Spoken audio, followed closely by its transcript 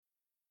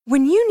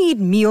When you need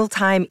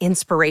mealtime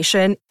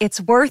inspiration,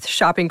 it's worth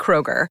shopping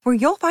Kroger, where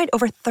you'll find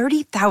over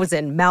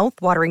 30,000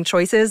 mouth-watering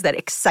choices that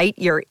excite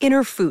your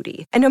inner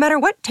foodie. And no matter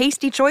what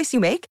tasty choice you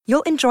make,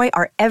 you'll enjoy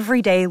our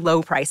everyday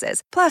low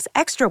prices, plus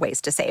extra ways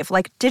to save,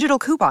 like digital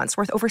coupons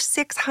worth over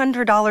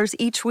 $600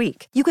 each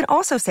week. You can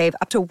also save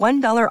up to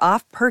 $1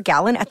 off per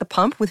gallon at the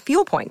pump with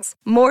fuel points.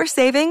 More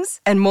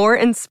savings and more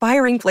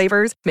inspiring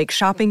flavors make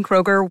shopping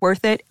Kroger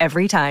worth it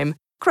every time.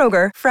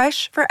 Kroger,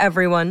 fresh for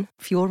everyone.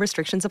 Fuel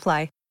restrictions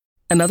apply.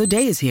 Another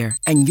day is here,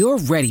 and you're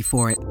ready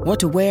for it. What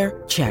to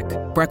wear? Check.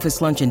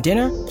 Breakfast, lunch, and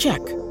dinner? Check.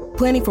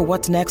 Planning for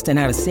what's next and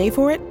how to save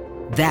for it?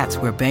 That's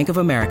where Bank of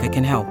America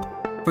can help.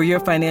 For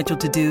your financial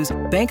to-dos,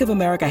 Bank of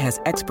America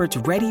has experts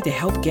ready to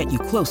help get you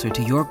closer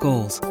to your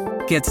goals.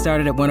 Get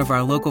started at one of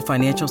our local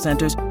financial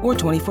centers or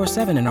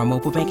 24/7 in our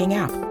mobile banking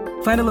app.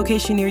 Find a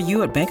location near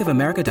you at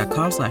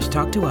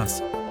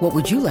bankofamerica.com/talktous. What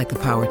would you like the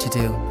power to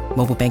do?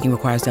 Mobile banking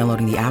requires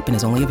downloading the app and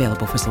is only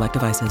available for select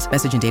devices.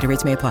 Message and data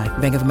rates may apply.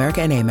 Bank of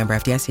America N.A., member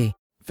FDIC.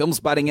 Film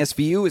Spotting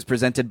SVU is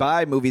presented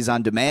by Movies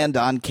on Demand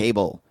on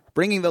Cable,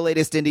 bringing the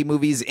latest indie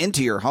movies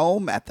into your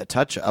home at the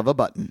touch of a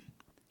button.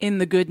 In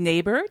The Good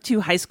Neighbor,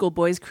 two high school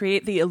boys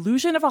create the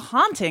illusion of a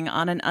haunting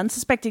on an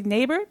unsuspecting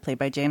neighbor, played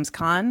by James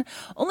Caan,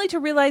 only to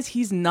realize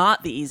he's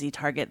not the easy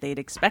target they'd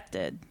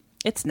expected.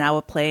 It's now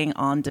playing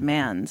on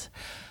demand.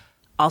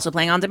 Also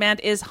playing on demand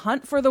is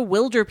Hunt for the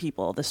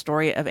Wilderpeople, the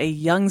story of a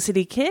young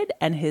city kid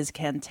and his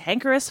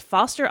cantankerous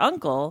foster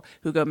uncle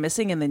who go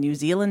missing in the New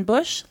Zealand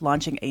bush,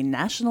 launching a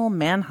national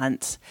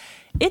manhunt.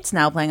 It's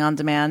now playing on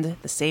demand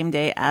the same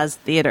day as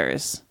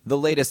theaters. The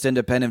latest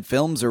independent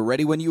films are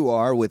ready when you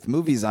are with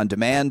Movies on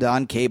Demand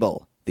on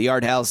Cable. The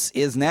Art House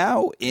is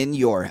now in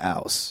your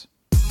house.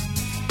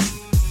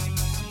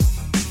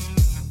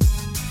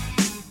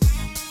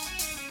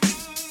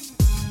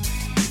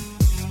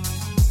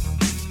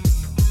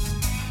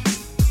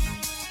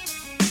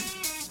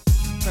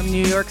 From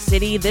New York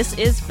City, this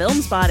is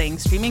Film Spotting,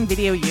 streaming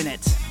video unit.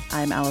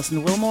 I'm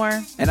Allison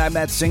Wilmore. And I'm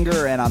Matt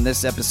Singer, and on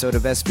this episode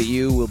of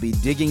SVU, we'll be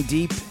digging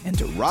deep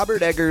into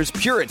Robert Eggers'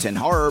 Puritan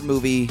horror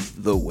movie,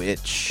 The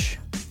Witch.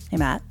 Hey,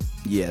 Matt.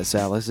 Yes,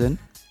 Allison?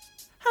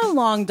 How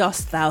long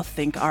dost thou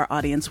think our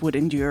audience would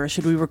endure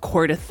should we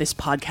recordeth this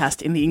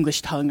podcast in the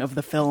English tongue of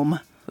the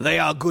film? They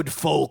are good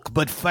folk,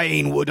 but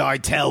fain would I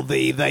tell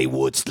thee they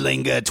wouldst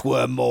linger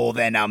 'twere more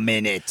than a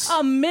minute.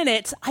 A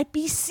minute? I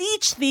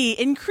beseech thee,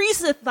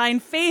 increaseth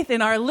thine faith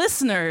in our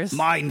listeners.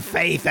 Mine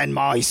faith and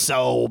my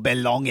soul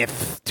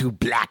belongeth to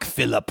Black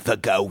Philip the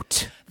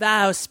Goat.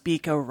 Thou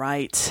speak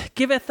aright.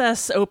 Giveth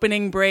us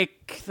opening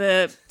break,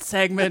 the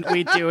segment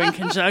we do in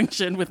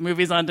conjunction with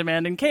Movies on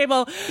Demand and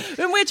Cable,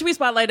 in which we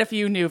spotlight a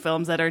few new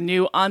films that are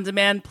new on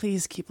demand.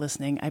 Please keep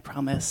listening. I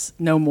promise.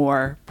 No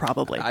more,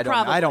 probably. I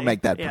don't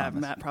make that promise. Yeah,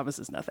 Matt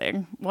promises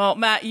nothing. Well,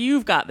 Matt,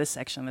 you've got this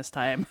section this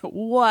time.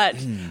 What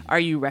are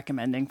you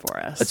recommending for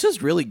us? It's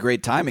just really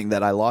great timing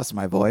that I lost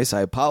my voice.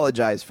 I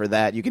apologize for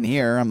that. You can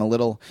hear I'm a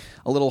little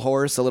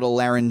hoarse, a little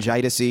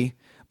laryngitis-y.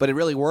 But it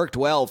really worked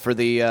well for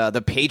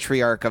the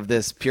patriarch of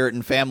this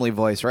Puritan family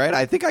voice, right?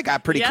 I think I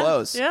got pretty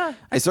close. Yeah.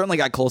 I certainly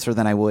got closer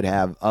than I would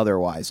have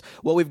otherwise.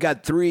 Well, we've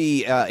got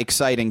three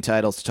exciting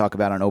titles to talk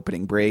about on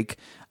opening break.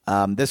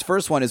 This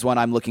first one is one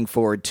I'm looking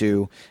forward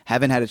to.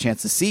 Haven't had a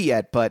chance to see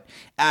yet, but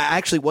I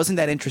actually wasn't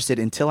that interested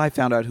until I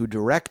found out who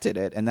directed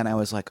it. And then I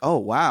was like, oh,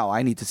 wow,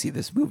 I need to see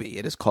this movie.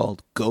 It is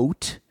called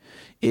Goat.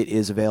 It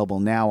is available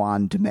now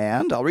on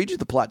demand. I'll read you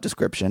the plot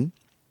description.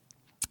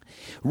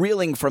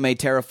 Reeling from a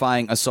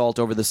terrifying assault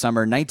over the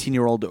summer,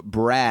 19-year-old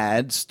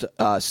Brad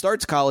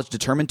starts college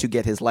determined to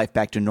get his life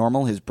back to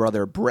normal. His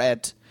brother,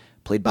 Brett,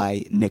 played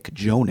by Nick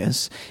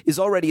Jonas, is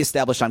already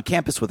established on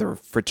campus with a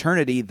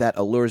fraternity that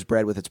allures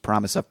Brad with its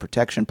promise of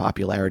protection,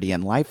 popularity,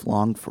 and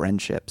lifelong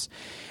friendships.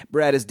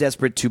 Brad is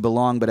desperate to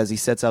belong, but as he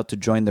sets out to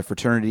join the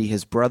fraternity,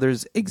 his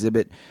brothers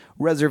exhibit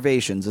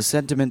reservations, a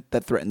sentiment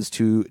that threatens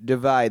to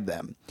divide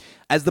them.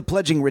 As the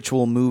pledging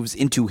ritual moves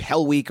into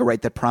Hell Week, a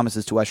rite that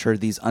promises to usher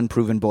these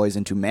unproven boys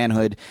into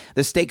manhood,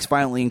 the stakes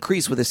violently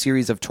increase with a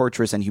series of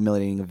torturous and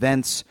humiliating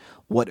events.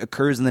 What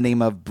occurs in the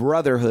name of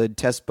brotherhood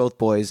tests both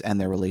boys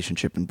and their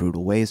relationship in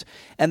brutal ways.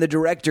 And the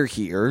director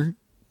here,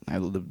 I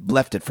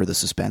left it for the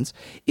suspense,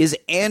 is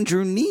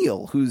Andrew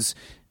Neil, who's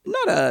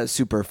not a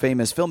super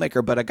famous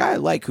filmmaker, but a guy I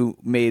like, who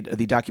made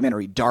the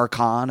documentary Dark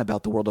On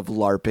about the world of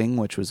LARPing,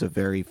 which was a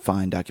very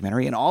fine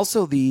documentary, and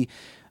also the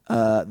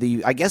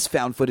I guess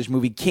found footage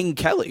movie King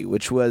Kelly,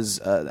 which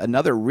was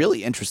another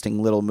really interesting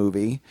little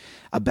movie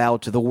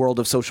about the world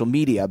of social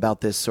media,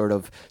 about this sort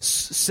of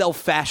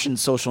self-fashioned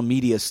social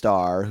media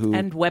star who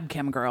and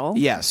webcam girl.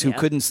 Yes, who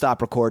couldn't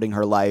stop recording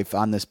her life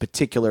on this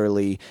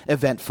particularly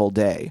eventful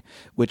day,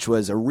 which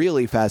was a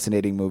really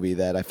fascinating movie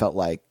that I felt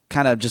like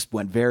kind of just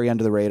went very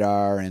under the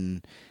radar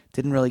and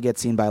didn't really get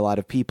seen by a lot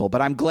of people.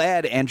 But I'm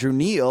glad Andrew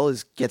Neil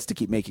gets to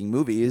keep making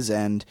movies,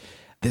 and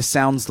this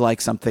sounds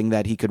like something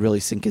that he could really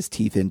sink his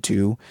teeth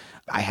into.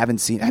 I haven't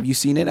seen... Have you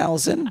seen it,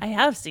 Allison? I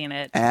have seen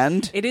it.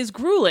 And? It is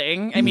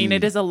grueling. I mean,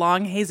 it is a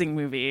long hazing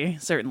movie,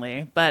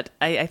 certainly. But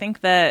I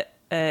think that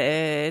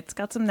it's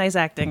got some nice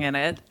acting in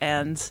it.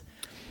 And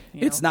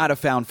It's not a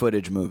found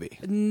footage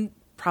movie.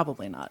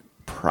 Probably not.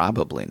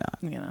 Probably not.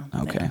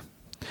 Okay. Yeah.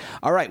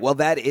 All right. Well,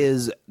 that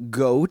is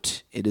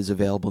GOAT. It is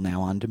available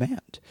now on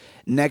demand.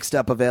 Next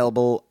up,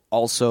 available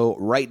also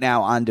right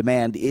now on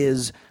demand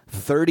is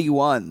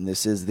 31.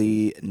 This is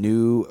the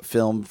new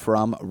film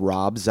from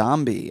Rob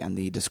Zombie. And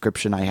the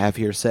description I have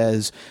here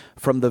says,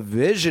 from the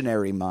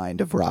visionary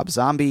mind of Rob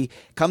Zombie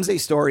comes a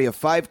story of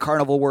 5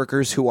 carnival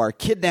workers who are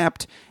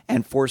kidnapped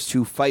and forced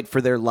to fight for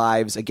their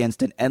lives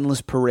against an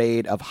endless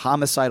parade of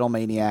homicidal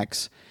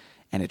maniacs.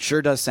 And it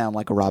sure does sound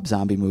like a Rob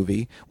Zombie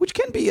movie, which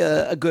can be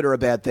a good or a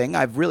bad thing.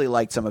 I've really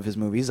liked some of his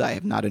movies. I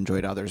have not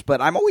enjoyed others,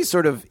 but I'm always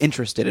sort of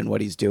interested in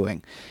what he's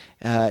doing.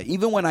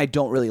 Even when I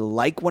don't really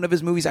like one of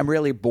his movies, I'm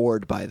really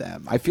bored by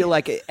them. I feel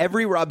like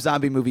every Rob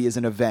Zombie movie is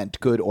an event,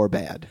 good or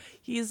bad.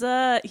 He's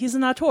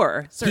an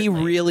auteur, certainly.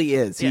 He really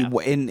is. Yeah.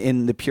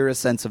 In the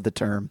purest sense of the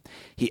term,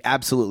 he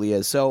absolutely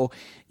is. So,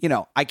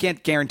 I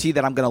can't guarantee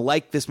that I'm going to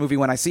like this movie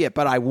when I see it,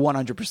 but I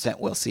 100%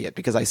 will see it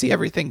because I see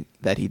everything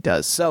that he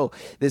does. So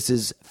this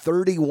is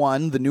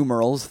 31, the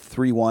numerals,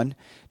 31,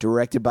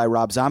 directed by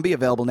Rob Zombie,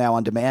 available now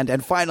on demand.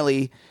 And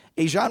finally,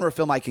 a genre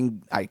film I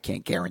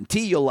can't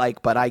guarantee you'll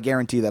like, but I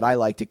guarantee that I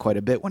liked it quite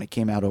a bit when it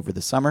came out over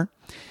the summer.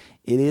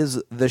 It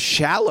is The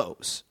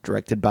Shallows,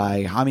 directed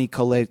by Hami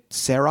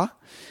Collet-Serra,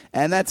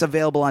 and that's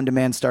available on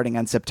demand starting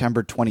on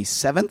September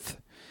 27th.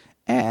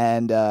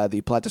 And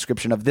the plot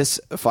description of this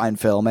fine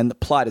film, and the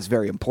plot is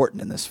very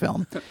important in this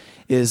film,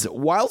 is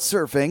while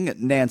surfing,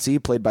 Nancy,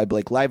 played by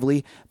Blake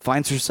Lively,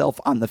 finds herself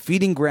on the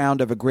feeding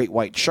ground of a great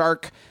white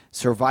shark.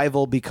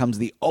 Survival becomes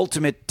the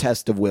ultimate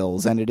test of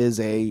wills, and it is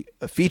a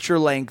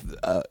feature-length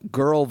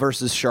girl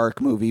versus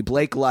shark movie.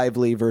 Blake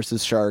Lively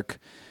versus shark.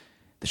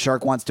 The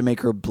shark wants to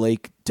make her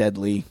Blake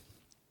deadly.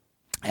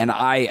 And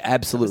I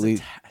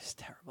absolutely... It's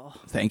terrible.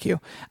 Thank you.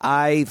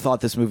 I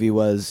thought this movie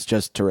was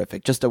just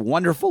terrific. Just a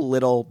wonderful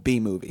little B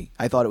movie.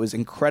 I thought it was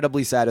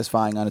incredibly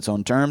satisfying on its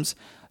own terms.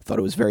 I thought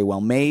it was very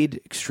well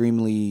made,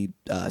 extremely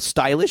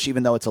stylish,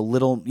 even though it's a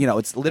little,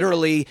 it's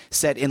literally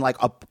set in like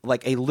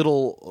a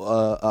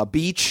little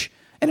beach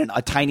and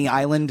a tiny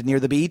island near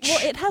the beach.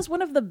 Well, it has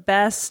one of the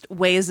best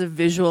ways of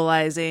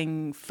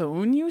visualizing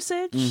phone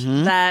usage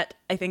that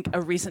I think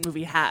a recent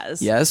movie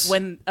has. Yes.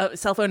 When a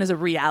cell phone is a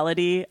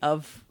reality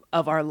of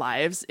our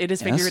lives, it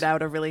has figured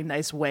out a really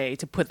nice way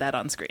to put that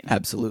on screen.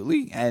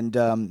 Absolutely. And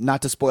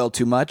not to spoil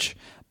too much,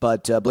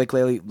 but Blake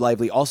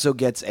Lively also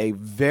gets a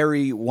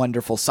very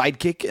wonderful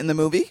sidekick in the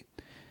movie,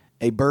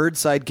 a bird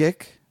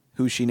sidekick,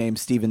 who she named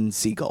Steven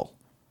Seagal,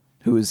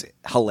 who is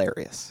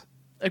hilarious.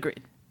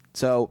 Agreed.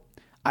 So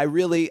I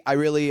really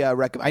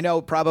recommend. I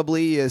know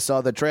probably you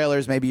saw the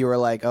trailers. Maybe you were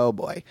like, "Oh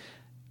boy,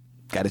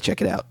 got to check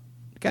it out.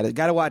 Got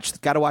to watch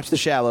The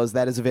Shallows."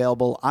 That is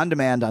available on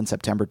demand on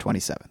September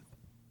 27th.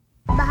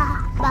 Bah,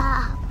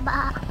 bah,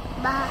 bah,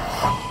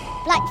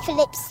 bah. Black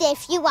Phillip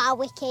Sif, you are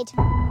wicked.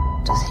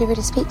 Does he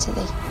really speak to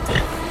thee?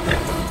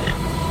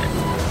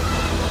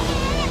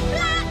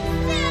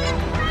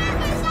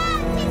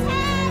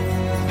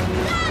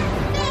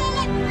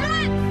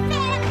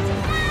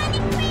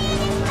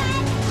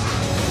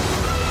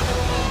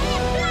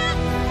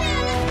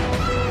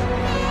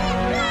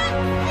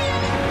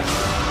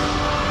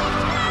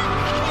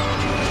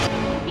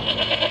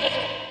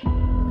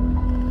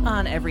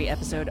 On every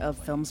episode of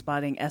Film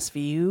Spotting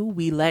SVU,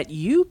 we let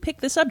you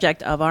pick the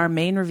subject of our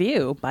main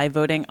review by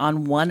voting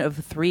on one of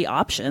 3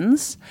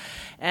 options.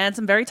 And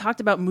some very talked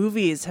about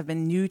movies have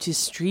been new to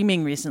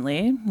streaming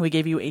recently. We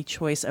gave you a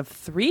choice of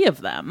 3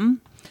 of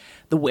them.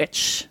 The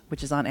Witch,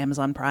 which is on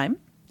Amazon Prime.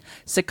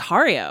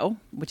 Sicario,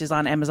 which is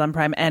on Amazon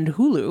Prime and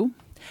Hulu.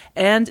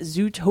 And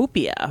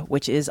Zootopia,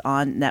 which is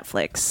on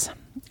Netflix.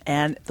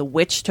 And The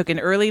Witch took an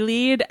early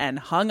lead and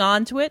hung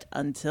on to it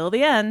until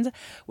the end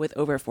with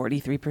over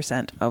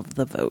 43% of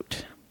the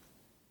vote.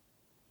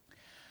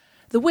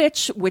 The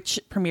Witch, which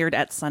premiered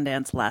at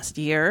Sundance last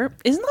year,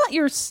 is not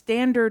your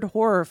standard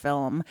horror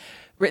film.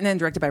 Written and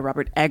directed by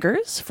Robert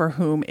Eggers, for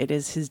whom it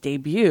is his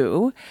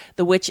debut,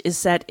 The Witch is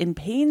set in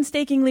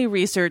painstakingly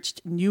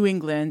researched New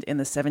England in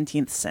the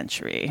 17th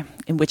century,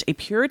 in which a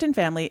Puritan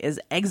family is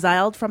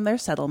exiled from their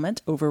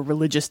settlement over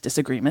religious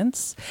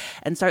disagreements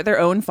and start their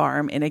own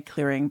farm in a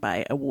clearing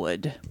by a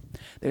wood.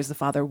 There's the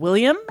father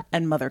William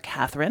and mother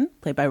Catherine,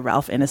 played by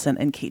Ralph Ineson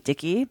and Kate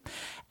Dickie,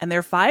 and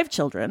their 5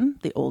 children,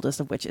 the oldest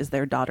of which is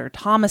their daughter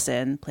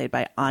Thomasin, played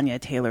by Anya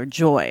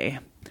Taylor-Joy.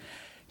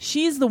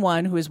 She's the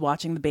one who is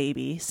watching the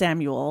baby,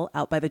 Samuel,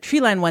 out by the tree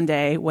line one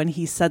day when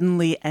he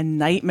suddenly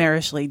and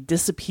nightmarishly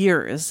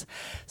disappears,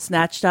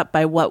 snatched up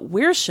by what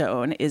we're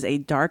shown is a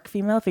dark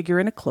female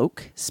figure in a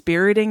cloak,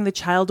 spiriting the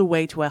child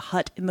away to a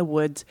hut in the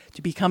woods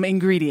to become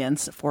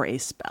ingredients for a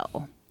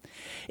spell.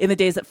 In the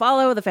days that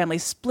follow, the family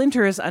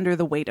splinters under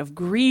the weight of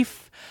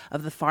grief,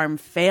 of the farm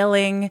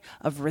failing,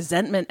 of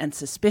resentment and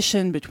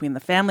suspicion between the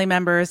family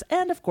members,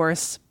 and, of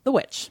course, the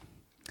witch.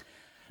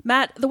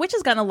 Matt, The Witch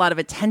has gotten a lot of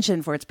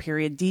attention for its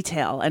period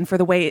detail and for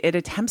the way it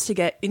attempts to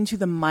get into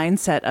the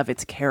mindset of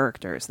its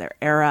characters, their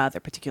era,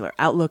 their particular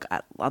outlook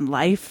on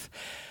life.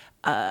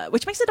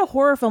 which makes it a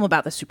horror film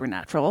about the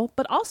supernatural,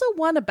 but also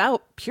one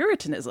about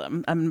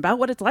Puritanism and about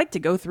what it's like to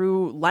go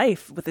through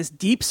life with this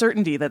deep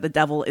certainty that the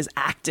devil is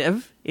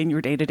active in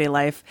your day-to-day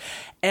life,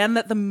 and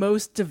that the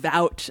most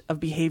devout of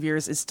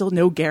behaviors is still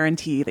no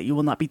guarantee that you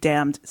will not be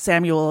damned.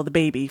 Samuel, the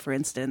baby, for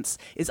instance,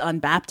 is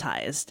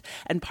unbaptized,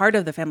 and part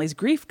of the family's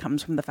grief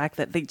comes from the fact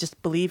that they just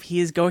believe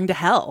he is going to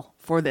hell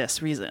for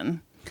this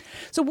reason.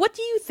 So what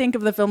do you think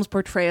of the film's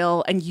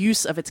portrayal and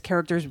use of its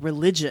characters'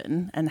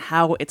 religion and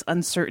how its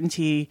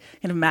uncertainty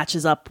kind of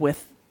matches up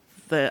with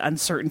the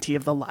uncertainty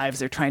of the lives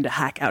they're trying to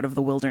hack out of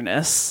the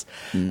wilderness?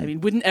 I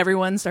mean, wouldn't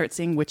everyone start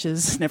seeing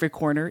witches in every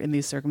corner in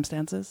these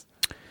circumstances?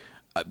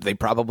 They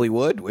probably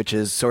would, which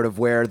is sort of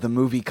where the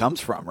movie comes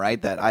from,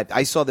 right? That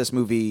I saw this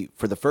movie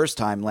for the first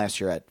time last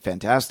year at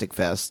Fantastic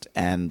Fest,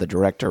 and the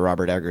director,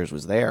 Robert Eggers,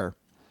 was there.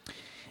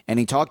 And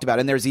he talked about,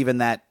 and there's even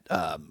that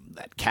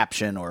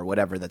caption or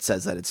whatever that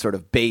says that it's sort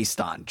of based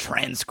on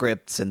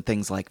transcripts and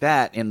things like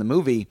that in the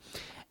movie.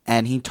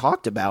 And he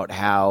talked about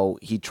how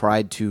he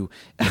tried to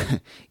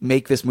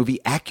make this movie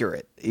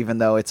accurate, even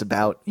though it's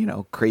about,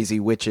 crazy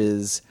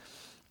witches,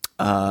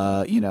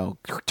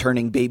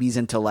 turning babies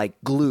into like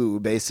glue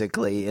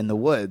basically in the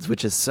woods,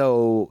 which is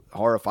so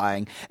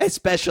horrifying,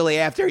 especially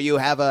after you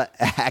have a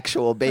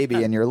actual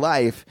baby in your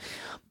life.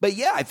 But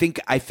yeah, I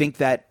think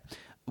that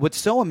what's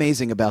so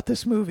amazing about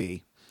this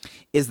movie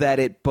is that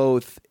it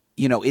both,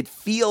 it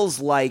feels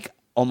like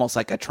almost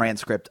like a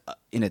transcript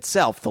in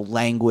itself, the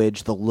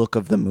language, the look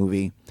of the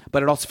movie,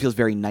 but it also feels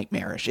very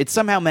nightmarish. It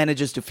somehow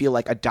manages to feel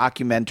like a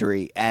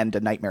documentary and a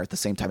nightmare at the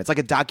same time. It's like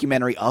a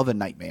documentary of a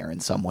nightmare in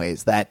some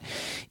ways, that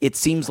it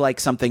seems like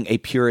something a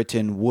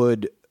Puritan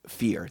would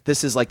fear.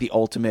 This is like the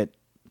ultimate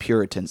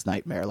Puritan's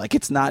nightmare. Like,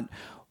 it's not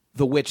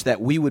the witch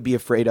that we would be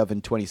afraid of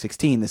in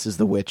 2016. This is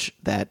the witch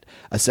that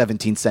a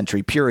 17th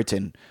century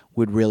Puritan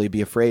would really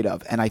be afraid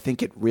of. And I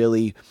think it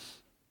really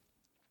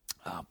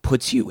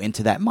puts you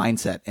into that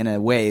mindset in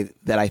a way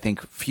that I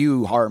think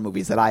few horror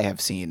movies that I have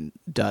seen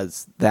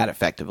does that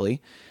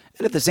effectively.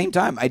 And at the same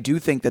time, I do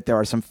think that there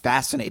are some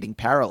fascinating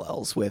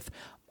parallels with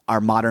our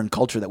modern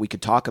culture that we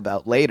could talk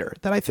about later,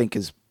 that I think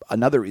is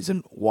another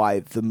reason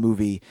why the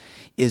movie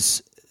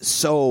is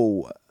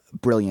so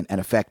brilliant and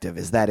effective,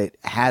 is that it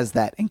has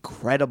that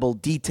incredible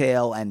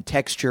detail and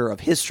texture of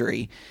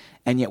history,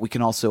 and yet we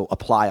can also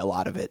apply a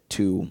lot of it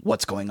to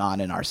what's going on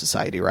in our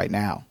society right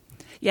now.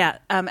 Yeah,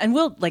 and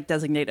we'll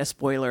designate a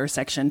spoiler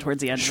section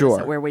towards the end Sure. of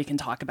this, where we can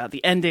talk about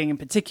the ending in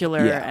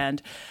particular. Yeah. And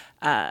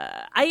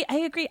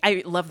I agree.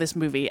 I love this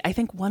movie. I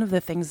think one of the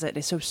things that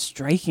is so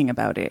striking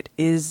about it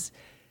is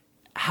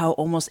how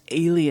almost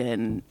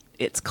alien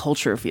its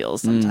culture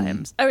feels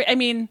sometimes. I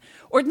mean,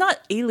 or not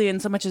alien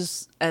so much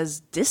as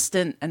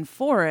distant and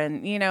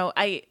foreign.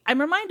 I'm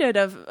reminded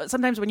of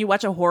sometimes when you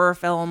watch a horror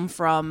film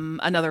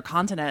from another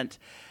continent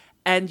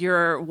and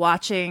you're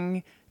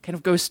watching kind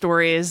of ghost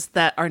stories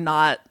that are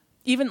not,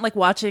 even like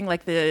watching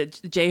like the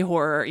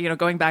J-horror,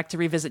 going back to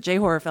revisit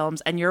J-horror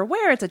films, and you're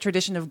aware it's a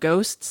tradition of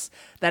ghosts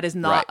that is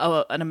not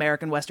an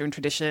American Western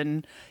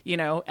tradition,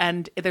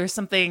 and there's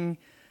something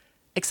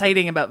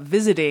exciting about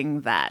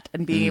visiting that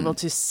and being able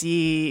to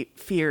see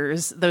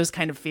fears, those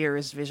kind of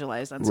fears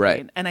visualized on screen.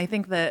 Right. And I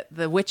think that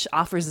The Witch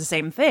offers the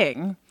same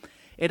thing.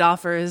 It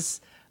offers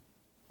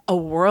a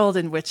world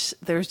in which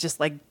there's just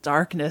like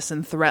darkness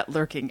and threat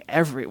lurking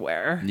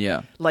everywhere.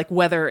 Yeah. Like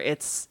whether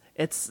it's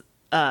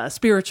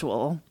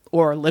spiritual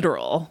or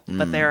literal,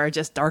 but there are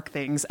just dark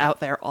things out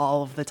there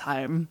all of the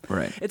time.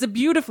 Right. It's a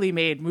beautifully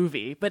made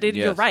movie, but you're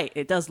Yes. right.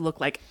 It does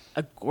look like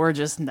a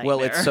gorgeous nightmare.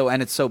 Well,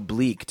 it's so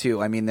bleak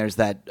too. I mean, there's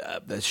that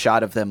the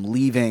shot of them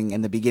leaving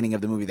in the beginning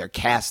of the movie. They're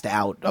cast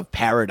out of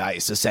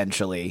paradise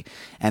essentially,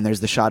 and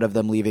there's the shot of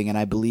them leaving, and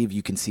I believe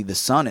you can see the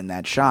sun in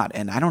that shot.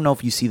 And I don't know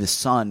if you see the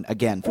sun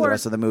again for the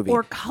rest of the movie,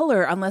 or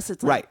color, unless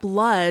it's like Right.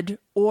 blood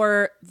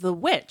or the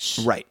witch,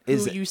 Right. Who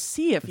you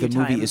see a few the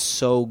times. movie is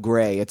so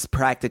gray. It's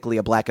practically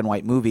a black and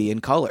white movie in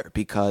color,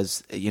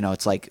 because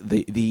it's like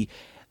the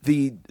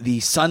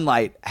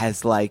sunlight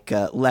has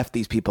left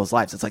these people's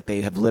lives. It's like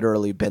they have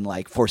literally been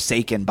like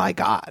forsaken by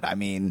God. I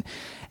mean,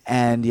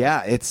 and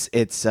yeah, it's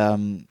I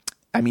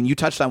mean, you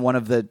touched on one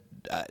of the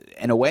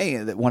in a way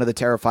that one of the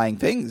terrifying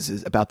things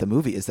is about the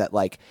movie is that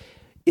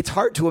it's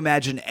hard to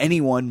imagine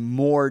anyone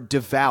more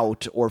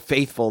devout or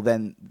faithful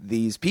than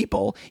these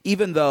people,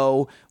 even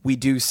though we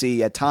do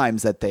see at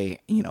times that they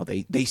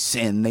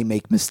sin, they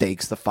make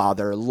mistakes. The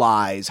father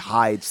lies,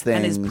 hides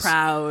things. and is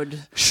proud.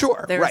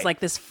 Sure. There's right. like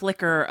this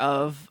flicker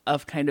of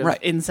kind of Right.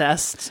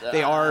 incest.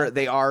 They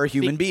are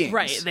human beings.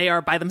 Right. They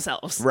are by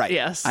themselves. Right.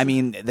 Yes. I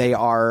mean, they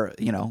are,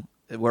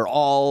 we're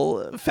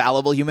all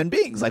fallible human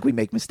beings. Like, we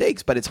make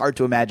mistakes, but it's hard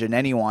to imagine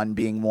anyone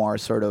being more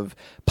sort of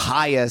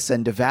pious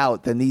and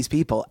devout than these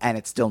people, and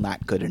it's still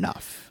not good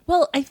enough.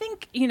 Well, I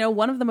think,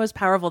 one of the most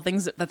powerful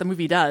things that the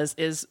movie does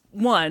is,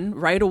 one,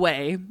 right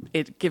away,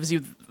 it gives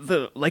you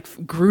the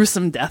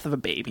gruesome death of a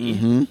baby.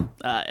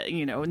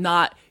 Mm-hmm.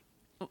 Not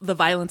the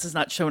violence is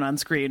not shown on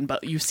screen,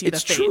 but you see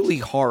It's the fate. truly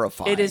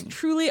horrifying. It is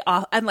truly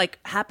and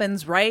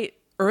happens right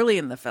early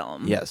in the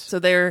film. Yes. So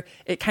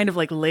it kind of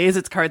like lays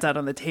its cards out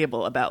on the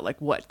table about like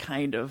what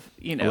kind of,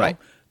 you know, Right.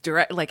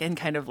 direct, like, and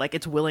kind of like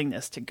its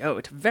willingness to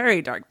go to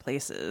very dark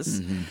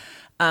places.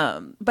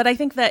 But I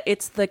think that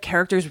it's the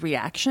characters'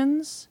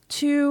 reactions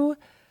to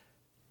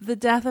the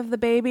death of the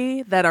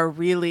baby that are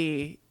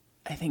really,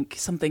 I think,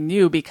 something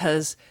new,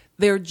 because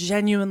they're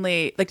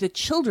genuinely, like, the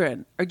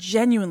children are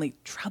genuinely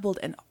troubled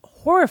and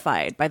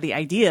horrified by the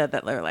idea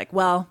that they're like,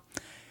 well,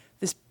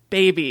 this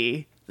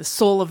baby, the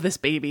soul of this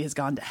baby has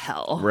gone to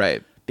hell.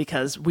 Right.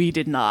 Because we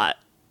did not,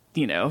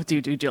 you know, do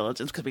due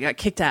diligence, because we got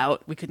kicked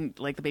out. We couldn't,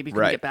 like, the baby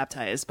couldn't Right. get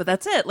baptized. But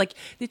that's it. Like,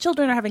 the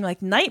children are having,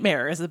 like,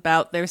 nightmares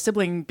about their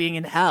sibling being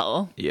in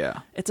hell.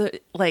 Yeah. It's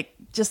like,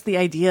 just the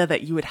idea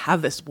that you would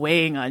have this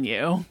weighing on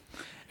you.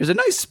 There's a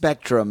nice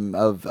spectrum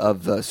of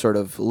sort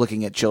of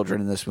looking at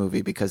children in this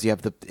movie, because you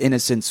have the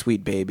innocent,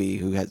 sweet baby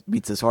who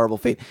meets this horrible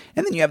fate,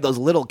 and then you have those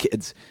little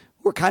kids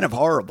who are kind of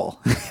horrible.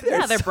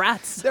 They're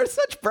brats. They're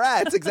such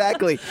brats,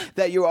 exactly,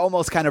 that you're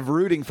almost kind of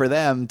rooting for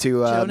them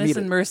to Jonas meet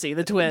and Mercy,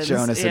 the twins.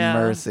 Jonas and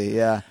Mercy,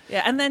 yeah.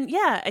 Yeah, and then,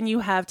 and you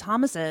have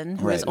Thomasin,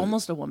 who is Right.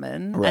 almost a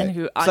woman. Right. And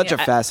who Such a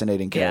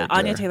fascinating character. Yeah,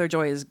 Anya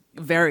Taylor-Joy is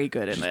very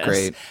good in this.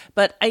 great.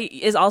 But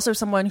is also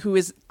someone who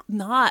is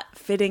not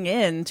fitting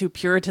into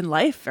Puritan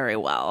life very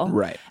well.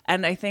 Right.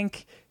 And I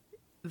think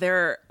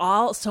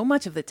so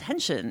much of the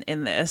tension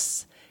in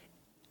this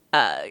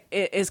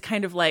is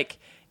kind of like,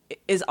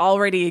 is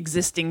already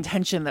existing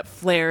tension that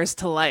flares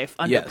to life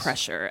under Yes.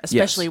 pressure,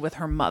 especially Yes. with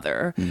her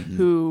mother,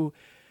 who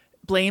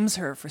blames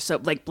her for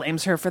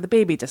the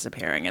baby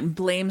disappearing, and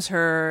blames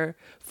her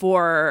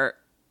for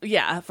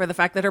the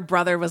fact that her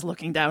brother was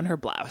looking down her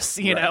blouse,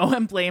 you know,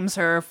 and blames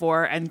her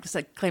and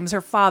claims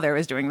her father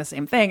is doing the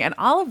same thing, and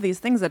all of these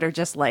things that are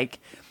just like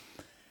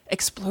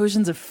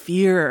explosions of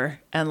fear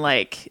and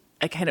like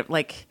a kind of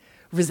like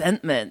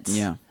resentment.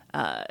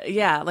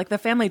 Like the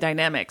family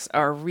dynamics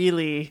are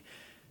really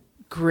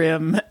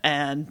grim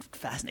and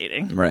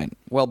fascinating. Right.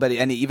 Well, but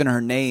and even her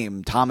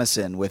name,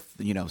 Thomasin, with,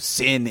 you know,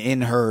 sin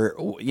in her,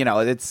 you know,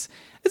 it's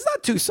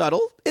not too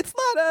subtle. It's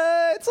not.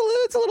 It's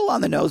a little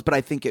on the nose, but I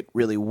think it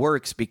really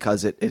works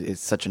because it is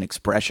such an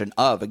expression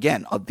of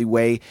the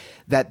way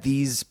that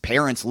these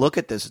parents look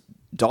at this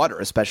daughter,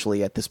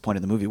 especially at this point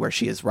in the movie where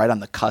she is right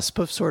on the cusp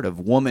of sort of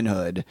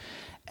womanhood.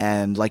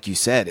 And like you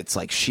said, it's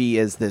like she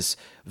is this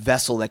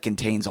vessel that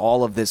contains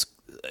all of this,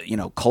 you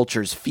know,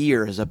 culture's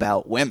fears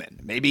about women.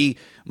 Maybe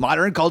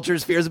modern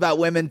culture's fears about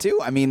women too.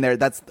 I mean,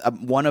 that's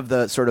one of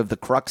the sort of the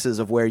cruxes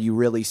of where you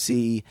really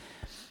see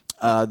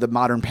the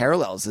modern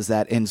parallels, is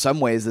that in some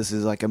ways this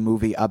is like a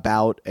movie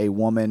about a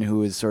woman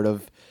who is sort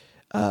of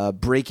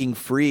breaking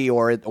free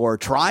or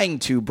trying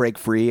to break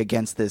free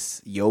against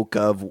this yoke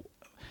of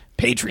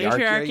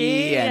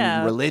patriarchy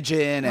and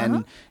religion,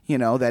 and, you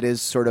know, that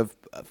is sort of,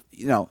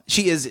 you know,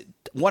 she is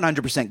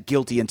 100%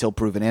 guilty until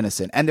proven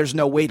innocent, and there's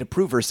no way to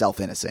prove herself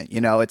innocent. You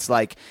know, it's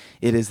like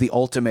it is the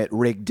ultimate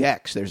rigged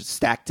deck. There's a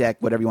stack deck,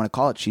 whatever you want to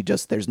call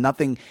it. There's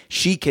nothing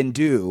she can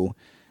do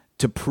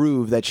to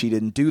prove that she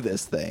didn't do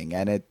this thing,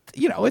 and it,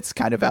 you know, it's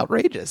kind of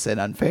outrageous and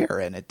unfair,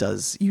 and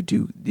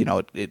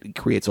it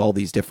creates all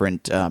these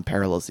different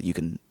parallels that you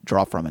can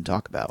draw from and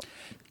talk about.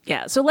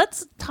 Yeah, so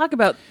let's talk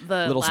about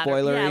the Little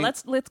spoiler. Yeah,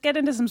 let's get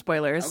into some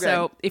spoilers. Okay.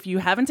 So if you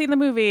haven't seen the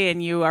movie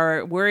and you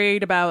are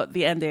worried about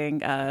the ending,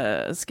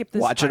 skip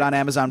this. Watch it on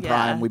Amazon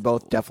Prime. Yeah. We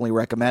both definitely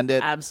recommend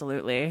it.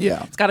 Absolutely.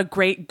 Yeah. It's got a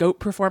great goat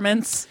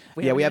performance.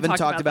 We haven't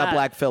talked about that.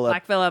 Black Phillip.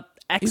 Black Phillip,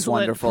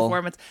 excellent wonderful.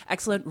 performance.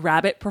 Excellent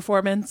rabbit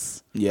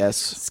performance. Yes.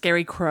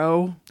 Scary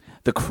crow.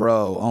 The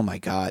crow. Oh my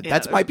God. Yeah,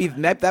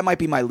 that might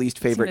be my least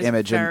favorite is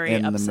image very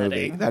in the movie.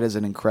 upsetting. That is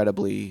an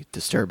incredibly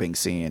disturbing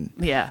scene.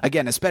 Yeah.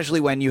 Again, especially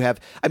when you have,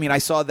 I mean, I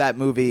saw that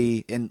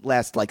movie in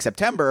last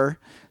September,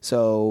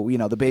 so, you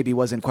know, the baby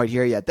wasn't quite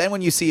here yet. Then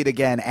when you see it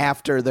again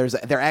after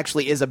there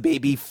actually is a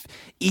baby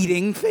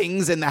eating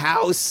things in the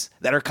house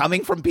that are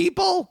coming from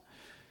people.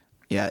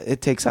 Yeah,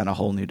 it takes on a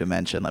whole new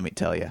dimension, let me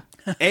tell you.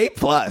 A+.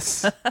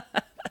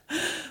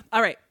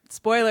 All right,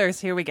 spoilers.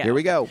 Here we go. Here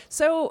we go.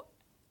 So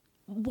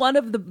one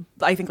of the,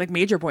 I think, like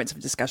major points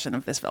of discussion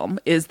of this film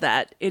is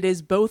that it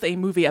is both a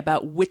movie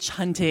about witch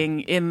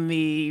hunting in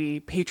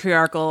the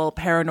patriarchal,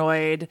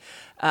 paranoid,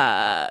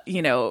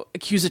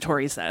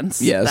 accusatory sense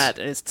that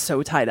is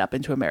so tied up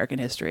into American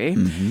history,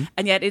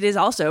 and yet it is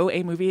also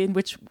a movie in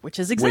which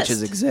witches exist.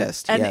 Witches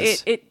exist, and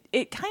yes.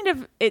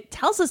 it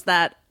tells us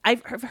that.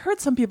 I've heard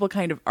some people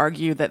kind of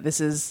argue that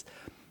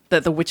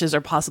that the witches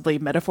are possibly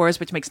metaphors,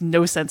 which makes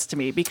no sense to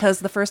me, because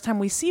the first time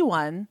we see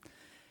one,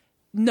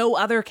 no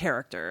other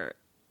character.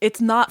 It's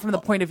not from the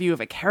point of view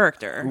of a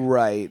character.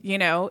 Right. You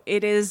know,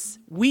 it is,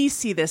 we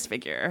see this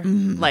figure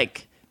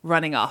like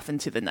running off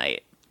into the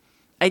night.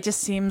 It just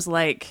seems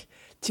like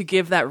to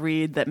give that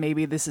read that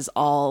maybe this is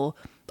all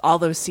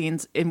those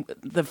scenes, in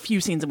the few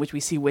scenes in which we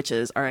see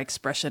witches are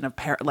expression of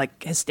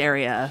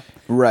hysteria.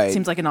 Right.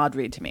 Seems like an odd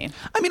read to me.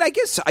 I mean, I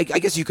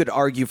guess you could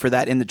argue for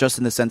that in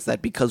the sense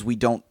that because we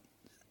don't,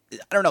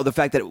 I don't know, the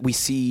fact that we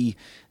see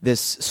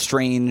this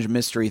strange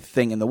mystery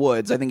thing in the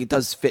woods, I think it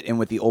does fit in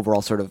with the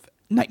overall sort of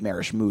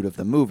nightmarish mood of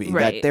the movie.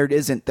 Right.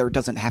 That there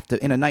doesn't have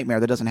to, in a nightmare,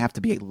 there doesn't have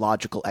to be a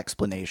logical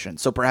explanation.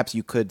 So perhaps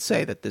you could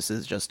say that this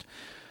is just,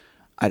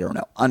 I don't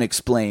know,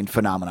 unexplained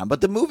phenomenon.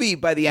 But the movie,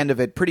 by the end of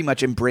it, pretty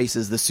much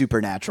embraces the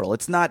supernatural.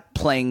 It's not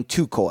playing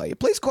too coy. It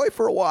plays coy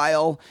for a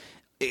while,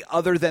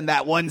 other than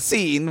that one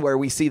scene where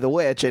we see the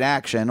witch in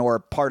action, or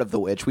part of the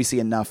witch. We see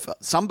enough,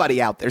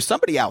 somebody out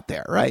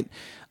there, right?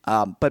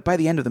 But by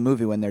the end of the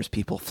movie, when there's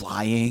people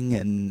flying,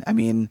 and I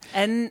mean,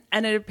 and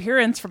an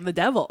appearance from the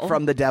devil.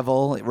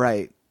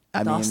 Right?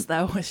 Dost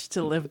thou wish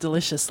to live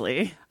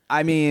deliciously?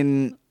 I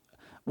mean,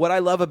 what I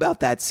love about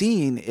that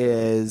scene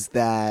is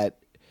that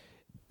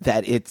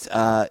it's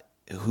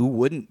who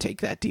wouldn't take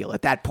that deal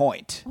at that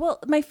point? Well,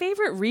 my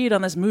favorite read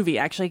on this movie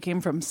actually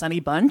came from Sonny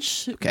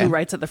Bunch, who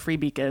writes at the Free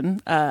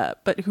Beacon,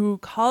 but who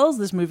calls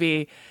this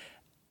movie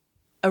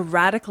a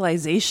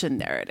radicalization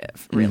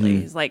narrative,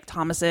 really. He's like,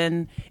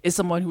 Thomasin is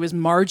someone who is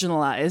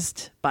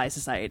marginalized by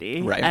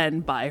society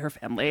and by her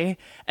family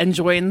and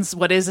joins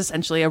what is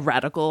essentially a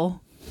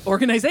radical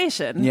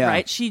organization,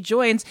 right?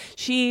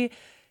 She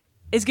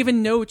is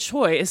given no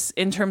choice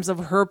in terms of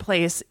her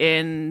place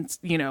in,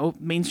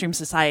 mainstream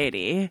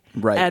society.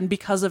 Right. And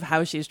because of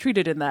how she's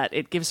treated in that,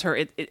 it gives her,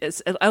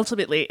 it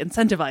ultimately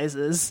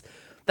incentivizes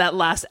that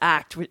last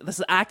act,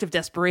 this act of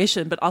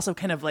desperation, but also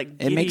kind of like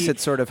it makes it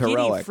sort of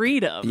heroic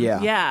freedom.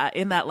 Yeah.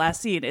 In that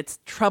last scene, it's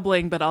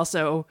troubling, but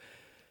also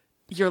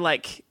you're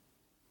like,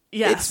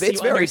 yes,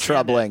 it's very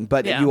troubling,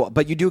 but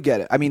you do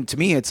get it. I mean, to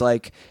me, it's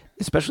like,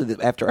 especially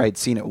after I had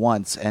seen it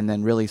once, and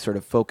then really sort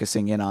of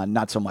focusing in on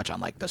not so much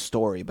on like the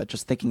story, but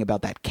just thinking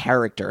about that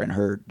character and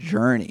her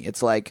journey.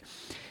 It's like,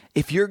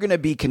 if you're going to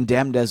be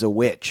condemned as a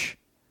witch,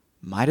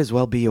 might as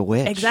well be a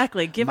witch.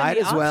 Exactly. Given might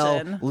the as option.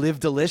 well live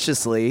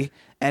deliciously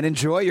and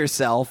enjoy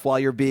yourself while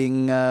you're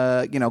being,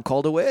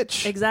 called a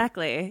witch.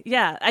 Exactly.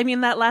 Yeah. I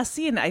mean, that last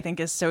scene I think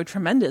is so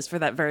tremendous for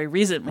that very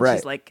reason, which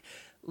is like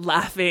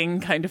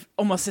laughing kind of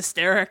almost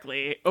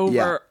hysterically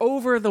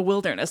over the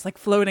wilderness, like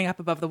floating up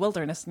above the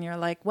wilderness, and you're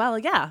like, well,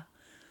 yeah,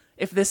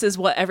 if this is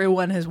what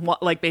everyone has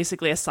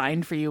basically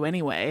assigned for you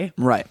anyway,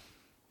 right,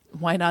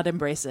 why not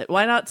embrace it?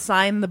 Why not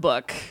sign the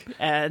book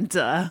and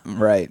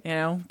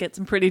get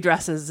some pretty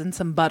dresses and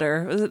some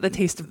butter? Was it the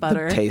taste of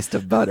butter? The taste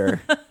of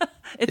butter.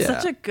 It's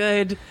such a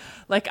good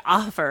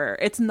offer.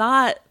 It's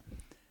not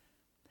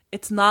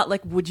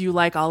like, would you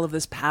like all of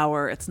this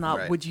power? It's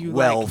not, would you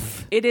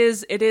wealth? It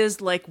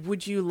is like,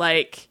 would you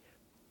like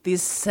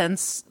these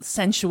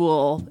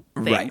sensual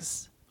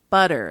things?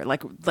 Butter,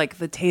 like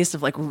the taste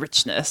of like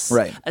richness,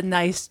 a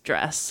nice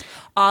dress,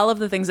 all of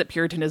the things that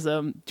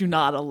Puritanism do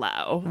not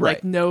allow,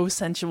 like no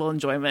sensual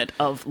enjoyment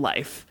of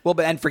life. Well,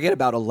 and forget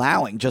about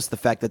allowing, just the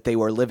fact that they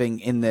were living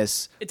in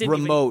this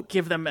remote,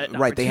 give them an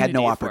they had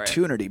no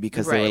opportunity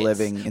because they were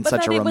living in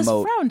such a remote. But it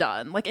was frowned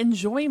on, like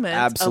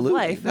enjoyment of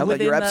life. No,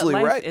 you're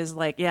absolutely right. Is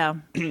like,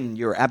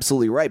 you're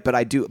absolutely right. But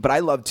I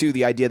love too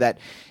the idea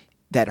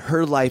that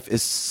her life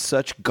is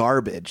such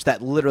garbage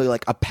that literally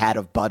like a pat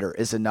of butter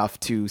is enough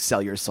to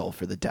sell your soul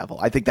for the devil.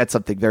 I think that's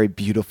something very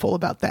beautiful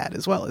about that,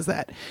 as well as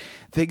that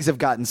things have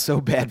gotten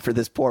so bad for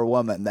this poor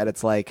woman that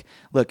it's like,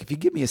 look, if you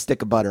give me a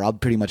stick of butter, I'll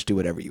pretty much do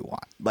whatever you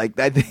want. Like,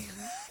 I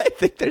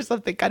think there's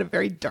something kind of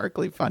very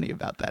darkly funny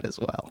about that as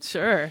well.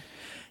 Sure.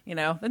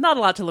 There's not a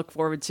lot to look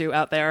forward to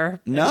out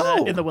there in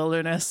the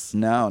wilderness.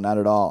 No, not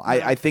at all.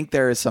 I think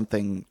there is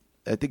something,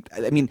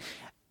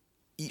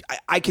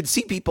 I could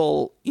see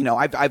people,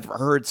 I've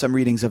heard some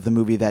readings of the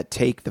movie that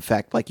take the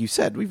fact, like you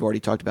said, we've already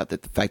talked about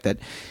that, the fact that,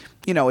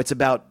 it's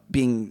about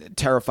being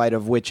terrified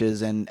of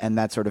witches and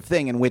that sort of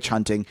thing and witch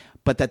hunting,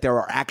 but that there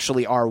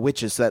are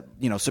witches that,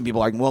 some people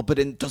are, well,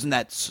 but doesn't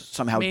that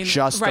somehow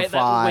justify... Right,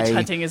 that witch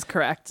hunting is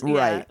correct. Right.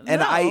 Yeah.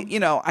 And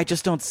no. I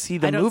just don't see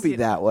the movie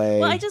that way.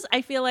 Well,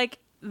 I feel like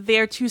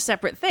they're two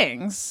separate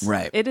things.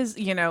 Right. It is,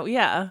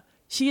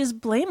 she is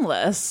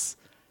blameless.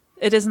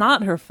 It is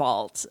not her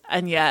fault.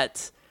 And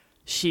yet...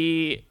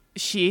 She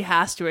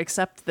has to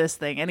accept this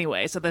thing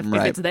anyway. So that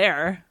if it's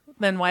there,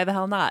 then why the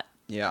hell not?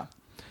 Yeah.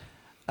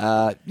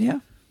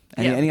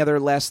 Any other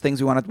last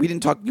things we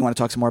didn't talk? You want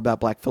to talk some more about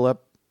Black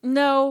Phillip?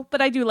 No,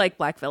 but I do like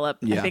Black Phillip.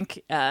 Yeah. I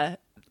think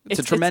it's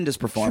a tremendous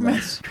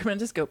performance.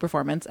 Tremendous goat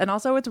performance, and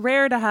also it's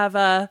rare to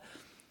have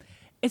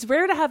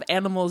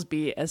animals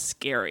be as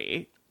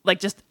scary.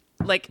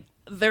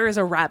 There is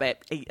a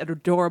rabbit, an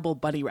adorable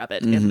bunny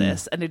rabbit in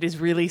this, and it is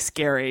really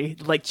scary,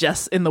 like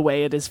just in the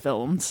way it is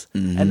filmed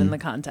and in the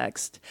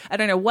context. I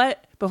don't know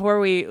what, before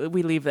we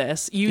leave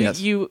this,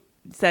 you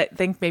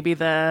think maybe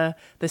the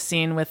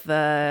scene with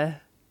the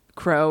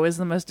crow is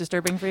the most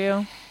disturbing for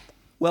you?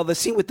 Well, the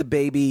scene with the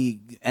baby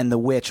and the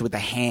witch with the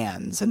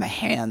hands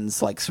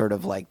like sort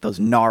of like those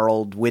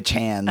gnarled witch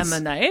hands. And the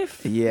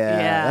knife?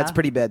 Yeah, that's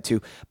pretty bad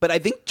too. But I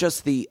think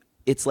just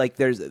it's like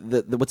there's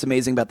what's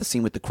amazing about the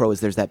scene with the crow is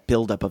there's that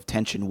buildup of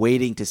tension,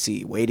 waiting to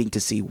see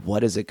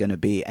what is it going to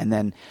be, and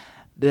then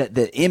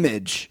the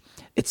image,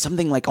 it's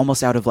something like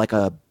almost out of like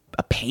a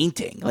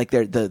painting. Like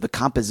the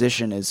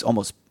composition is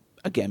almost,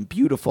 again,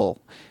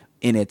 beautiful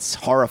in its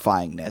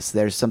horrifyingness.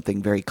 There's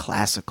something very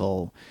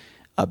classical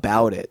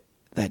about it.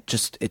 that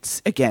just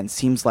it's again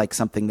seems like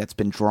something that's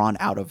been drawn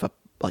out of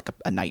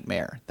a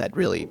nightmare that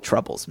really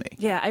troubles me.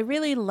 Yeah, I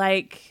really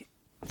like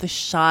the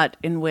shot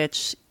in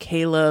which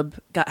Caleb,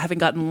 having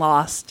gotten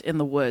lost in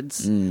the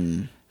woods,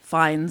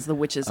 finds the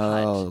witch's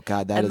hut. Oh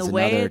God, that and is the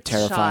way another it's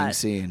terrifying shot,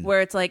 scene.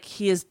 where it's like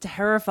he is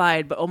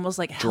terrified, but almost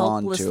like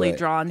helplessly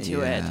drawn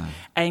to it.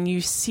 And you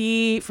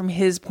see from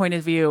his point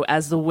of view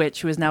as the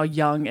witch, who is now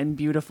young and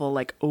beautiful,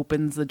 like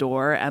opens the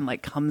door and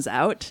like comes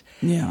out.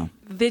 Yeah,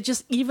 They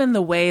just even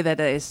the way that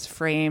it is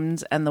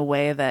framed and the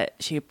way that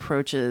she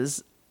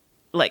approaches,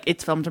 like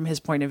it's filmed from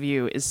his point of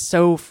view, is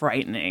so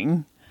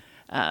frightening.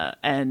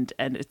 And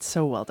it's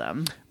so well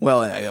done.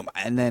 Well,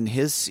 and then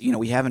his,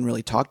 we haven't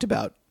really talked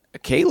about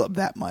Caleb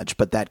that much,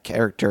 but that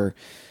character,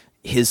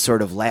 his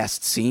sort of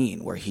last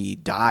scene where he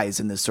dies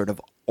in this sort of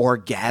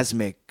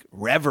orgasmic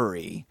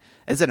reverie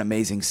is an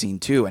amazing scene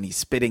too. And he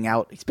spits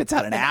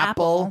out an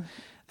apple.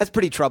 That's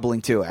pretty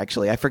troubling too,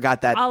 actually. I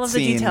forgot that all of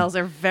scene. the details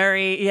are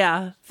very,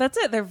 that's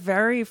it. They're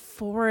very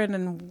foreign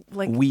and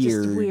like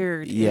weird. Just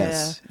weird.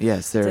 Yes. Yeah.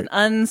 Yes. It's an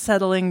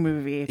unsettling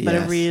movie, but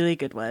a really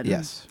good one.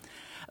 Yes.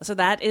 So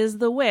that is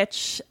The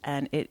Witch,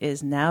 and it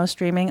is now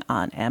streaming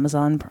on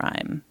Amazon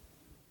Prime.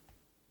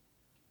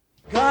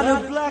 Got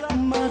a black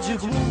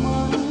magic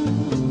woman.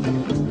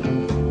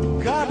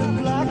 Got a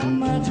black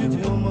magic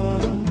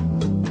woman.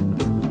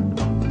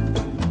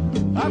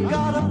 I've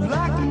got a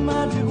black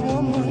magic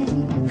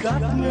woman.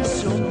 Got me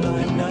so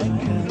blind I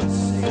can't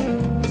see.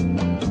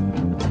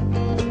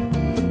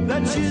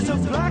 That she's a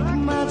black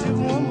magic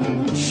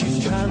woman.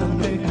 She's trying to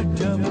make a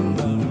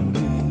devil out of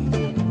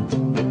me.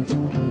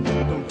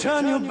 Don't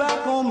turn your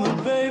back on me,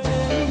 baby.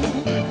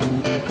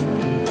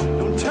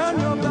 Don't turn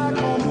your back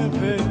on me,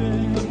 baby.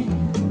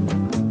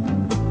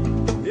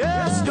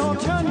 Yes, don't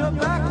turn your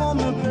back on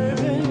me,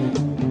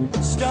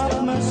 baby.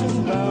 Stop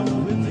messing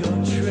around with your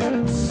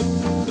tricks.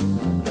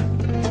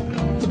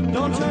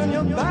 Don't turn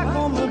your back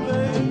on me,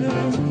 baby.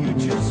 You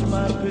just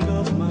might pick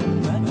up my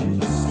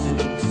magic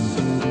sticks.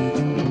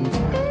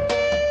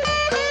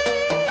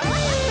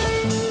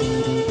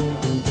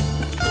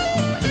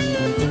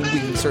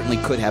 We certainly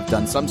could have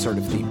done some sort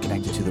of theme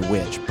connected to The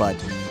Witch, but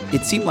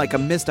it seemed like a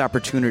missed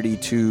opportunity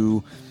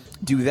to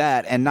do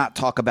that and not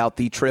talk about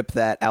the trip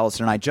that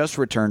Allison and I just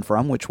returned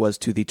from, which was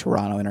to the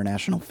Toronto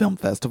International Film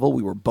Festival.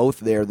 We were both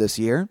there this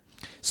year.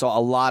 Saw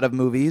a lot of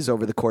movies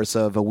over the course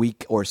of a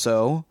week or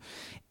so.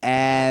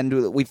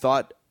 And we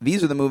thought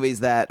these are the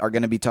movies that are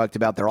going to be talked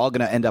about. They're all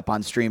going to end up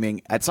on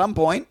streaming at some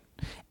point,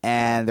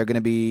 and they're going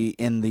to be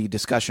in the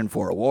discussion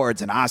for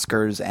awards and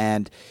Oscars.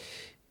 And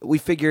we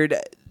figured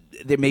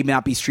they may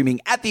not be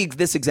streaming at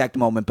this exact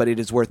moment, but it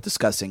is worth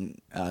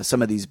discussing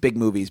some of these big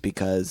movies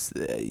because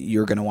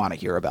you're going to want to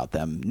hear about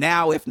them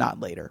now, if not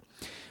later.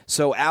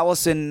 So,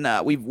 Allison,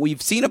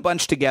 we've seen a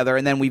bunch together,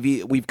 and then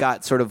we've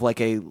got sort of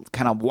like a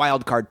kind of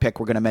wild card pick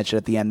we're going to mention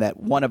at the end that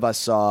one of us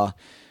saw,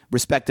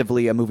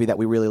 respectively, a movie that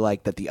we really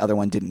liked that the other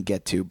one didn't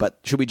get to. But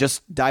should we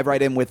just dive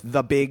right in with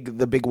the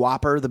big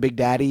whopper, the big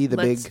daddy,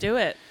 Let's do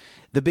it.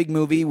 The big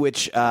movie,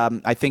 which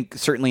I think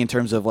certainly in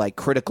terms of like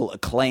critical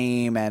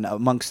acclaim and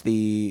amongst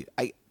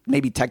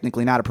maybe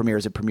technically not a premiere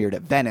as it premiered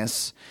at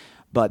Venice,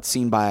 but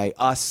seen by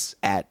us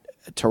at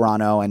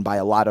Toronto and by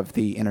a lot of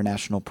the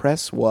international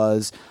press,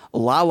 was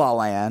La La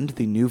Land,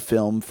 the new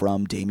film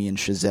from Damien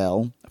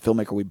Chazelle, a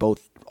filmmaker we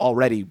both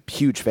already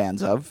huge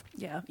fans of.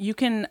 Yeah. You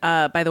can,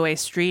 by the way,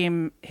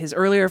 stream his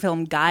earlier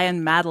film Guy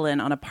and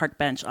Madeline on a park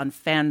bench on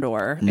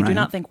Fandor. I do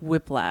not think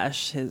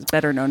Whiplash, his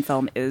better known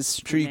film,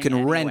 is Sure, you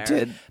can rent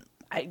it.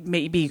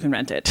 Maybe you can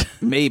rent it.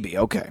 Maybe.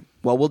 Okay.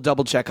 Well, we'll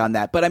double check on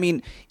that. But I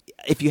mean,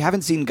 if you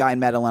haven't seen Guy and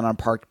Madeline on a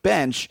park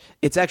bench,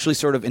 it's actually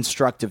sort of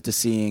instructive to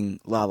seeing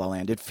La La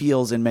Land. It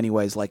feels in many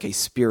ways like a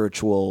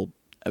spiritual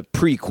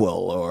prequel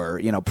or,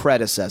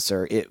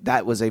 predecessor.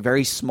 That was a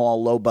very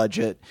small, low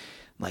budget,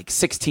 like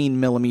 16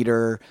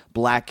 millimeter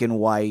black and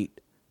white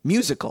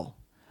musical.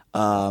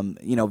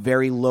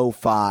 Very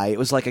lo-fi. It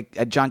was like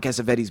a John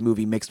Cassavetes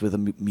movie mixed with a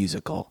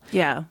musical.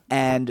 Yeah.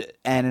 And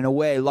in a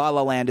way, La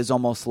La Land is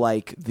almost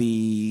like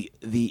the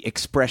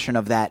expression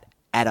of that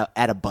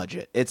at a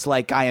budget. It's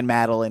like Guy and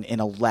Madeline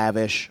in a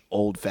lavish,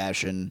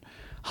 old-fashioned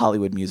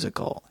Hollywood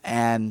musical.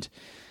 And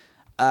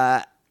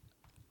I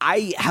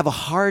have a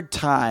hard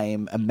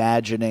time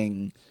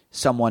imagining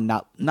someone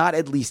not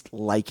at least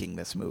liking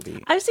this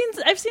movie. I've seen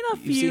a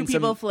few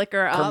people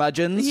flicker up.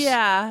 Curmudgeons?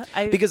 Yeah.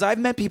 Because I've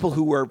met people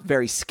who were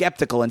very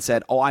skeptical and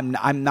said, "Oh,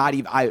 I'm not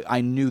even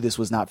I knew this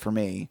was not for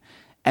me."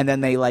 And then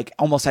they like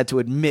almost had to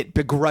admit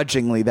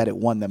begrudgingly that it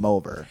won them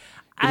over.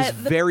 It is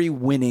very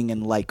winning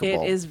and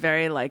likable. It is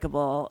very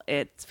likable.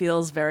 It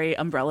feels very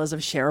Umbrellas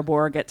of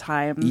Cherbourg at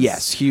times.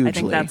 Yes, hugely. I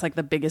think that's like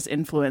the biggest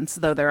influence,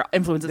 though there are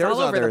influences all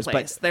over the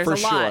place. There's a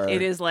lot. Sure.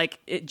 It is like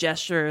it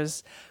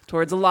gestures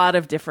towards a lot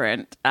of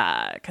different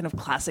kind of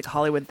classic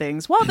Hollywood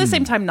things, while at the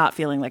same time not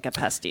feeling like a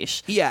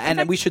pastiche. Yeah,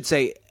 and we should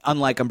say,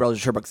 unlike Umbrellas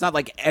of Cherbourg, it's not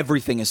like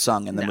everything is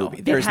sung in the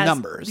movie. There's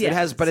numbers.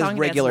 Yeah, but it's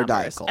regular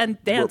dialogue.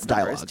 And dance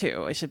numbers,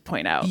 too, I should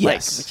point out.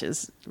 Yes. Which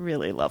is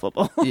really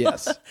lovable.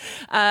 Yes.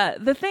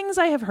 The things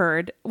I have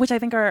heard, which I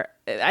think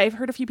I've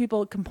heard a few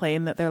people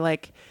complain that they're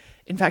like,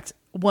 in fact,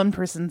 one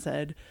person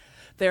said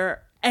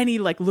any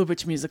like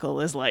Lubitsch musical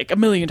is like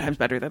 1,000,000 times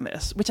better than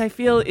this, which I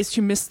feel is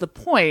to miss the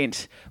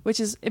point, which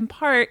is in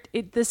part,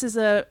 this is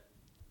a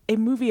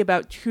movie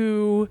about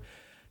two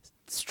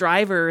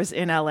strivers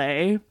in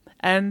LA.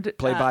 And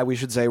played by, we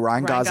should say,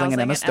 Ryan Gosling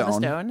and Emma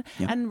Stone.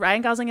 Yeah. And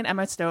Ryan Gosling and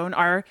Emma Stone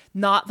are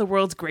not the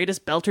world's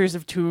greatest belters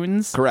of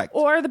tunes. Correct.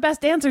 Or the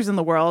best dancers in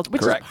the world,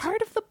 which Correct. is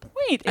part of the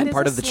point. And it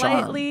part is of the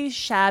slightly charm.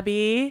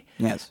 shabby.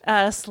 Yes.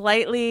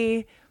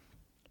 Slightly...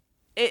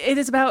 It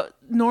is about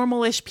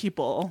normal-ish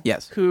people.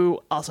 Yes. Who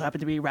also happen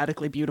to be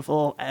radically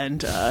beautiful and,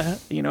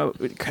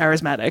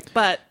 charismatic.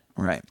 But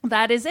right.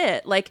 That is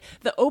it. Like,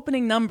 the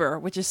opening number,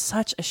 which is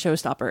such a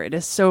showstopper. It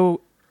is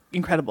so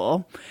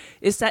incredible,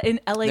 is set in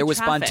LA There was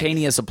traffic.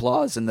 spontaneous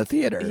applause in the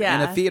theater. Yeah.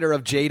 In a theater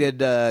of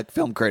jaded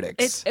film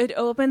critics. It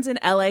opens in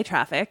LA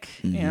traffic,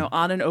 Mm-hmm.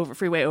 On an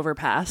freeway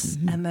overpass,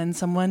 and then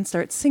someone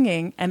starts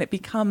singing, and it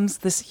becomes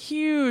this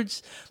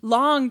huge,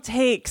 long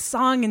take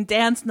song and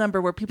dance number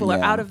where people are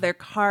Yeah. out of their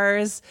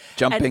cars,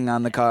 Jumping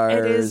on the cars,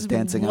 it is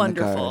dancing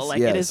wonderful. on the cars. Like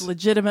Yes. it is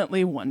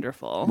legitimately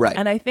wonderful, Right.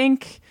 And I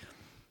think,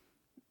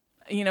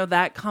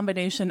 that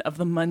combination of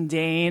the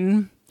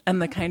mundane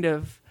and the kind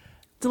of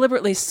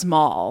deliberately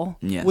small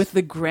Yes. with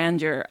the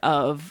grandeur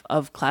of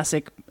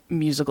classic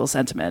musical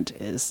sentiment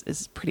is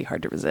pretty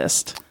hard to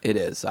resist. It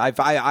is.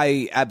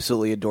 I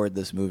absolutely adored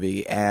this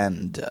movie,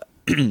 and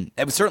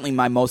it was certainly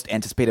my most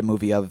anticipated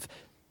movie of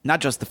not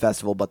just the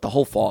festival, but the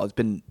whole fall. I've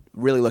been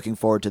really looking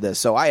forward to this.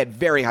 So I had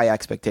very high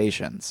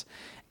expectations,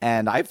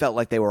 and I felt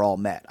like they were all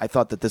met. I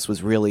thought that this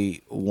was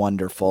really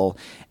wonderful.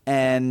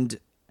 And,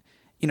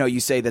 you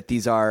say that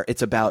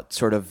it's about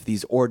sort of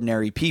these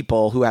ordinary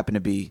people who happen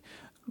to be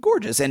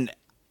gorgeous. And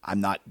I'm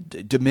not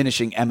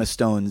diminishing Emma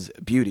Stone's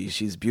beauty.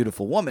 She's a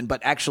beautiful woman, but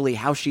actually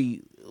how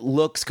she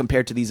looks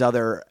compared to these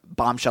other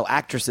bombshell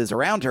actresses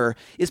around her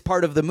is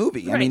part of the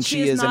movie. I Right, mean, she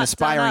she is is an not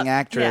aspiring done up.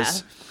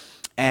 actress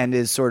and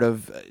is sort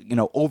of,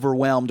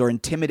 overwhelmed or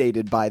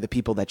intimidated by the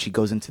people that she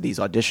goes into these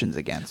auditions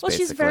against. Well,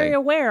 she's basically. very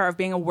aware of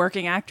being a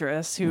working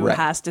actress who Right.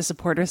 has to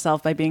support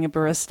herself by being a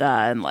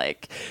barista,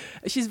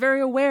 and she's very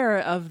aware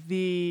of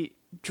the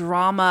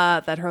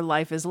drama that her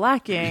life is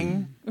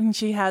lacking. And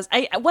she has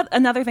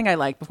another thing I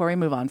like before we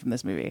move on from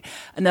this movie.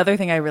 Another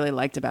thing I really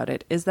liked about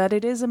it is that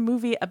it is a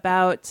movie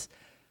about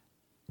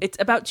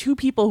two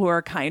people who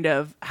are kind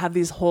of have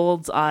these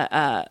holds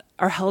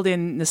are held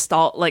in this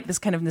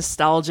kind of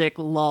nostalgic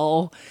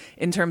lull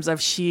in terms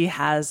of she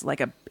has like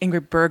a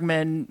Ingrid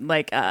Bergman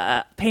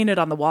painted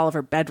on the wall of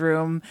her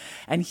bedroom,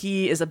 and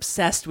he is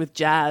obsessed with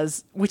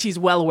jazz, which he's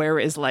well aware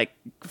is like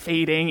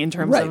fading in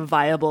terms Right. of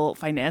viable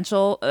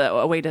financial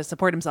a way to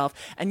support himself,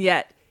 and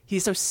yet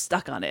he's so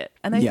stuck on it.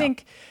 And I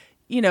think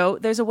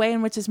there's a way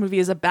in which this movie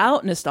is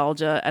about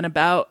nostalgia and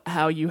about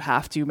how you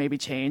have to maybe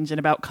change and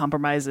about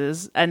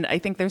compromises. And I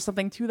think there's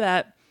something to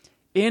that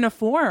in a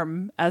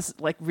form as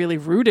like really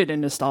rooted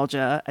in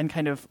nostalgia and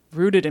kind of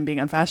rooted in being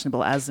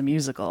unfashionable as a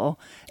musical.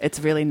 It's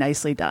really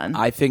nicely done.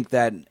 I think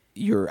that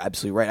you're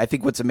absolutely right. I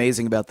think what's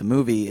amazing about the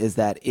movie is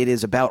that it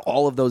is about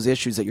all of those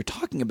issues that you're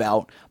talking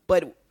about,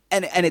 but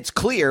and it's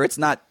clear, it's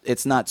not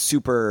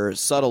super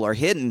subtle or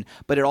hidden,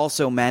 but it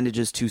also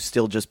manages to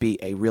still just be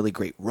a really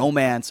great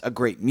romance, a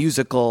great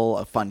musical,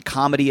 a fun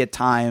comedy at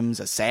times,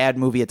 a sad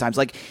movie at times.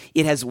 Like,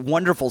 it has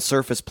wonderful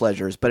surface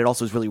pleasures, but it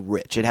also is really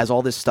rich. It has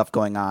all this stuff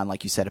going on,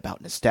 like you said,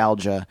 about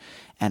nostalgia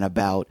and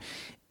about,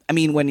 I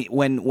mean,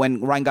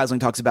 when Ryan Gosling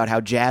talks about how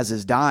jazz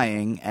is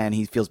dying and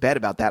he feels bad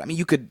about that, I mean,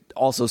 you could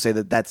also say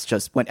that that's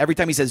just every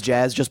time he says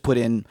jazz, just put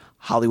in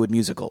Hollywood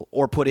musical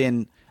or put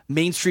in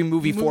mainstream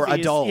movie for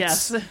Movies, adults.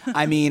 yes.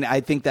 I mean,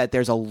 I think that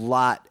there's a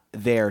lot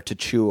there to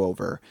chew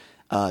over.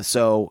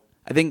 So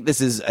I think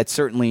it's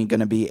certainly going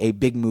to be a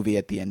big movie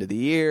at the end of the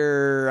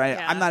year.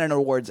 I'm not an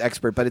awards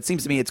expert, but it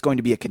seems to me it's going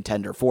to be a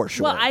contender for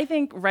sure. Well, I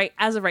think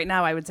as of right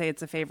now, I would say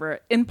it's a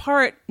favorite, in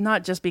part,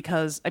 not just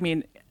because, I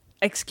mean,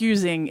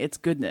 excusing its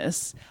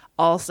goodness,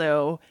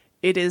 also,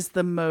 it is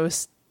the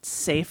most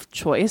safe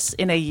choice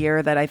in a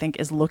year that I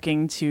think is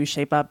looking to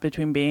shape up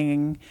between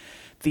being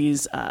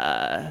these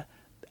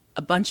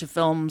a bunch of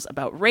films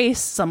about race,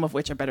 some of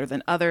which are better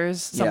than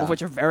others, some of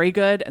which are very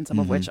good, and some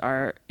of which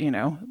are,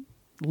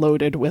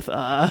 loaded with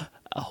a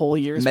whole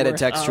year's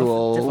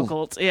metatextual worth of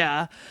difficult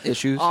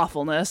issues,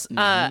 awfulness,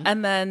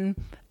 and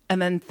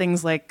then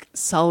things like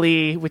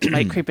Sully, which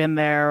might creep in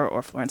there,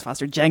 or Florence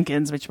Foster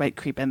Jenkins, which might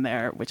creep in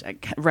there, which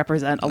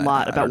represent a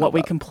lot about what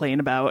we complain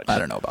about. I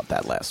don't know about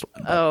that last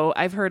one. Oh,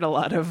 I've heard a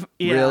lot of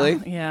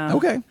Really? Yeah.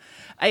 Okay.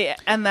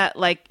 And that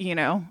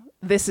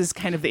this is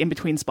kind of the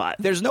in-between spot.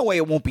 There's no way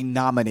it won't be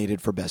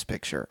nominated for Best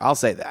Picture. I'll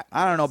say that.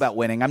 I don't know about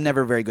winning. I'm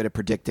never very good at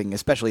predicting,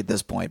 especially at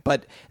this point.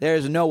 But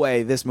there's no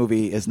way this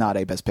movie is not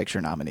a Best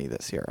Picture nominee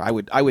this year. I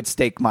would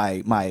stake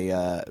my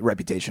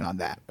reputation on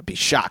that. I'd be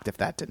shocked if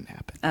that didn't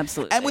happen.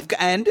 Absolutely.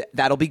 And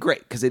that'll be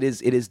great because it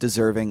is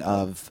deserving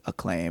of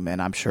acclaim,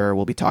 and I'm sure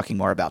we'll be talking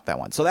more about that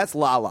one. So that's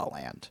La La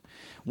Land.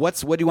 What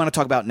do you want to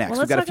talk about next? Well,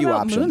 We've got a few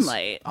about options.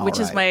 Moonlight, All which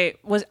right.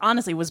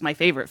 was my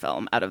favorite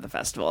film out of the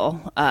festival.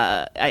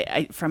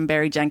 I from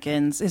Barry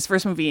Jenkins, his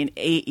first movie in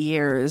 8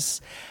 years,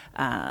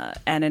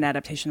 and an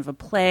adaptation of a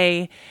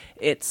play.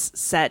 It's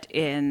set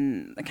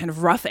in a kind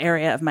of rough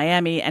area of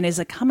Miami and is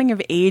a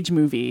coming-of-age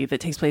movie that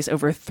takes place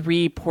over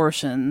 3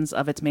 portions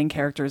of its main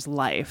character's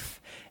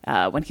life.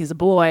 When he's a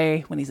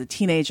boy, when he's a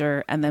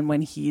teenager, and then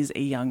when he's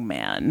a young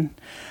man.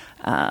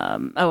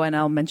 And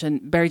I'll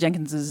mention Barry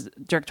Jenkins'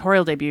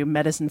 directorial debut,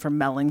 Medicine for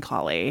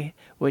Melancholy,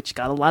 which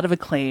got a lot of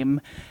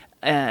acclaim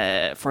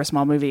for a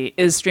small movie,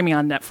 is streaming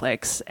on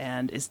Netflix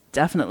and is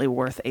definitely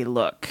worth a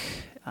look.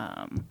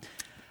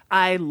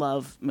 I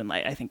love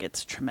Moonlight. I think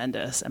it's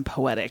tremendous and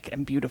poetic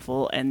and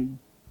beautiful and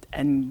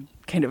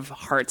kind of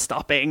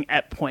heart-stopping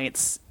at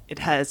points. It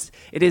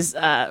is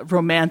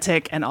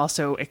romantic and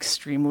also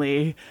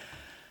extremely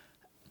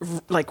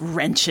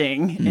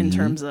wrenching in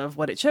terms of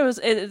what it shows.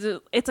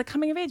 It's a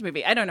coming of age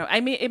movie. I don't know.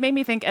 I mean, it made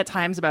me think at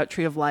times about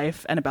Tree of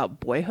Life and about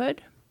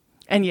boyhood,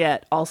 and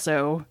yet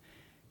also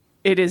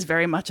it is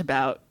very much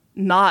about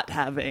not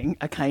having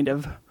a kind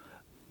of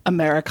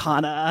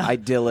Americana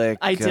idyllic,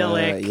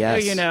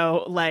 yes.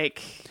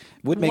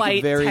 would make white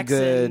a very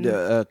Texan.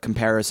 good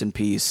comparison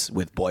piece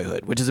with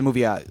Boyhood, which is a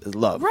movie I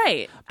love.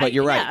 Right. But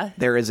you're yeah. right.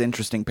 There is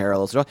interesting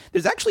parallels to draw.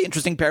 There's actually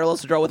interesting parallels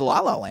to draw with La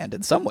La Land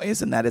in some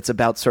ways, in that it's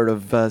about sort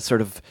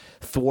of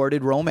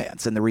thwarted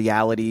romance and the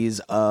realities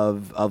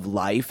of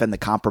life and the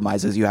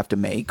compromises you have to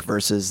make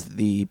versus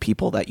the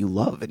people that you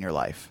love in your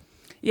life.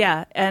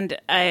 Yeah, and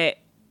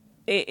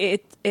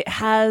it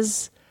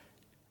has,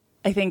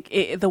 I think,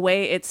 the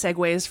way it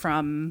segues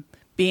from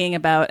being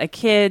about a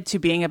kid to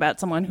being about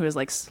someone who is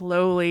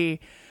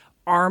slowly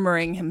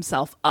armoring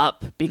himself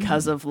up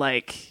because of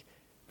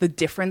the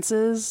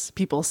differences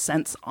people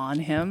sense on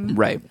him,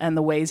 right? And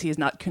the ways he's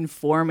not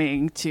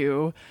conforming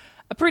to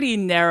a pretty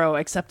narrow,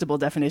 acceptable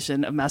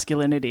definition of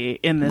masculinity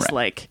in this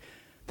right.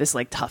 this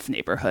tough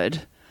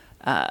neighborhood.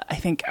 I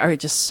think are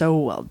just so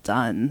well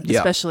done, yeah.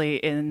 especially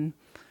in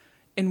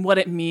what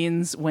it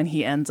means when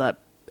he ends up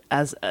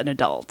as an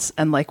adult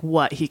and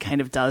what he kind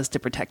of does to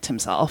protect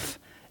himself.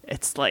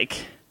 It's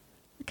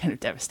kind of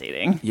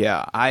devastating.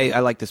 Yeah, I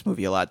like this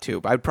movie a lot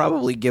too. I'd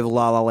probably give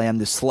La La Land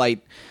the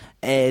slight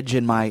edge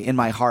in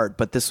my heart,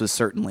 but this was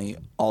certainly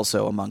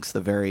also amongst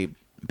the very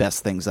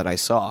best things that I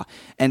saw,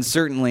 and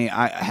certainly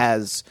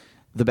has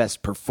the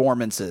best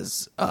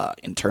performances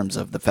in terms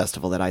of the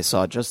festival that I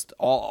saw. Just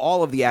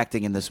all of the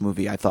acting in this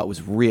movie I thought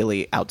was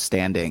really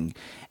outstanding.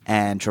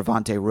 And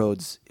Trevante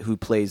Rhodes, who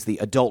plays the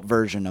adult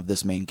version of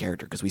this main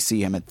character, because we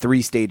see him at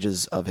 3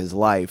 stages of his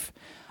life,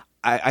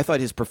 I thought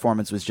his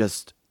performance was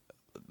just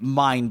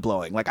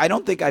mind-blowing. I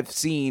don't think I've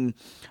seen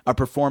a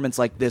performance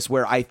like this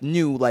where I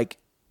knew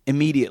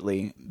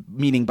immediately,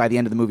 meaning by the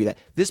end of the movie, that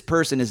this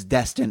person is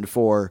destined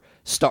for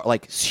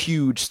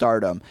huge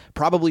stardom,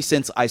 probably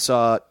since I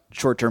saw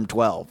Short Term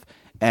 12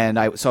 and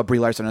I saw Brie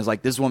Larson. I was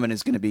like, this woman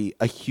is going to be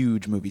a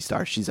huge movie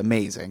star. She's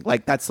amazing.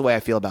 That's the way I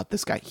feel about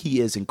this guy. He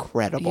is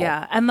incredible.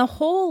 Yeah, and the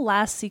whole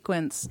last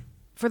sequence,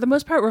 for the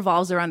most part,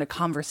 revolves around a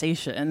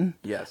conversation.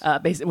 Yes,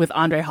 with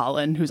Andre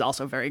Holland, who's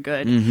also very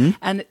good, mm-hmm.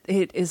 and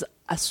it is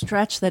a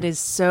stretch that is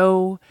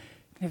so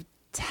kind of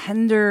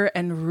tender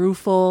and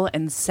rueful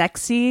and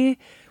sexy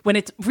when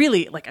it's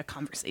really a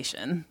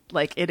conversation.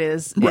 It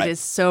is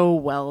so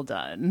well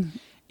done.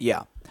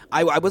 Yeah,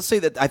 I would say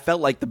that I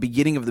felt like the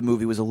beginning of the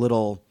movie was a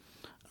little,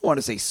 I don't want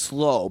to say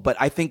slow, but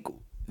I think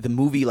the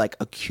movie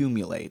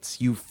accumulates.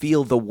 You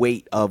feel the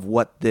weight of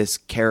what this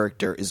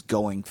character is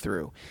going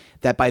through.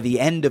 That by the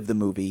end of the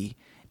movie,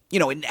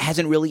 it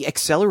hasn't really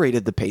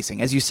accelerated the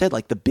pacing. As you said,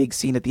 the big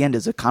scene at the end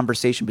is a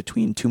conversation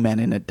between 2 men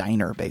in a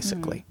diner,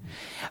 basically.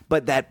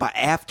 But that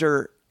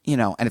after,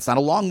 and it's not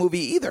a long movie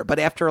either, but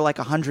after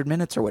 100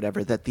 minutes or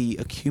whatever, that the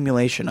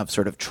accumulation of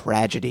sort of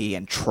tragedy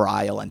and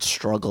trial and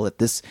struggle that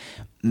this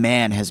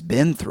man has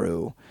been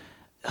through,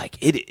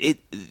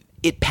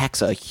 it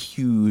packs a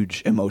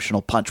huge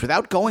emotional punch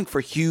without going for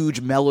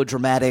huge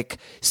melodramatic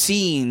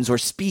scenes or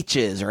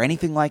speeches or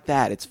anything like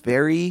that. It's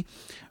very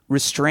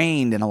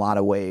restrained in a lot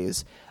of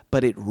ways,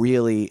 but it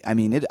really,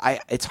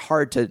 it's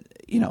hard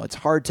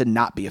to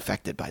not be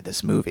affected by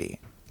this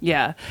movie.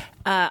 Yeah.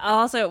 I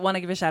also want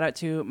to give a shout out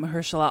to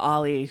Mahershala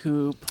Ali,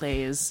 who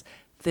plays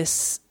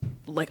this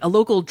a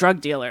local drug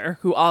dealer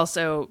who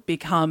also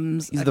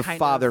becomes he's the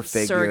father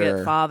figure,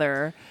 surrogate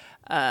father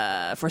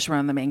for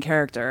Sharon, the main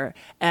character,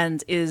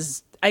 and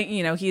is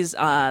he's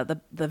the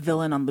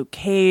villain on Luke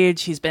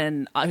Cage. He's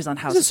on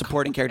House. He's a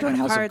supporting character on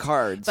House of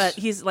Cards, but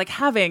he's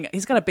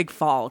he's got a big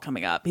fall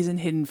coming up. He's in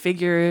Hidden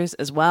Figures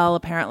as well,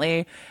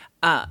 apparently.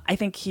 I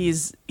think he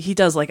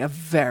does a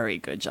very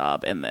good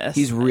job in this.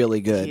 He's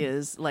really good. He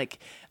is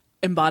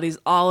embodies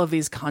all of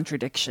these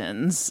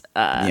contradictions.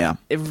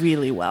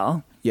 Really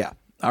well. Yeah.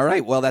 All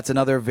right. Well, that's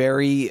another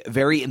very,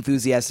 very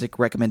enthusiastic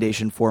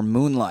recommendation for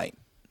Moonlight.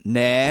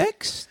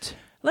 Next.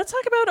 Let's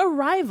talk about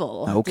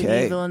Arrival. Okay.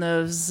 Denis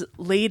Villeneuve's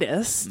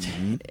latest,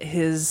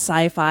 his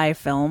sci-fi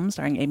film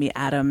starring Amy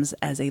Adams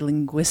as a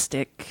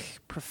linguistics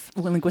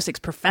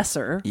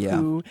professor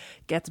who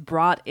gets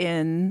brought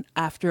in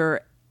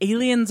after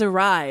aliens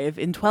arrive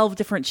in 12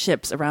 different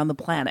ships around the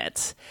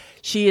planet.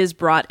 She is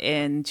brought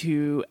in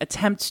to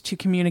attempt to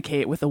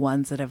communicate with the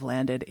ones that have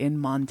landed in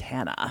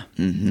Montana.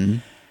 Mm-hmm.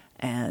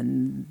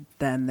 And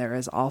then there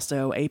is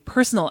also a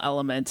personal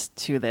element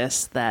to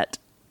this that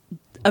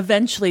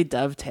eventually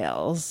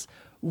dovetails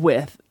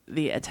with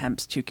the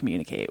attempts to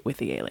communicate with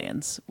the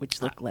aliens,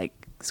 which look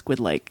like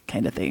squid-like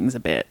kind of things a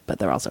bit, but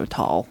they're also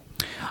tall.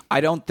 I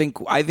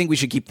think we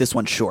should keep this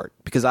one short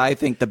because I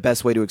think the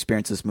best way to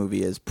experience this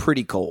movie is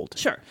pretty cold.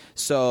 Sure.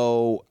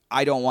 So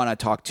I don't want to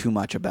talk too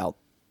much about,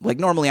 like,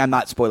 normally I'm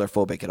not spoiler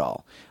phobic at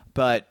all,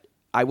 but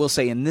I will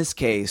say in this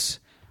case,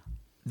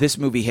 this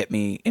movie hit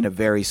me in a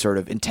very sort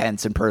of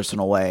intense and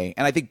personal way.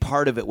 And I think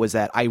part of it was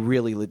that I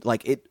really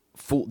like it.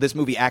 This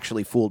movie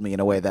actually fooled me in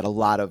a way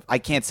that I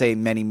can't say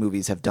many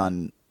movies have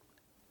done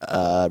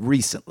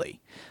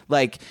recently.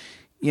 Like,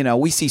 you know,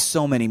 we see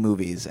so many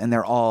movies and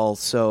they're all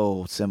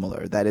so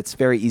similar that it's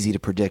very easy to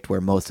predict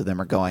where most of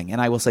them are going. And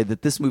I will say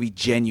that this movie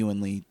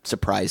genuinely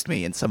surprised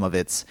me in some of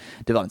its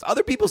developments.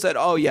 Other people said,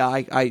 oh, yeah,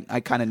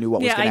 I kind of knew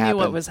what was going to happen. Yeah, I knew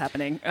what was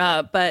happening.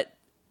 But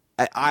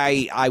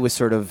I was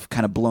sort of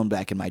kind of blown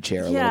back in my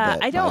chair a little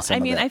bit.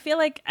 I feel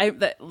like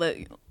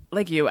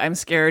like you, I'm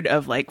scared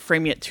of like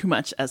framing it too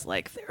much as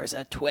like there's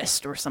a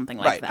twist or something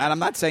like that. And I'm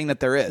not saying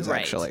that there is,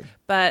 actually.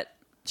 But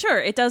sure,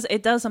 it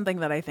does something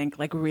that I think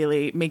like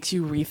really makes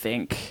you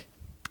rethink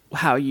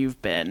how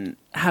you've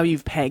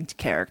pegged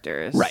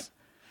characters. Right.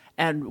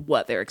 And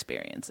what they're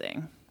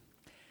experiencing.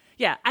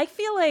 Yeah, I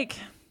feel like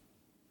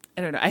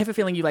I don't know. I have a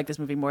feeling you like this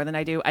movie more than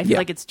I do. I feel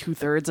like it's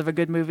 2/3 of a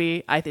good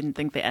movie. I didn't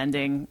think the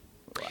ending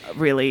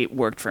really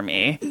worked for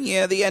me.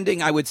 Yeah, the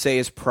ending, I would say,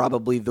 is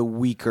probably the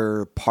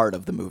weaker part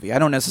of the movie. I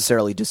don't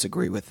necessarily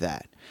disagree with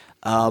that.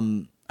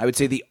 I would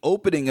say the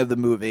opening of the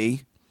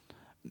movie,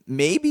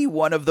 maybe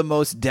one of the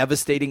most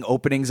devastating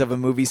openings of a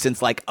movie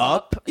since, like,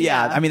 Up.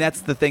 Yeah, I mean,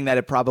 that's the thing that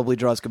it probably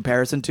draws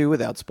comparison to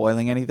without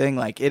spoiling anything.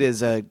 Like, it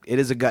is a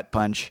gut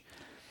punch.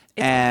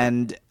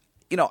 And,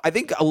 you know, I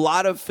think a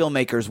lot of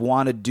filmmakers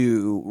want to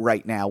do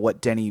right now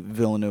what Denis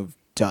Villeneuve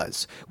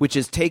does, which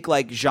is take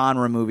like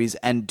genre movies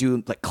and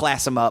do like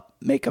class them up,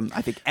 make them,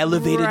 I think,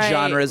 elevated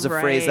genre is a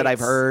phrase that I've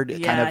heard.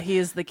 Yeah, he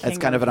is the king. That's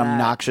kind of an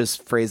obnoxious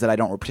phrase that I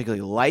don't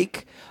particularly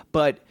like,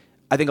 but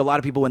I think a lot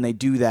of people, when they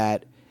do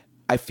that,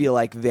 I feel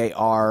like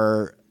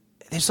there's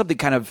something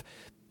kind of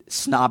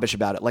snobbish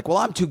about it. Like, well,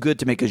 I'm too good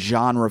to make a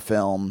genre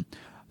film,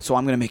 so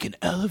I'm going to make an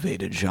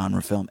elevated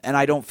genre film. And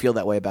I don't feel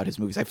that way about his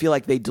movies. I feel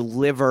like they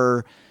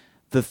deliver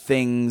the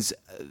things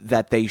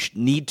that they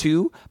need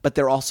to, but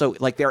they're also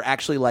like, they're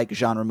actually like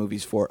genre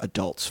movies for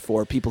adults,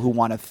 for people who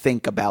want to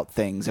think about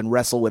things and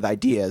wrestle with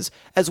ideas,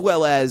 as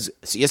well as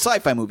see a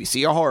sci-fi movie,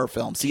 see a horror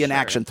film, see an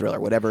action thriller,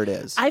 whatever it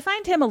is. I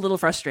find him a little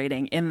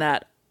frustrating in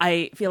that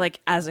I feel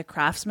like as a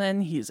craftsman,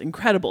 he's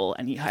incredible,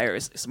 and he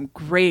hires some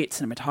great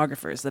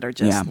cinematographers that are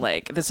just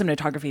like the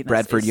cinematography. In this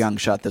Bradford is Young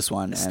shot this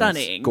one,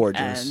 stunning, and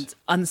gorgeous, and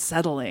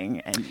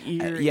unsettling, and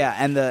eerie.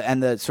 And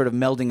the sort of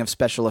melding of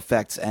special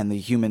effects and the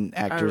human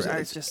actors are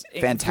is just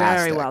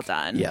fantastic. Very well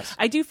done. Yes,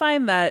 I do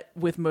find that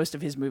with most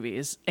of his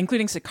movies,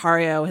 including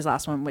Sicario, his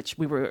last one, which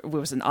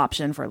was an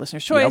option for our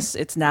listener's choice.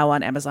 It's now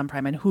on Amazon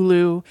Prime and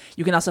Hulu.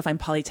 You can also find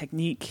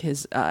Polytechnique.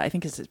 His I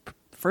think his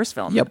first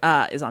film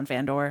is on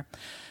Fandor.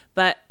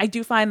 But I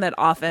do find that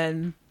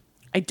often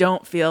I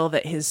don't feel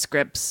that his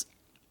scripts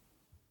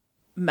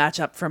match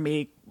up for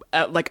me,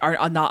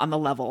 are not on the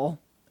level.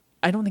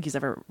 I don't think he's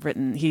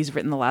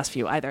written the last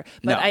few either.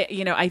 But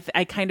no.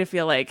 I kind of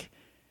feel like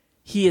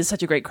he is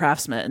such a great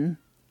craftsman.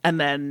 And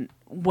then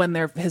when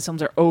his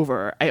films are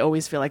over, I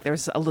always feel like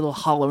there's a little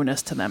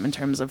hollowness to them in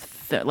terms of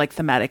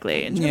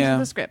thematically, in terms of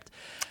the script.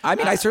 I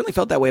mean, I certainly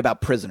felt that way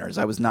about Prisoners.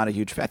 I was not a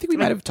huge fan. I think we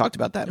might have talked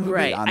about that movie.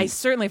 Right. I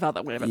certainly felt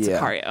that way about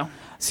Sicario.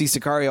 See,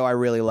 Sicario I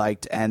really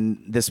liked,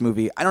 and this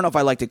movie, I don't know if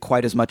I liked it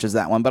quite as much as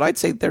that one, but I'd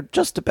say they're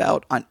just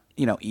about on,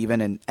 even.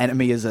 And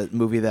Enemy is a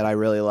movie that I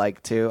really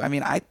like too. I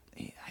mean, I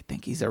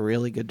think he's a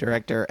really good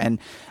director, and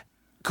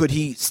could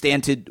he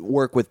stand to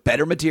work with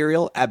better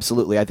material?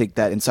 Absolutely. I think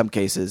that in some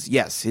cases,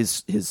 yes,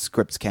 his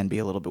scripts can be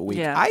a little bit weak.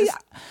 Yeah.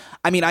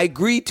 I mean, I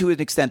agree to an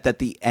extent that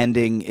the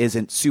ending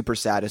isn't super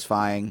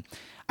satisfying.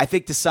 I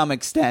think to some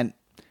extent,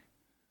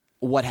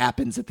 what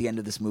happens at the end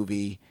of this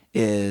movie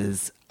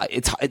is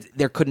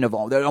there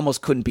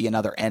almost couldn't be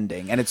another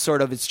ending, and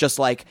it's just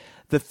like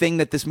the thing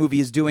that this movie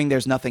is doing.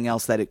 There's nothing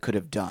else that it could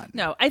have done.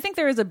 No, I think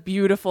there is a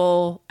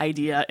beautiful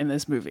idea in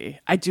this movie.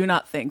 I do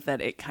not think that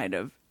it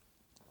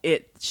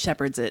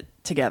shepherds it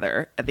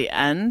together at the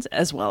end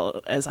as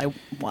well as I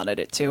wanted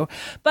it to,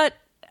 but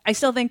I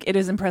still think it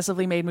is an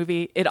impressively made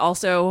movie. It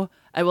also,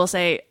 I will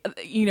say,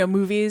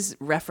 movies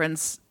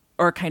reference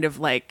or kind of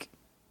like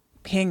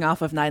ping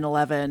off of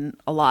 9/11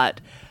 a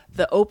lot.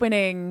 The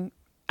opening,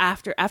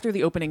 after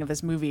the opening of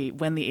this movie,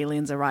 when the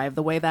aliens arrive,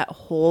 the way that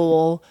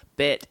whole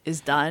bit is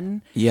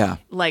done,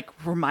 like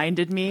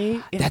reminded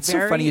me in That's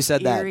very so funny you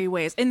said that. eerie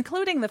ways,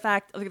 including the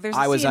fact like, there's a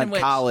I was scene in at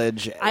which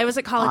college. I was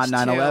at college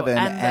on 9/11, too,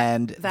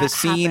 and the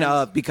scene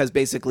of because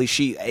basically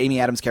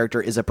Amy Adams'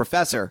 character is a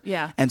professor,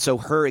 and so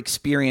her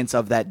experience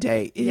of that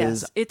day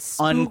is it's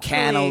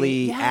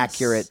uncannily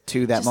accurate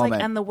to that just moment,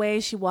 like, and the way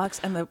she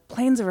walks, and the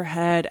planes of her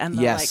head, and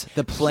the,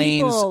 the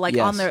planes, people, like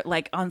on their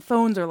on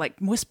phones or like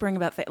whispering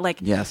about things, like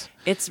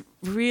it's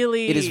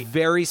really it is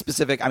very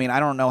specific. I mean, I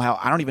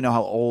don't even know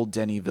how old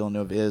Denis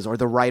Villeneuve is or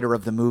the writer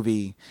of the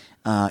movie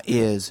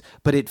is,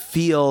 but it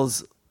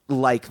feels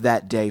like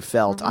that day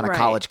felt on a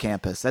college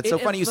campus. That's so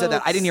funny you said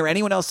that. I didn't hear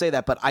anyone else say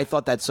that, but I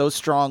thought that so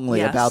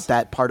strongly about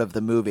that part of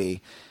the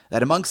movie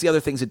that amongst the other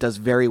things it does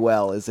very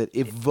well is it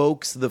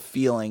evokes the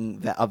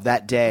feeling of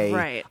that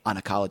day on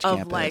a college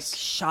campus. Of like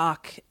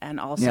shock and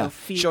also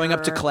fear. Showing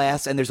up to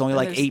class and there's only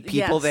like 8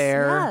 people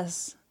there.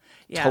 Yes.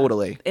 Yeah,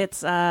 totally. It's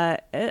there's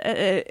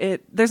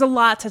a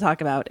lot to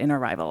talk about in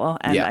Arrival,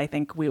 and I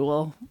think we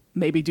will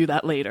maybe do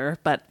that later,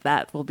 but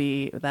that will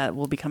be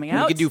coming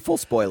out. We can do full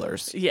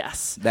spoilers.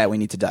 Yes, that we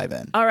need to dive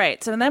in. All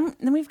right, so then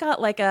we've got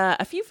like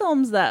a few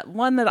films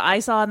one that I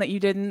saw and that you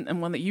didn't,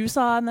 and one that you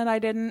saw and that I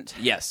didn't.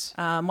 Yes.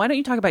 Why don't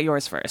you talk about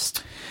yours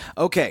first?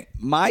 Okay,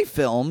 my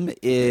film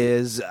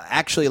is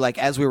actually like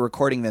as we were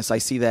recording this, I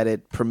see that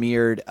it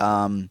premiered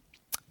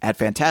at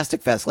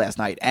Fantastic Fest last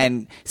night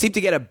and seemed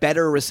to get a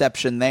better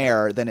reception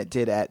there than it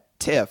did at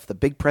TIFF. The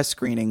big press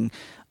screening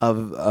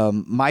of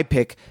my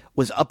pick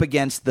was up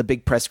against the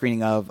big press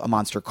screening of A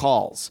Monster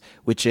Calls,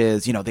 which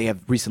is, they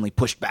have recently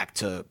pushed back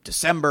to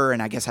December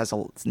and I guess has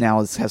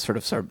sort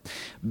of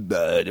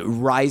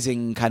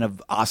rising kind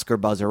of Oscar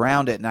buzz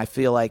around it. And I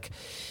feel like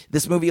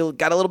this movie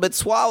got a little bit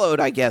swallowed,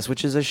 I guess,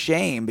 which is a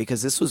shame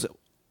because this was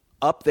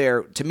up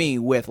there to me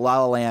with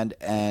La La Land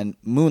and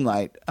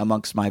Moonlight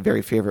amongst my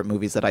very favorite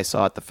movies that I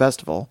saw at the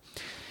festival.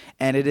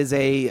 And it is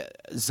a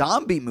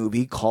zombie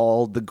movie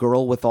called The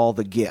Girl with All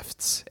the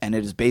Gifts. And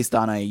it is based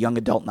on a young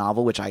adult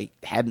novel, which I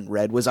hadn't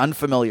read, was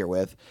unfamiliar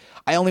with.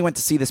 I only went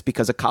to see this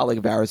because a colleague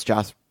of ours,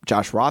 Josh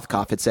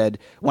Rothkopf, had said,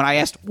 when I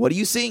asked, what are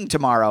you seeing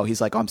tomorrow? He's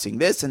like, I'm seeing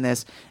this and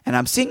this. And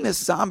I'm seeing this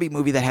zombie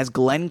movie that has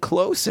Glenn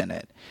Close in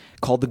it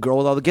called The Girl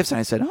with All the Gifts. And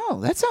I said, oh,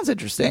 that sounds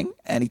interesting.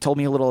 And he told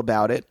me a little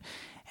about it.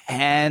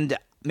 And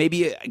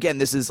maybe, again,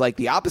 this is like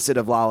the opposite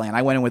of La La Land.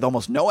 I went in with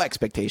almost no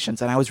expectations,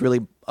 and I was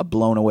really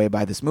blown away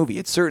by this movie.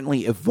 It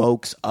certainly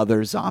evokes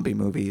other zombie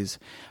movies.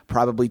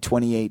 Probably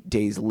 28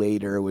 Days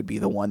Later would be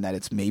the one that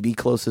it's maybe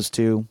closest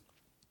to.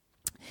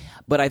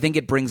 But I think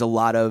it brings a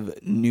lot of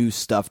new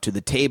stuff to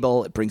the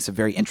table. It brings some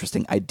very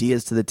interesting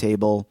ideas to the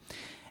table.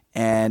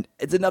 And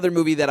it's another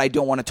movie that I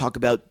don't want to talk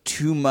about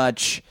too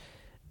much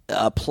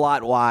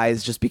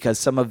plot-wise, just because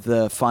some of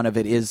the fun of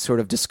it is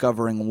sort of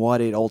discovering what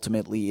it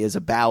ultimately is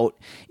about.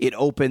 It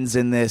opens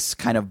in this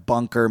kind of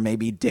bunker,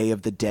 maybe Day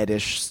of the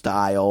Dead-ish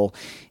style,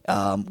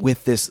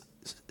 with this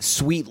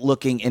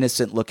sweet-looking,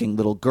 innocent-looking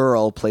little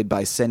girl played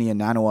by Senia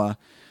Nanua.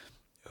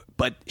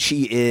 But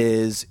she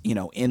is,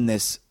 in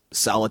this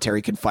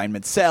solitary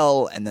confinement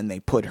cell, and then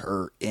they put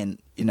her in,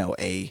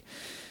 a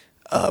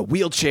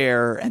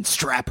wheelchair and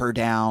strap her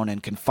down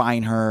and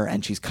confine her,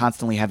 and she's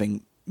constantly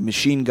having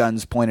machine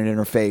guns pointed in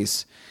her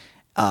face,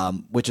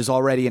 which is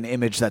already an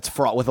image that's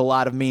fraught with a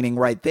lot of meaning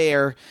right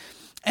there.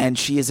 And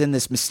she is in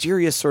this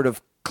mysterious sort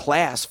of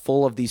class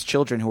full of these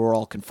children who are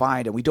all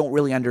confined, and we don't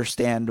really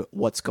understand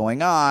what's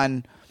going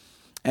on.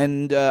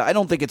 And I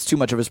don't think it's too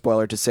much of a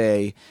spoiler to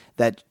say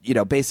that,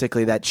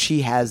 basically that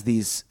she has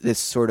this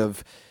sort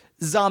of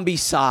zombie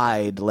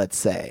side, let's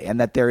say, and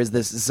that there is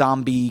this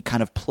zombie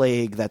kind of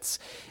plague that's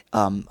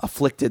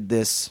afflicted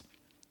this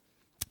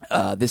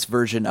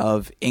version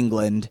of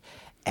England.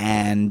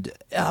 And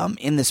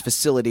in this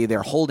facility,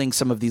 they're holding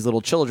some of these little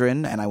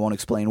children, and I won't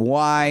explain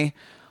why.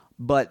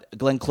 But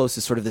Glenn Close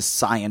is sort of this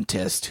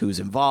scientist who's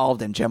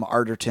involved, and Gemma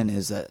Arterton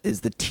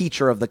is the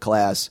teacher of the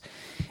class,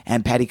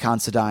 and Paddy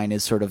Considine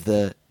is sort of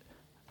the,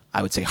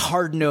 I would say,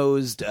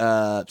 hard-nosed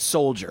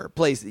soldier,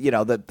 plays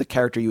the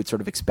character you would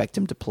sort of expect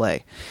him to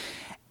play.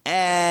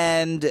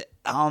 And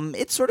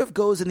it sort of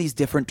goes in these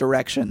different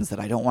directions that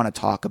I don't want to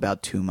talk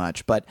about too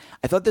much. But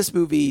I thought this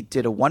movie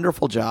did a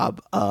wonderful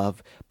job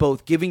of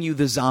both giving you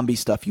the zombie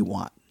stuff you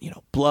want,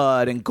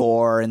 blood and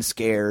gore and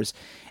scares,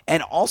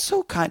 and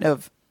also kind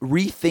of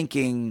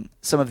rethinking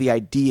some of the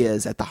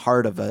ideas at the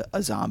heart of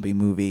a zombie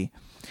movie,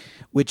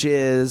 which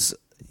is,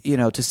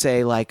 to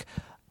say, like,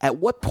 at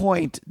what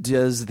point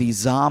does the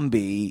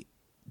zombie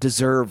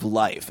deserve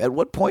life? At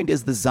what point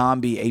is the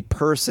zombie a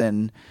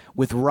person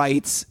with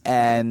rights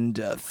and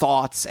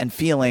thoughts and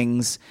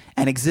feelings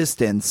and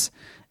existence?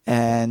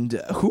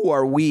 And who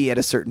are we at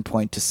a certain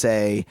point to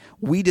say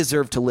we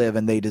deserve to live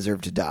and they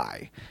deserve to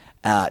die?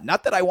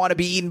 Not that I want to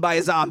be eaten by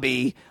a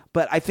zombie,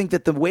 but I think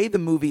that the way the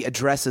movie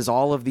addresses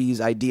all of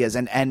these ideas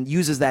and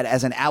uses that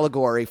as an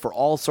allegory for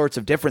all sorts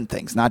of different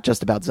things, not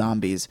just about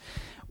zombies,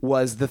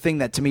 was the thing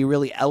that to me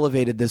really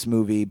elevated this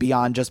movie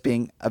beyond just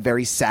being a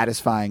very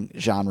satisfying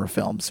genre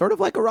film, sort of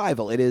like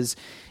Arrival. It is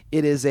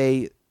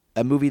a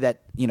movie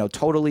that,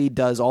 totally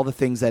does all the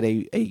things that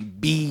a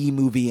B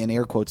movie in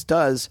air quotes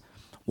does,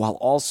 while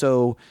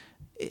also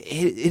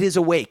it is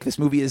awake. This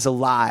movie is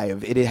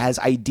alive. It has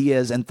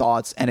ideas and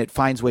thoughts, and it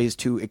finds ways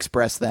to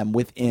express them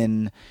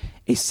within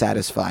a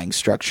satisfying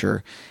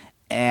structure.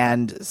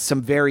 And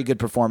some very good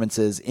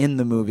performances in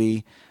the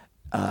movie.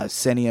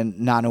 Senia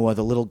Nanua,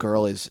 the little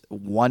girl, is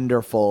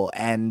wonderful,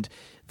 and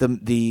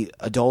the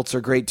adults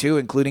are great too,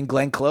 including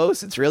Glenn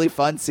Close. It's really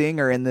fun seeing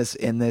her in this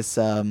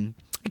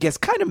I guess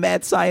kind of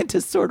mad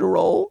scientist sort of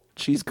role.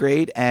 She's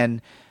great,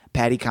 and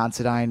Patty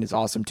Considine is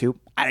awesome too.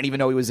 I didn't even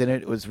know he was in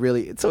it.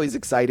 It's always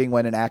exciting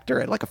when an actor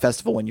at like a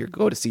festival, when you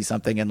go to see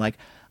something and like,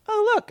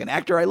 oh look, an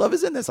actor I love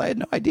is in this. I had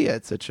no idea.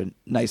 It's such a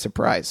nice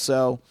surprise.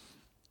 So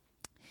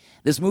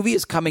this movie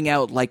is coming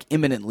out like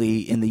imminently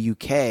in the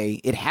UK.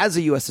 It has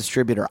a US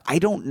distributor. I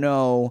don't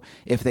know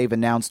if they've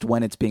announced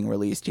when it's being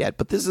released yet,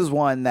 but this is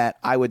one that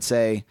I would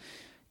say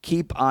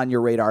keep on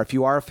your radar. If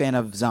you are a fan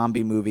of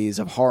zombie movies,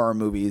 of horror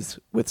movies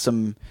with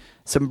some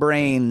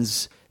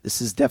brains,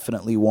 this is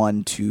definitely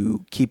one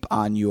to keep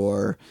on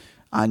your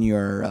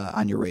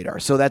radar.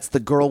 So that's The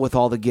Girl with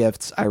All the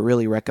Gifts. I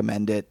really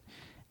recommend it.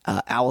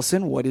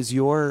 Allison, what is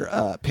your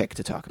pick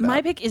to talk about?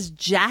 My pick is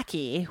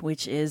Jackie,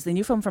 which is the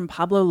new film from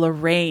Pablo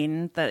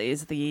Larraín, that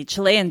is the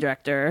Chilean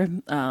director,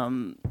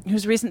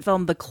 whose recent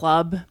film, The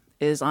Club,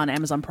 is on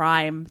Amazon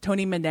Prime.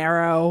 Tony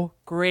Manero,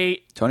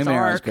 great. Tony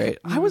Manero is great.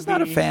 I was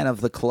not a fan of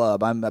The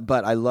Club,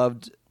 but I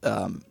loved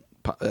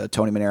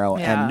Tony Manero.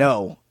 Yeah. And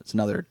No, it's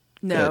another.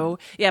 No. Good.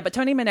 Yeah, but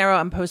Tony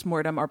Manero and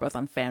Postmortem are both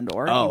on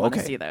Fandor. Oh, you want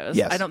okay. to see those.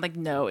 Yes. I don't think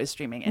No is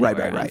streaming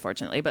anywhere, right.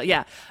 unfortunately. But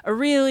yeah, a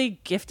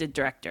really gifted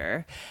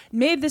director.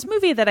 Made this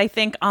movie that I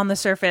think on the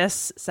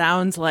surface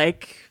sounds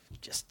like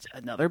just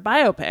another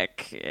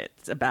biopic.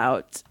 It's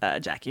about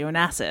Jackie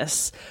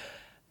Onassis.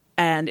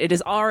 And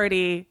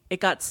it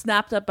got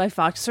snapped up by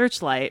Fox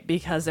Searchlight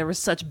because there was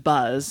such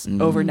buzz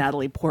over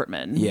Natalie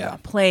Portman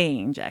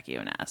playing Jackie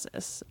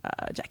Onassis,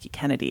 Jackie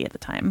Kennedy at the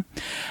time.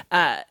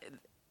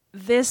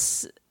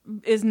 This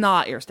is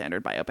not your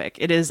standard biopic.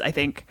 It is, I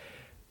think,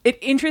 it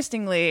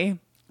interestingly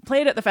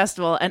played at the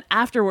festival, and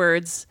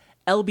afterwards,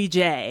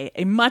 LBJ,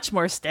 a much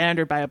more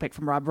standard biopic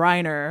from Rob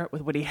Reiner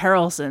with Woody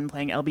Harrelson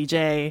playing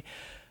LBJ,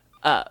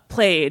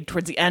 played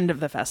towards the end of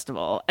the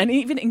festival, and it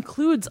even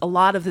includes a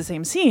lot of the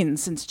same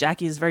scenes, since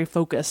Jackie is very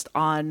focused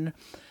on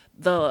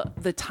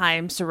the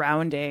time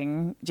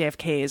surrounding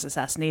JFK's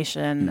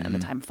assassination and the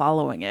time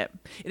following it.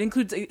 It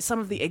includes some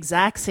of the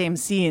exact same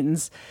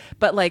scenes,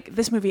 but like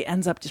this movie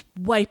ends up just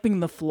wiping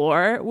the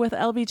floor with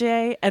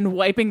LBJ and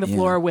wiping the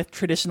floor with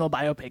traditional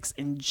biopics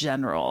in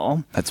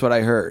general. That's what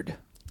I heard.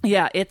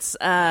 Yeah, it's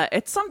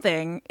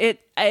something.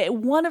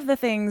 One of the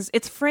things,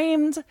 it's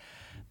framed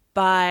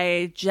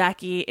by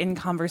Jackie in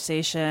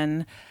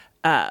conversation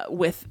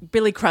with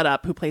Billy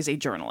Crudup, who plays a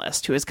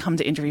journalist who has come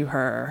to interview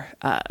her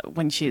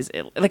when she's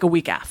like a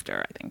week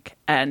after, I think,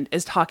 and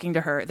is talking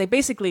to her. They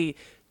basically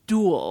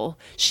duel.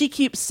 She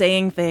keeps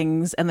saying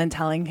things and then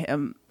telling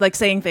him, like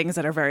saying things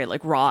that are very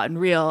like raw and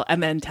real,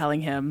 and then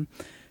telling him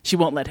she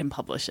won't let him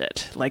publish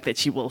it, like that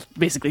she will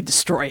basically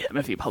destroy him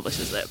if he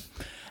publishes it.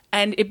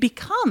 And it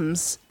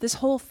becomes this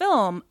whole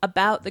film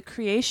about the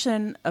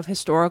creation of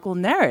historical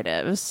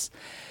narratives.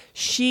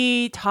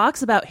 She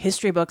talks about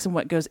history books and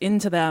what goes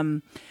into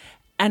them.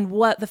 And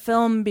what the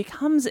film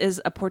becomes is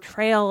a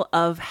portrayal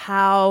of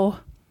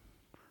how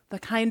the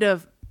kind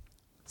of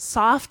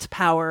soft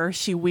power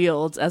she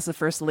wields as the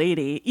First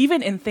Lady,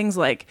 even in things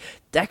like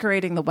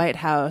decorating the White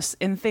House,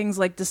 in things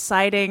like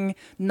deciding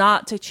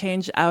not to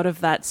change out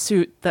of that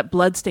suit, that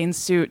bloodstained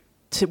suit,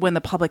 to when the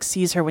public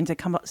sees her when she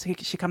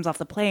comes off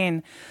the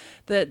plane,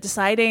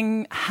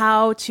 deciding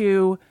how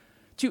to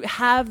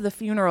have the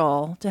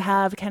funeral, to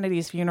have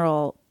Kennedy's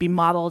funeral be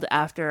modeled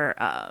after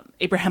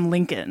Abraham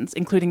Lincoln's,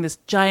 including this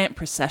giant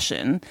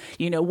procession,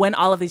 when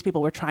all of these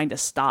people were trying to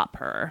stop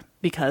her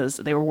because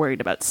they were worried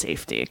about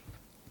safety.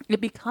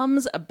 It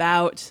becomes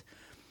about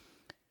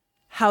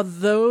how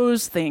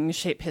those things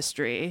shape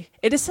history.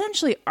 It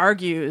essentially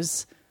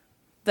argues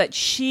that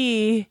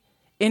she,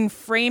 in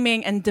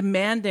framing and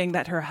demanding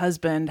that her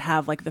husband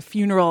have like the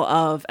funeral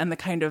of and the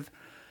kind of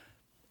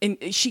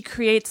she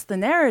creates the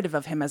narrative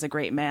of him as a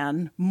great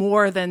man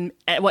more than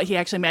what he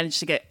actually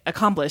managed to get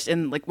accomplished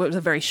in like what was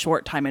a very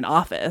short time in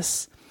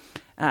office.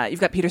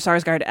 You've got Peter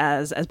Sarsgaard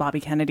as Bobby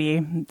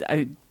Kennedy,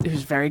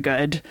 who's very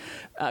good.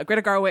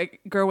 Greta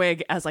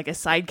Gerwig as like a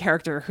side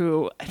character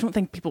who I don't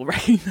think people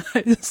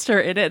recognized her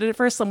in it. At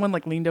first, someone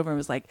like leaned over and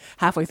was like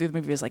halfway through the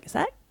movie was like, "Is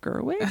that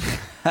Gerwig?"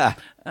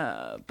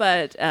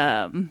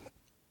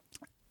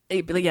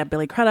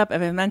 Billy Crudup,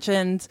 as I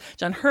mentioned,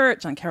 John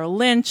Hurt, John Carroll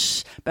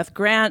Lynch, Beth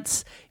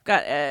Grant.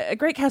 Got a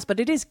great cast, but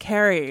it is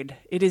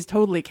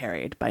totally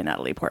carried by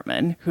Natalie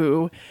Portman,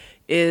 who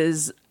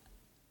is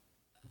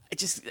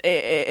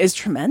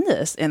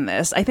tremendous in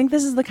this. I think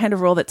this is the kind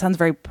of role that sounds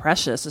very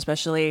precious,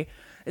 especially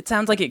it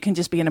sounds like it can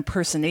just be an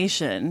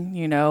impersonation,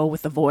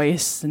 with the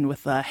voice and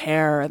with the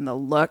hair and the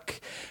look.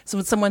 So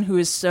it's someone who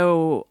is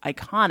so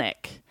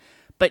iconic,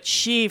 but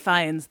she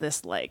finds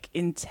this like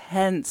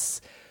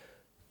intense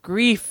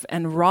grief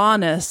and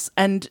rawness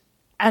and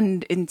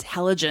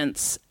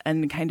intelligence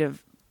and kind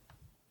of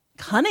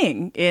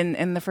cunning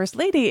in the First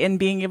Lady in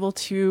being able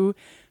to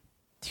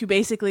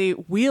basically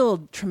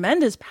wield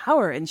tremendous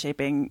power in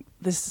shaping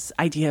this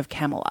idea of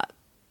Camelot,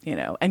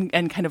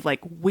 and kind of like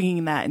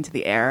winging that into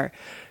the air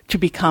to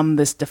become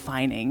this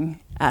defining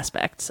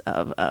aspect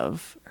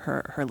of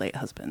her late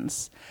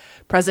husband's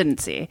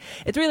presidency.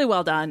 It's really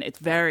well done. It's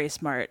very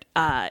smart.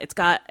 It's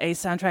got a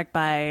soundtrack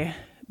by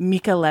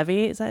Mika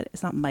Levy.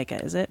 It's not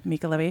Micah, is it?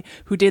 Mika Levy,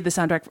 who did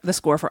the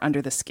score for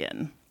Under the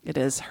Skin. It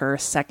is her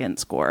second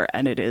score,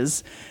 and it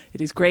is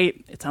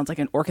great. It sounds like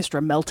an orchestra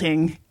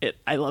melting.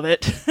 I love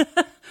it.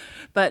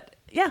 But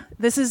yeah,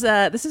 this is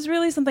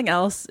really something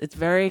else. It's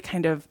very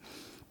kind of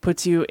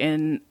puts you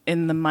in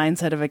the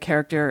mindset of a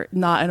character,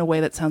 not in a way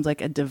that sounds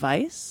like a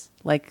device,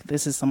 like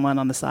this is someone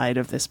on the side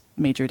of this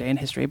major day in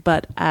history,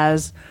 but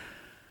as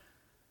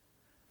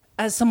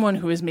someone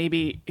who is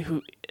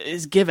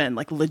given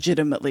like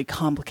legitimately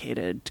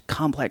complicated,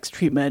 complex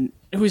treatment,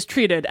 who is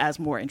treated as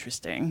more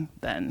interesting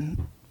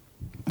than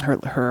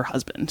her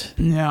husband.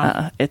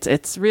 Yeah. It's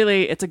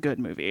a good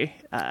movie.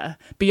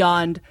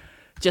 Beyond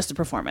just a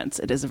performance,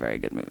 it is a very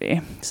good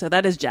movie. So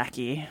that is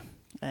Jackie,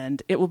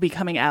 and it will be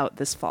coming out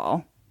this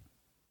fall.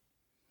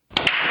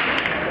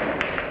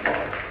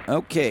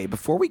 Okay,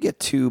 before we get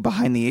to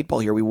Behind the Eight Ball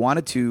here, we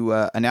wanted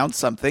to announce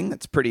something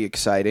that's pretty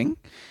exciting.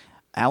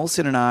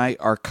 Allison and I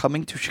are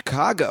coming to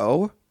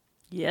Chicago.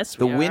 Yes,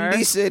 the we are.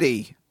 Windy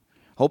City.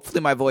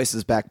 Hopefully my voice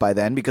is back by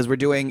then, because we're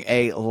doing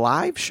a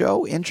live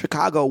show in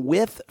Chicago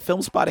with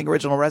Film Spotting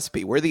Original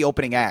Recipe. We're the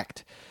opening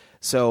act.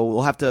 So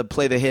we'll have to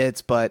play the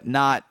hits, but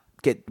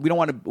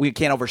we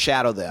can't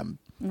overshadow them.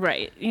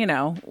 Right.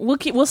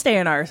 We'll stay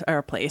in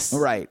our place.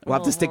 Right. We'll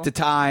have to stick to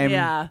time.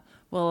 Yeah.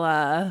 Well,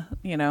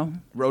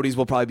 Roadies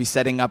will probably be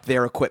setting up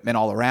their equipment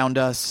all around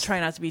us. Try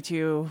not to be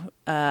too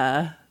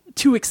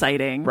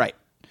exciting. Right.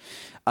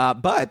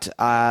 But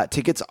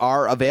tickets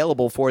are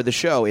available for the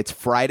show. It's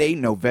Friday,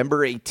 November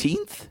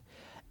 18th,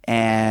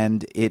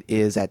 and it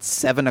is at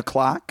 7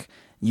 o'clock.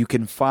 You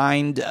can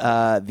find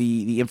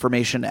the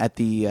information at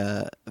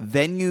the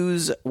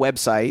venue's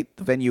website.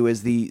 The venue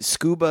is the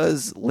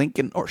Schuba's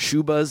Lincoln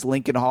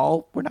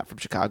Hall. We're not from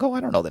Chicago. I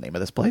don't know the name of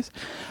this place.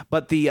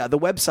 But the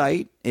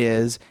website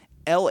is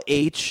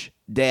lh-st.com,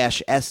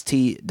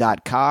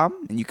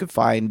 and you can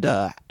find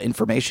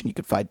information. You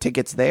can find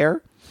tickets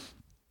there.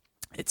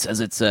 It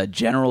says it's a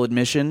general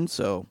admission,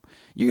 so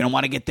you're going to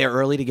want to get there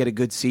early to get a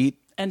good seat.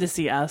 And to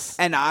see us.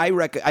 And I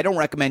don't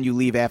recommend you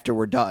leave after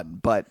we're done,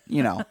 but,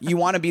 you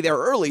want to be there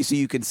early so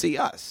you can see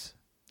us,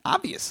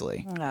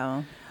 obviously.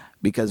 No.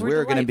 Because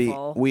we're going to be,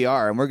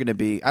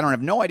 I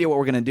have no idea what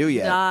we're going to do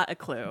yet. Not a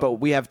clue. But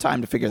we have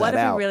time to figure that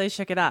out. What if we really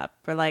shook it up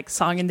for like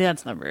song and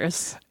dance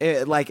numbers?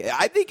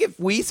 I think if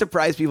we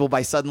surprise people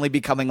by suddenly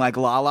becoming like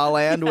La La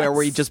Land, where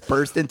we just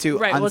burst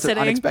into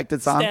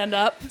unexpected songs. Stand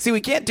up. See,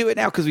 we can't do it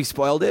now because we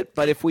spoiled it,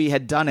 but if we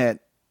had done it,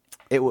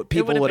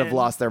 people would have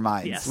lost their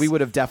minds. Yes. We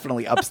would have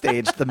definitely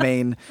upstaged the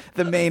main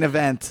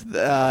event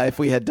if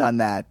we had done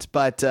that.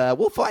 But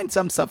we'll find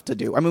some stuff to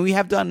do. I mean,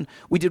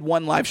 we did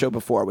one live show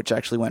before, which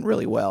actually went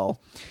really well,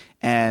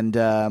 and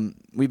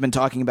we've been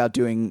talking about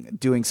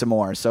doing some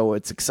more. So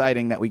it's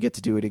exciting that we get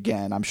to do it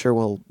again. I'm sure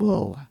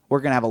we're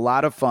gonna have a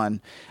lot of fun.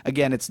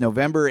 Again, it's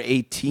November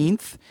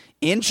 18th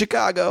in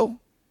Chicago.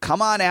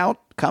 Come on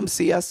out, come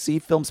see us, see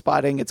Film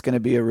Spotting. It's going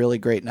to be a really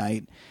great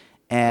night.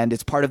 And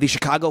it's part of the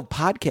Chicago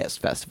Podcast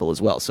Festival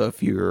as well. So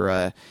if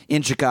you're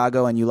in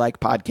Chicago and you like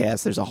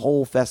podcasts, there's a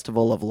whole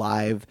festival of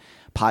live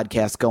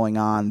podcasts going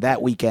on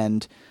that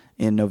weekend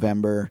in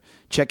November.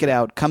 Check it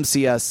out. Come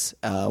see us.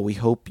 We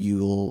hope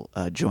you'll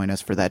join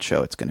us for that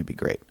show. It's going to be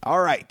great.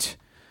 All right.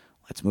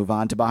 Let's move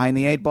on to Behind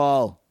the Eight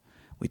Ball.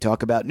 We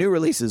talk about new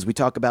releases. We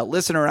talk about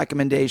listener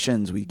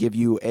recommendations. We give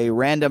you a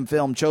random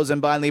film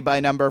chosen blindly by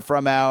number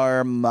from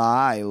our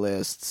My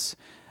Lists.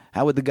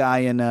 How would the guy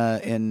in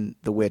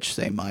The Witch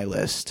say My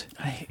List?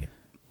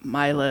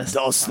 My List.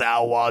 Dost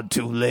thou want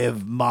to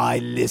live my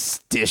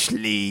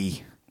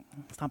listishly?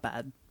 It's not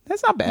bad.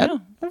 That's not bad.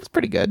 No. That was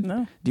pretty good.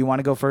 No. Do you want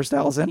to go first,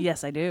 Allison?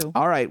 Yes, I do.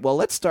 All right. Well,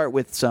 let's start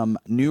with some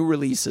new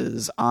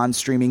releases on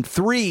streaming.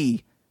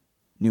 3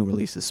 new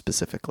releases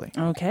specifically.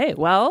 Okay.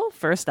 Well,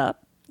 first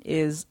up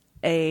is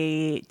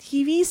a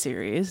TV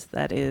series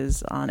that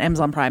is on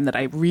Amazon Prime that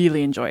I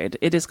really enjoyed.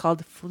 It is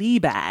called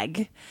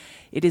Fleabag.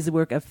 It is the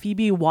work of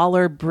Phoebe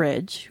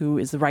Waller-Bridge, who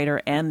is the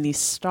writer and the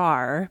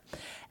star.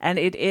 And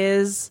it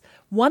is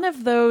one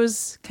of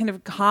those kind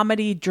of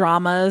comedy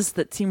dramas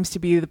that seems to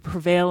be the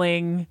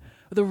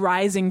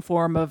rising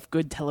form of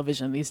good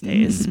television these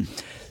days.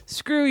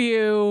 Screw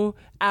you,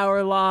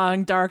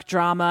 hour-long dark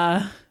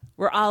drama.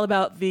 We're all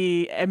about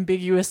the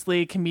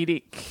ambiguously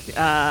comedic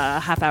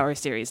half-hour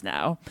series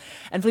now.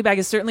 And Fleabag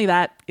is certainly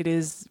that. It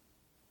is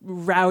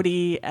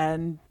rowdy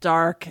and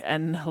dark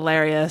and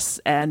hilarious,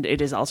 and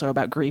it is also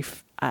about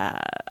grief.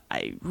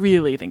 I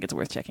really think it's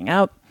worth checking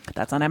out.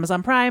 That's on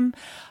Amazon Prime.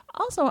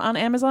 Also on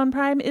Amazon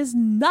Prime is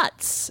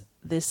Nuts.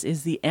 This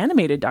is the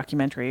animated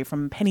documentary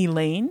from Penny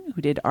Lane,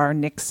 who did R.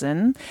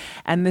 Nixon,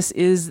 and this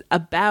is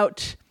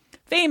about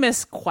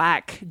famous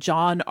quack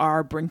John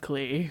R.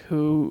 Brinkley,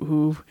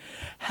 who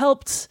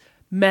helped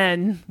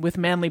men with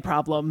manly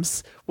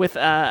problems with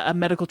a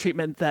medical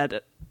treatment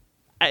that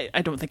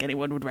I don't think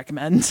anyone would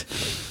recommend.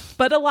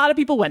 But a lot of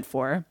people went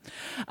for.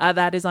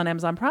 That is on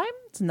Amazon Prime.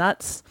 It's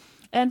nuts.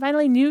 And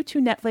finally, new to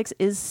Netflix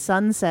is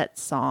Sunset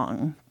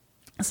Song.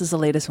 This is the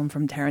latest one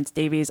from Terrence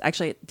Davies.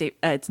 Actually,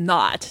 it's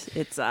not.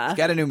 It's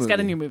got a new movie. It's got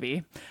a new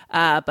movie.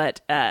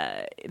 But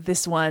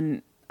this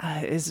one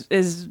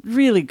is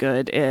really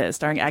good.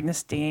 Starring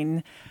Agnes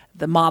Dean,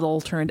 the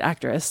model turned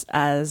actress,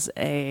 as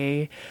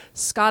a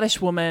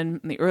Scottish woman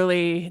in the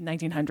early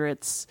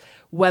 1900s,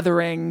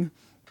 weathering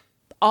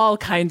all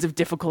kinds of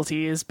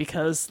difficulties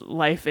because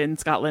life in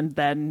Scotland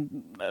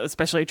then,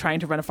 especially trying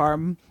to run a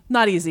farm,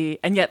 not easy.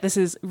 And yet this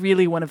is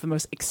really one of the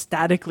most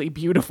ecstatically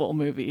beautiful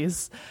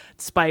movies,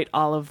 despite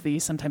all of the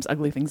sometimes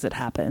ugly things that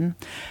happen.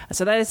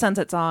 So that is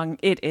Sunset Song.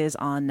 It is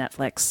on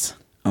Netflix.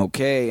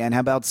 Okay, and how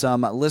about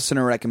some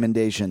listener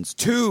recommendations?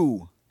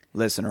 2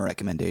 listener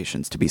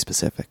recommendations, to be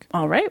specific.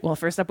 All right. Well,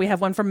 first up, we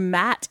have one from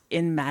Matt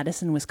in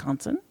Madison,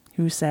 Wisconsin,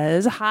 who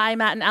says, "Hi,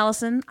 Matt and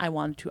Allison. I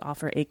wanted to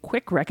offer a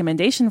quick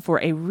recommendation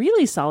for a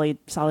really solid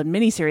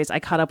miniseries I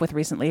caught up with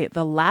recently,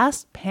 The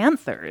Last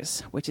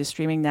Panthers, which is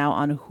streaming now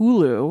on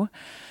Hulu.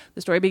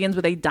 The story begins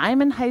with a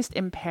diamond heist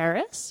in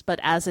Paris, but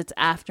as its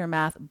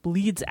aftermath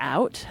bleeds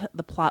out,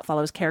 the plot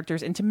follows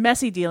characters into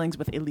messy dealings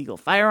with illegal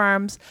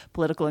firearms,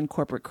 political and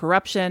corporate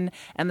corruption,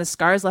 and the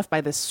scars left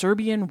by the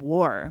Serbian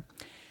War.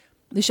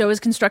 The show is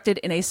constructed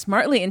in a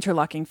smartly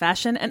interlocking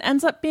fashion and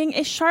ends up being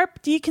a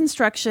sharp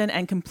deconstruction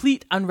and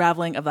complete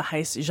unraveling of the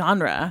heist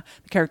genre.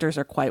 The characters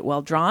are quite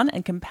well drawn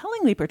and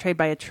compellingly portrayed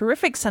by a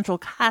terrific central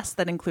cast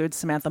that includes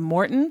Samantha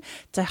Morton,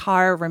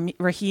 Tahar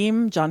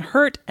Rahim, John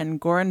Hurt, and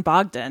Goran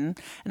Bogdan,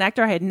 an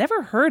actor I had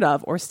never heard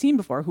of or seen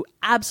before who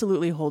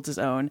absolutely holds his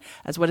own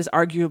as what is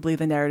arguably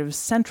the narrative's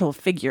central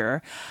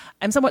figure.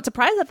 I'm somewhat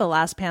surprised that The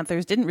Last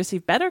Panthers didn't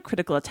receive better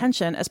critical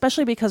attention,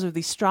 especially because of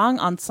the strong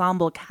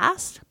ensemble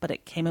cast, but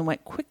it came and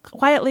went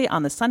quietly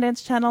on the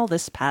Sundance Channel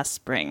this past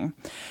spring.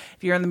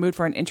 If you're in the mood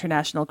for an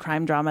international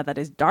crime drama that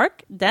is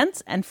dark,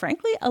 dense, and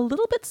frankly a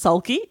little bit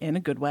sulky in a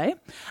good way,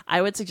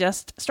 I would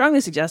strongly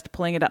suggest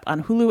pulling it up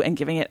on Hulu and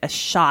giving it a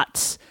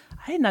shot.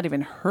 I had not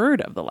even heard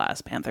of The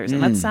Last Panthers,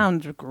 and that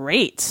sounds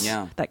great.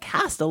 Yeah. That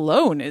cast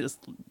alone is,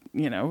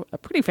 a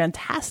pretty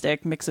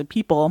fantastic mix of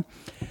people.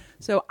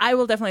 So I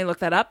will definitely look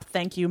that up.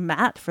 Thank you,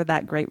 Matt, for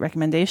that great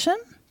recommendation.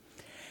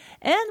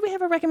 And we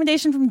have a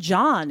recommendation from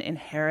John in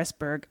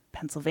Harrisburg,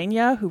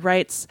 Pennsylvania, who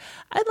writes,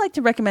 "I'd like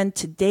to recommend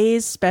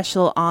today's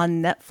special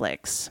on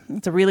Netflix.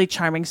 It's a really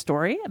charming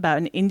story about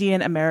an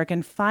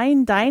Indian-American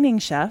fine dining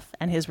chef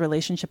and his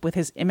relationship with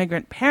his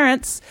immigrant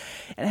parents.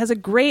 It has a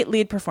great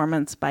lead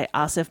performance by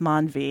Asif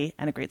Manvi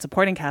and a great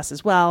supporting cast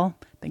as well.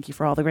 Thank you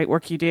for all the great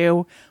work you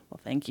do." Well,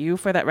 thank you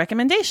for that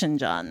recommendation,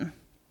 John.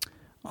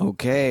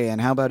 Okay, and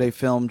how about a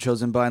film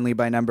chosen blindly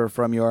by number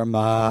from your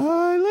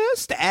My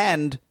List?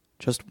 And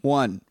just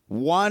one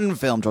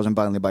film chosen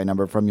blindly by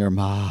number from your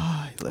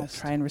My List.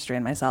 I'll try and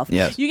restrain myself.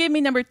 Yes. You gave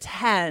me number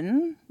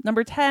 10.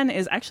 Number 10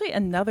 is actually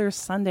another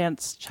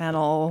Sundance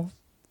Channel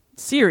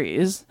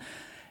series.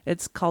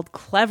 It's called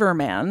Clever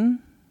Man.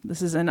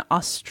 This is an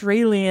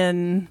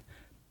Australian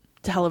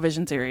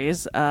television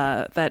series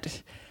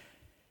that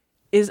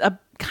is a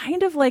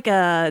kind of like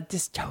a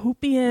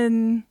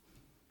dystopian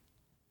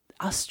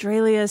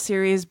Australia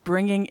series,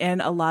 bringing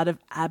in a lot of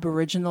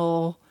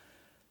Aboriginal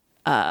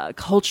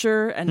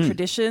culture and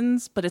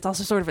traditions, but it's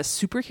also sort of a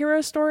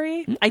superhero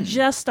story. I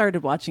just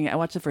started watching it. I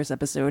watched the first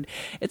episode.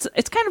 It's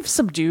kind of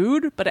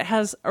subdued, but it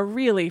has a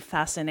really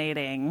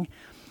fascinating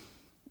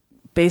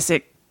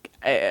basic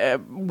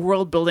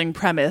world building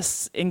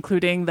premise,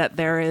 including that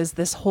there is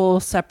this whole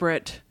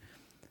separate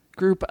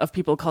group of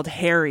people called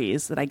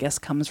Harries that I guess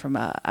comes from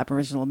a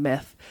Aboriginal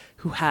myth,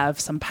 who have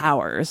some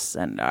powers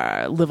and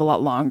live a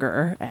lot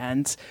longer,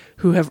 and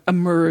who have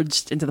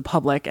emerged into the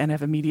public and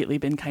have immediately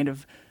been kind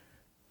of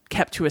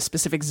kept to a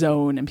specific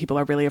zone, and people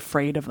are really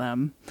afraid of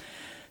them.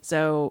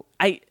 So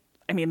I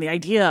mean, the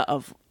idea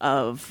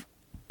of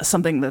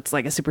something that's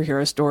like a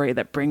superhero story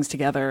that brings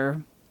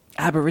together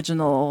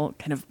Aboriginal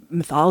kind of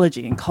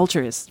mythology and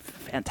culture is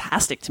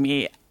fantastic to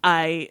me.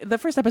 The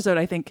first episode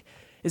I think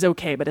is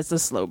okay, but it's a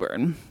slow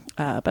burn.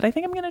 But I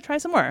think I'm going to try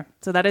some more.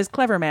 So that is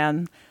Clever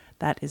Man.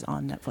 That is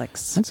on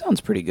Netflix. That sounds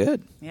pretty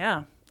good.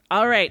 Yeah.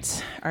 All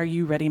right. Are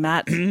you ready,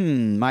 Matt?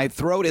 My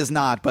throat is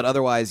not, but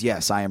otherwise,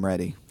 yes, I am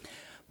ready.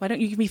 Why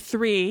don't you give me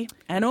 3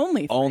 and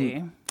only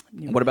 3?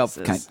 What about,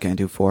 can I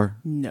do 4?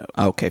 No.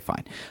 Okay,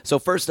 fine. So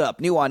first up,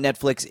 new on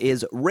Netflix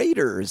is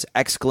Raiders!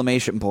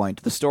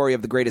 The story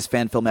of the greatest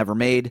fan film ever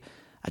made.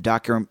 A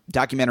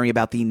documentary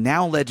about the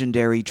now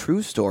legendary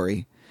true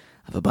story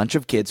of a bunch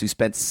of kids who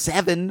spent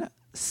seven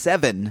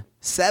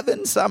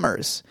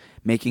summers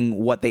making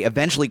what they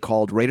eventually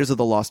called Raiders of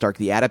the Lost Ark,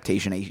 the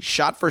adaptation, a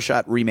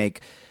shot-for-shot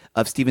remake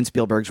of Steven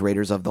Spielberg's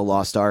Raiders of the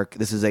Lost Ark.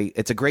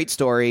 It's a great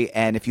story,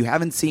 and if you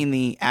haven't seen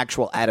the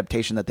actual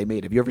adaptation that they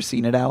made, have you ever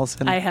seen it,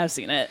 Allison? I have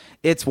seen it.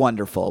 It's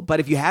wonderful.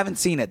 But if you haven't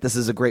seen it, this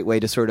is a great way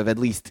to sort of at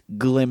least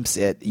glimpse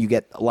it. You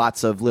get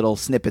lots of little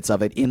snippets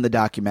of it in the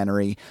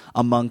documentary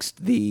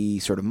amongst the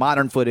sort of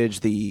modern footage,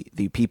 the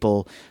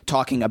people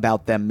talking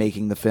about them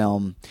making the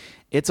film.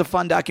 It's a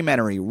fun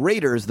documentary.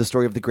 Raiders, the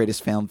story of the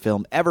greatest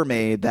film ever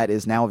made, that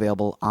is now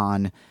available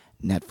on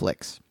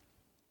Netflix.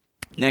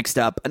 Next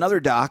up, another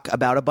doc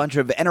about a bunch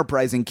of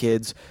enterprising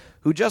kids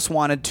who just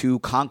wanted to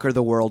conquer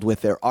the world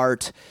with their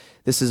art.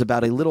 This is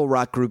about a little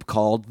rock group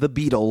called The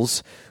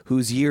Beatles,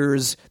 whose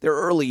their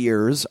early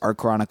years, are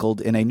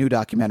chronicled in a new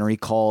documentary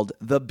called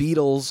The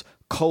Beatles,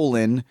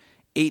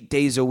 8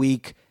 days a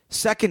week,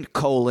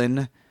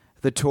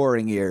 the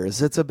touring years.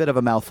 It's a bit of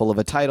a mouthful of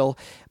a title,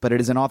 but it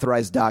is an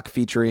authorized doc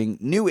featuring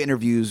new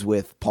interviews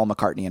with Paul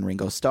McCartney and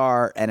Ringo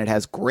Starr, and it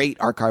has great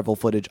archival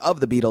footage of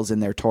the Beatles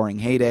in their touring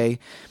heyday.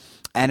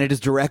 And it is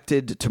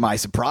directed, to my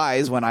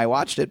surprise, when I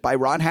watched it, by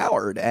Ron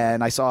Howard.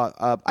 And I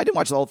didn't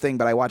watch the whole thing,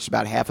 but I watched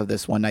about half of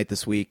this one night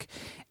this week.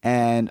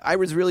 And I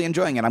was really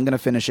enjoying it. I'm going to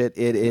finish it.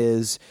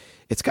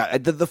 It's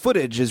got, the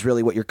footage is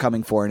really what you're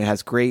coming for. And it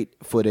has great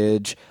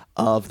footage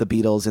of the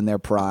Beatles in their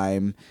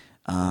prime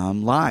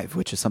live,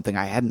 which is something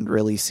I hadn't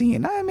really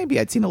seen. Maybe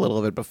I'd seen a little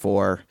of it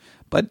before,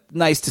 but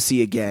nice to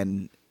see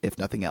again, if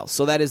nothing else.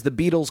 So that is The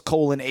Beatles,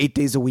 8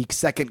 days a week,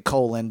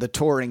 the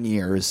touring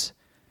years,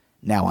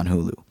 now on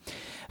Hulu.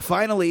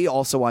 Finally,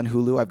 also on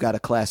Hulu, I've got a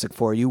classic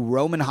for you,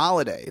 Roman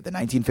Holiday, the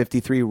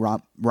 1953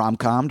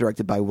 rom-com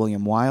directed by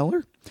William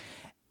Wyler.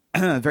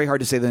 Very hard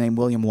to say the name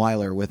William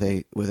Wyler with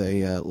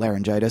a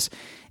laryngitis.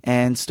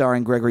 And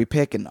starring Gregory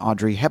Peck and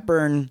Audrey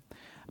Hepburn.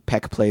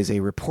 Peck plays a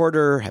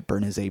reporter.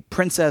 Hepburn is a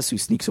princess who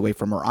sneaks away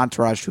from her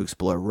entourage to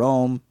explore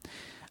Rome.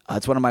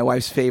 It's one of my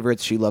wife's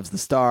favorites. She loves the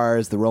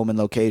stars, the Roman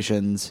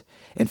locations.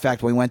 In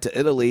fact, when we went to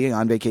Italy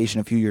on vacation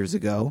a few years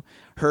ago,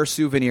 her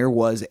souvenir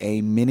was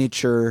a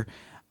miniature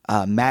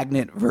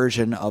magnet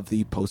version of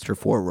the poster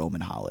for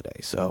Roman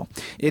Holiday. So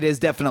it is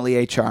definitely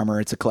a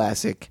charmer. It's a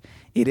classic.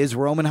 It is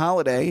Roman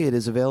Holiday. It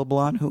is available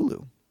on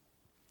Hulu.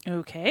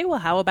 Okay, well,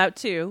 how about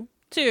two?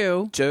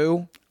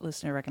 Two?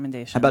 Listener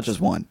recommendations. How about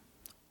just one?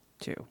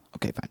 Two.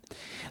 Okay, fine.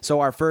 So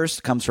our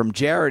first comes from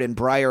Jared in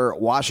Briar,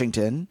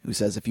 Washington, who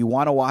says, if you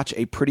want to watch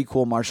a pretty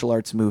cool martial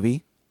arts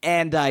movie,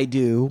 and I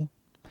do,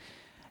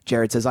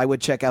 Jared says, I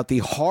would check out the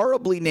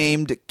horribly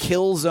named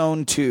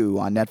Killzone 2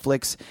 on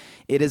Netflix.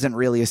 It isn't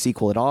really a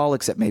sequel at all,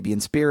 except maybe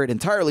in spirit.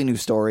 Entirely new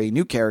story,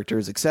 new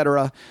characters,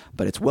 etc.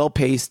 But it's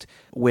well-paced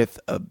with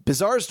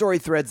bizarre story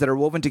threads that are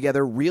woven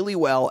together really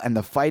well, and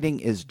the fighting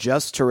is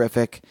just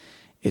terrific.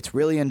 It's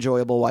really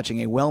enjoyable watching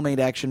a well-made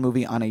action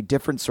movie on a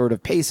different sort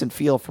of pace and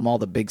feel from all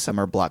the big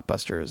summer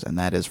blockbusters. And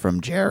that is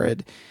from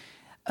Jared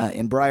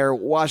in Briar,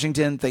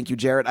 Washington. Thank you,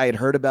 Jared. I had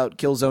heard about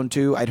Killzone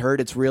 2. I'd heard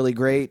it's really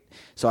great.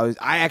 So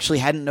I actually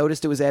hadn't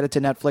noticed it was added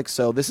to Netflix.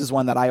 So this is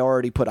one that I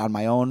already put on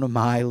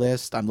my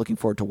list. I'm looking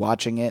forward to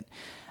watching it.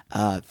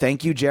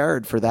 Thank you,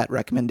 Jared, for that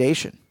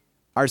recommendation.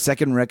 Our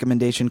second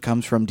recommendation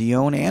comes from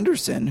Dione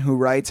Anderson, who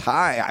writes,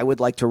 hi, I would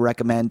like to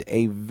recommend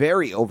a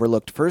very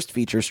overlooked first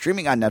feature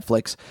streaming on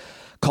Netflix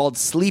called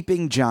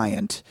Sleeping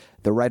Giant.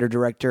 The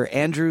writer-director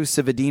Andrew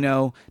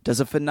Civadino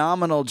does a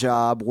phenomenal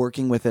job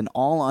working with an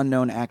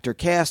all-unknown actor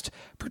cast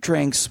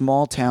portraying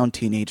small-town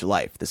teenage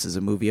life. This is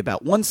a movie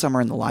about one summer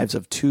in the lives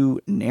of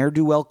two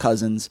ne'er-do-well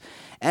cousins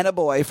and a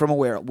boy from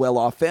a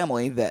well-off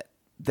family that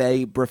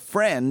they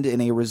befriend in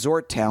a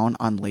resort town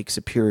on Lake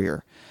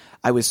Superior.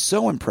 I was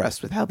so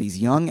impressed with how these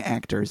young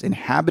actors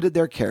inhabited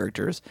their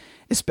characters,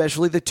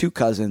 especially the two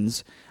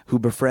cousins who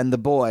befriend the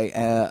boy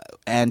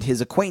and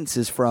his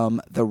acquaintances from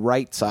the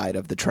right side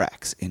of the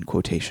tracks, in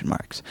quotation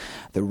marks.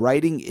 The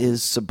writing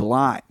is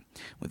sublime.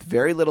 With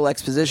very little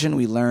exposition,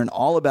 we learn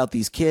all about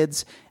these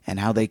kids and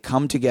how they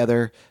come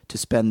together to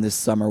spend this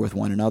summer with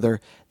one another.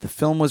 The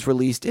film was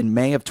released in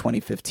May of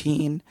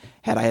 2015.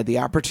 Had I had the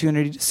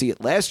opportunity to see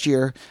it last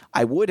year,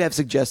 I would have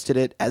suggested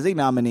it as a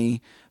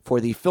nominee for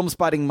the Film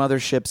Spotting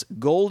Mothership's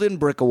Golden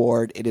Brick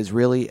Award. It is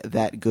really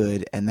that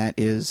good, and that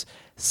is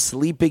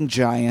Sleeping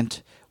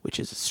Giant, which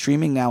is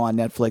streaming now on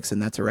Netflix,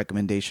 and that's a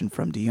recommendation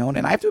from Dione.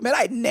 And I have to admit,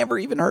 I'd never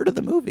even heard of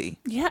the movie.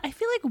 Yeah, I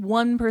feel like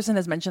one person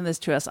has mentioned this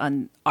to us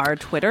on our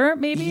Twitter,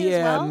 maybe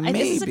as well. Maybe.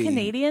 This is a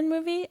Canadian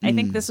movie. I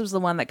think this was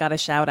the one that got a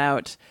shout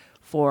out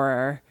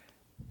for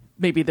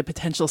maybe the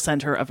potential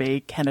center of a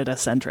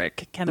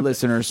Canada-centric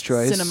Listener's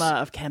Choice Cinema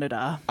of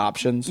Canada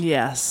options.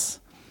 Yes.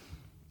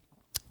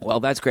 Well,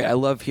 that's great. I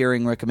love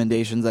hearing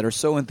recommendations that are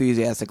so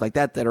enthusiastic like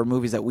that are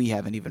movies that we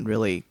haven't even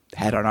really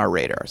had on our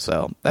radar.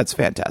 So that's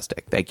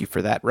fantastic. Thank you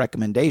for that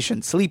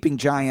recommendation. Sleeping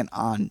Giant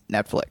on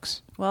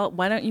Netflix. Well,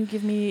 why don't you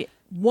give me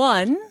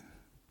one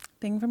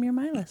thing from your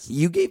My List?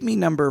 You gave me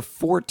number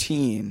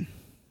 14,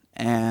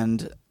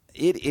 and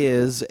it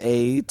is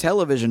a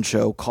television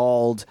show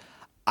called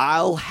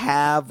I'll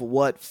Have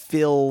What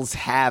Phil's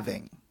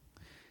Having.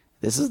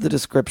 This is the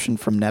description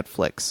from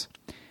Netflix.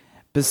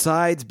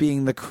 Besides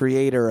being the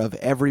creator of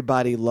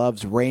Everybody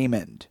Loves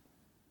Raymond,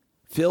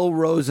 Phil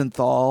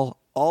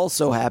Rosenthal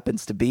also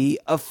happens to be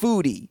a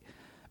foodie.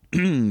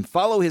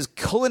 Follow his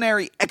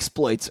culinary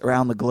exploits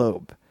around the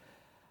globe.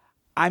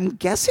 I'm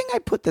guessing I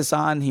put this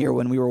on here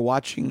when we were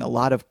watching a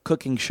lot of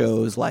cooking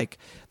shows like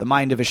The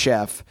Mind of a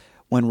Chef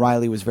when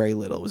Riley was very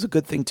little. It was a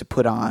good thing to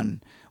put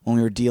on when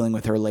we were dealing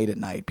with her late at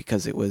night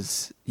because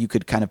you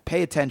could kind of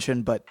pay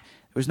attention, but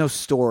there was no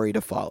story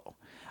to follow.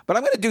 But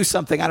I'm going to do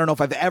something I don't know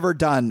if I've ever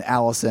done,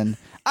 Allison.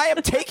 I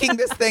am taking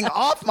this thing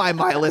off my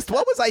list.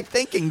 What was I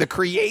thinking? The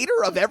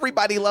creator of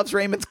Everybody Loves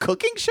Raymond's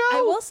cooking show?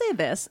 I will say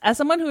this, as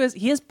someone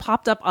he has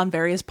popped up on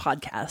various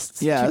podcasts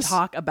to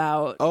talk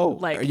about. Oh,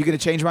 are you going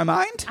to change my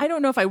mind? I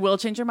don't know if I will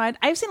change your mind.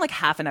 I've seen like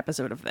half an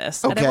episode of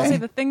this. Okay. And I will say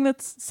the thing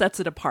that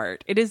sets it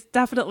apart, it is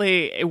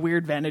definitely a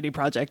weird vanity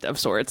project of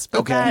sorts.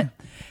 But that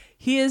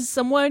he is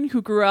someone who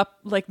grew up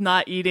like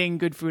not eating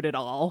good food at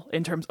all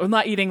or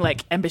not eating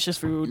like ambitious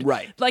food.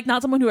 Right. Like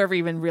not someone who ever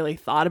even really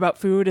thought about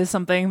food as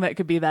something that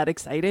could be that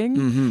exciting.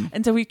 Mm-hmm.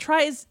 And so he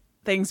tries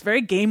things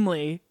very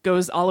gamely,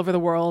 goes all over the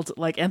world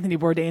like Anthony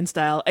Bourdain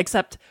style,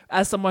 except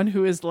as someone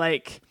who is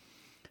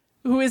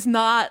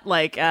not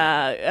like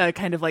a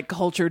kind of like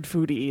cultured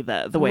foodie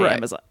the way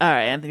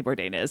Anthony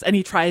Bourdain is. And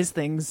he tries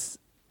things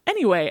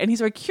anyway, and he's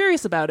very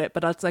curious about it,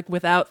 but it's like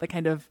without the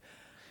kind of...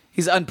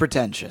 He's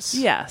unpretentious.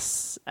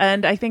 Yes.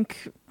 And I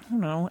think, I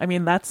don't know, I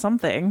mean, that's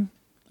something.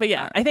 But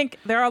yeah, I think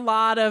there are a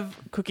lot of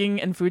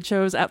cooking and food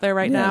shows out there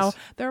right now.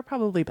 There are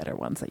probably better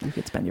ones that you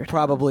could spend your time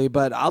Probably,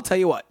 but I'll tell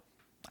you what.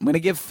 I'm going to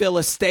give Phil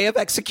a stay of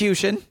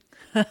execution.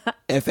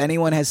 If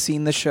anyone has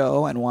seen the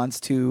show and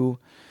wants to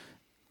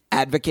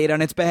advocate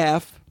on its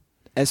behalf,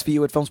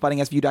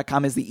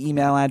 SVU@filmspottingsvu.com is the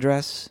email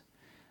address.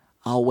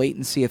 I'll wait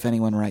and see if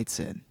anyone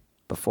writes in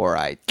before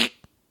I...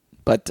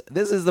 But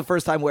this is the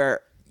first time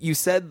where you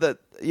said that,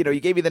 you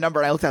gave me the number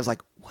and I looked at it, I was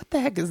like, what the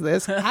heck is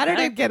this? How did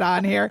it get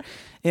on here?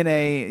 In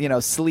a,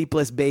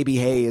 sleepless baby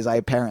haze, I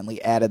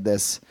apparently added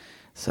this.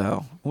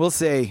 So we'll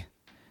see.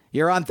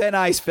 You're on thin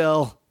ice,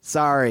 Phil.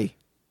 Sorry.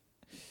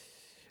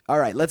 All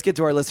right, let's get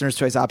to our listener's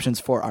choice options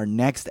for our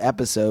next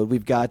episode.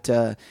 We've got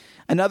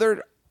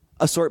another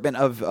assortment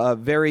of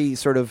very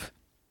sort of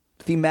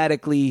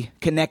thematically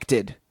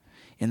connected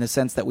in the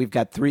sense that we've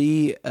got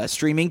 3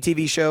 streaming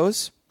TV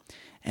shows,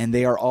 and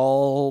they are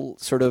all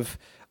sort of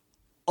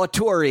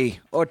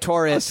tourist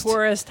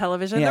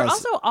television. Yes. They're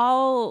also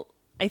all,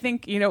 I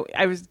think,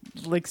 I was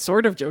like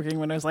sort of joking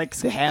when I was like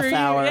the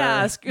half-hour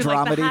dramedy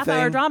like the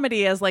half-hour thing.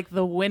 Dramedy as like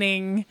the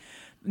winning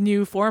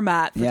new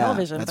format for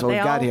television. That's but what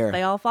we got here.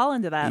 They all fall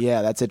into that.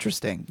 Yeah, that's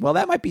interesting. Well,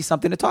 that might be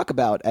something to talk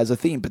about as a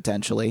theme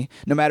potentially,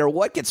 no matter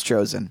what gets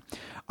chosen.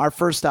 Our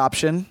first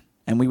option,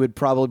 and we would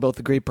probably both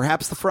agree,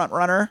 perhaps the front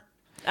runner.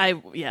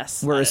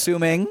 Yes. We're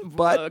assuming,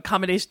 but a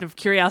combination of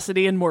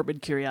curiosity and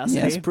morbid curiosity.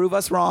 Yes, prove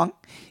us wrong.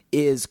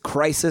 Is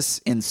Crisis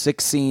in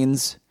 6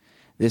 Scenes.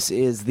 This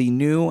is the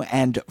new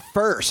and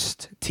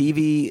first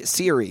TV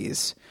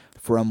series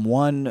from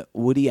one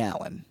Woody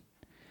Allen.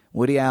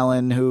 Woody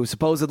Allen, who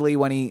supposedly,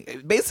 when he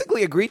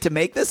basically agreed to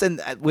make this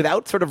and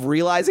without sort of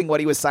realizing what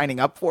he was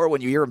signing up for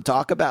when you hear him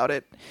talk about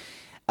it,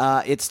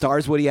 it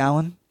stars Woody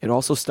Allen. It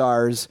also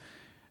stars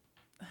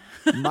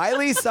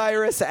Miley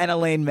Cyrus and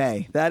Elaine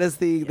May. That is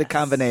the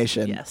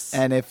combination. Yes.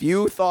 And if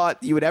you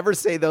thought you would ever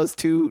say those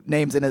 2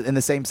 names in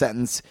the same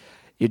sentence,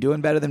 you're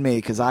doing better than me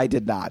because I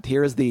did not.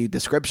 Here is the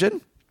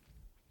description.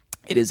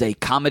 It is a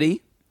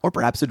comedy, or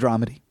perhaps a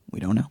dramedy,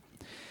 we don't know,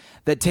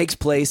 that takes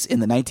place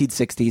in the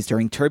 1960s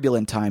during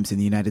turbulent times in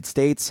the United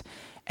States,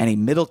 and a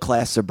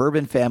middle-class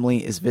suburban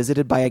family is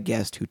visited by a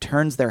guest who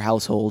turns their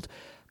household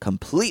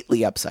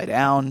completely upside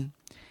down.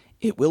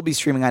 It will be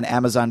streaming on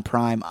Amazon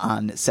Prime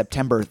on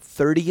September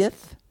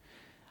 30th.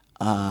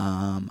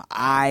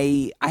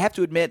 I have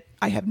to admit,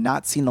 I have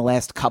not seen the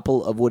last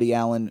couple of Woody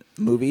Allen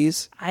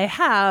movies. I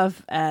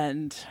have,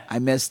 and I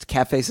missed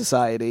Cafe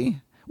Society,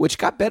 which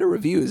got better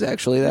reviews,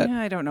 actually.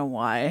 I don't know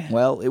why.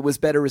 Well, it was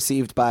better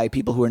received by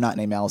people who are not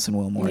named Alison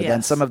Willmore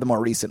than some of the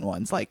more recent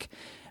ones, like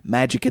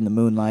Magic in the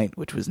Moonlight,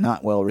 which was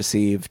not well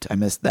received. I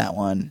missed that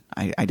one.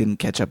 I didn't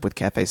catch up with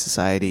Cafe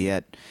Society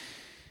yet.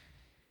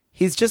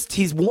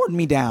 He's worn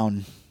me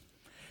down.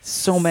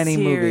 So many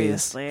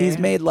movies. He's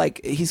made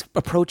he's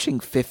approaching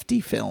 50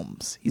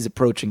 films. He's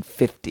approaching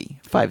 50.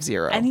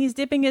 And he's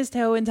dipping his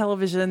toe in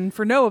television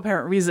for no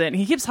apparent reason.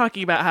 He keeps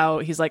talking about how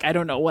he's like, I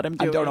don't know what I'm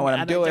doing. I don't know what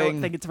I'm doing. I don't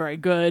think it's very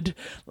good.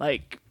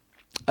 Like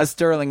a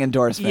sterling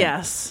endorsement.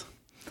 Yes.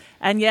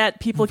 And yet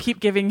people keep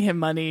giving him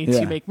money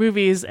to make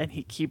movies, and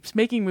he keeps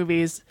making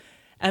movies,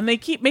 and they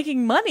keep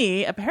making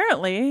money,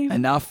 apparently.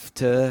 Enough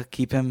to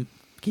keep him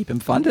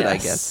funded, I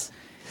guess.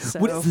 So.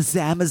 What is this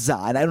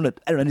Amazon? I don't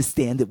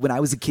understand it. When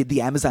I was a kid,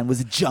 the Amazon was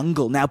a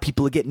jungle. Now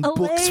people are getting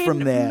books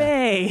from there.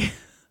 May.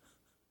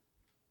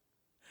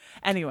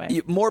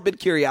 Anyway. Morbid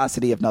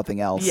curiosity, if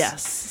nothing else.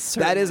 Yes.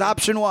 Certainly. That is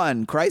option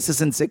 1,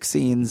 Crisis in 6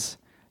 Scenes,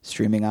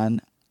 streaming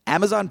on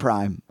Amazon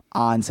Prime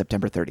on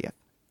September 30th.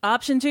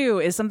 Option 2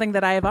 is something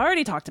that I have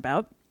already talked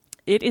about.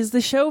 It is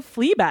the show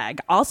Fleabag,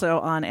 also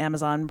on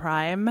Amazon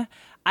Prime.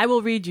 I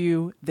will read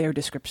you their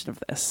description of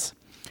this.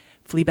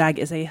 Fleabag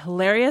is a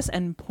hilarious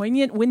and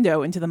poignant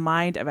window into the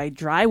mind of a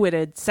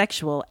dry-witted,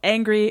 sexual,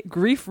 angry,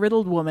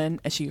 grief-riddled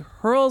woman as she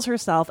hurls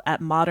herself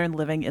at modern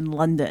living in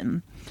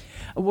London.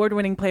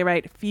 Award-winning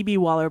playwright Phoebe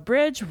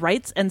Waller-Bridge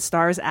writes and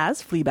stars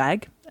as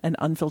Fleabag, an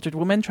unfiltered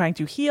woman trying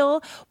to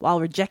heal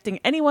while rejecting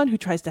anyone who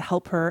tries to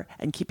help her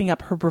and keeping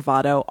up her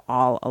bravado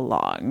all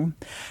along.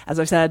 As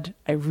I've said,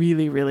 I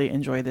really, really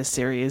enjoy this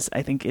series.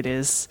 I think it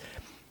is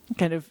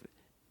kind of...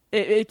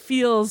 It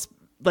feels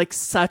like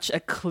such a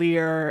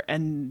clear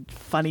and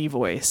funny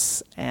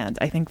voice. And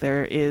I think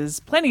there is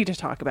plenty to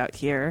talk about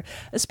here,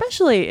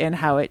 especially in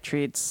how it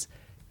treats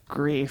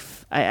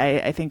grief.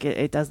 I think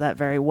it does that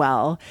very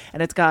well.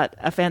 And it's got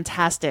a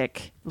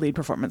fantastic lead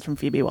performance from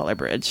Phoebe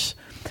Waller-Bridge.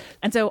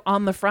 And so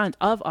on the front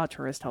of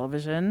Auteurs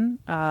Television,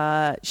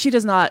 she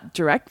does not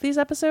direct these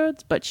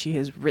episodes, but she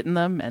has written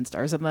them and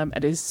stars in them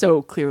and is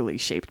so clearly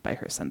shaped by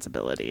her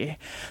sensibility.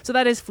 So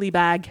that is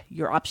Fleabag,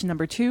 your option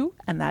number 2,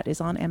 and that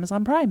is on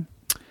Amazon Prime.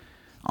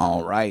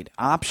 All right.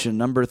 Option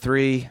number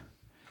 3.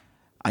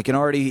 I can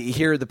already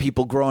hear the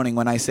people groaning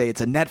when I say it's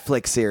a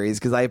Netflix series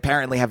because I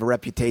apparently have a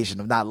reputation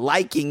of not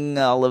liking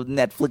all of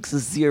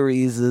Netflix's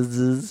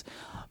series.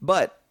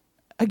 But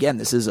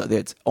again,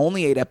 it's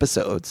only 8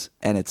 episodes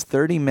and it's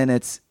 30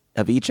 minutes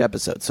of each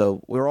episode.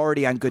 So we're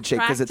already on good shape.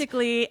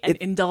 Practically an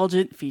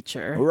indulgent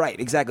feature. Right,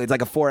 exactly. It's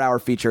like a 4-hour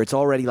feature. It's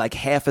already like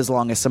half as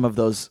long as some of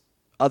those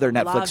other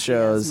Netflix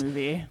shows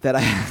that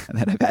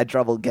I've had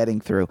trouble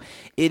getting through.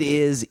 It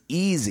is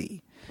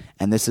easy.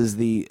 And this is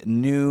the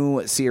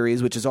new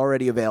series, which is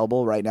already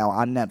available right now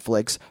on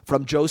Netflix,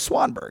 from Joe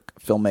Swanberg,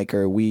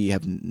 filmmaker we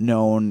have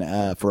known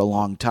for a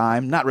long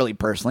time. Not really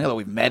personally, although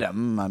we've met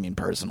him,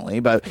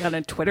 personally. But I got in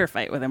a Twitter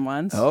fight with him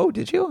once. Oh,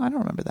 did you? I don't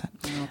remember that.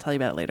 I'll tell you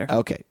about it later.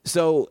 Okay.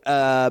 So,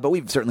 but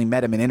we've certainly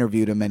met him and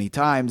interviewed him many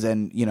times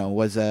and,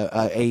 was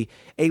a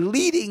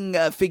leading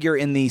figure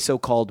in the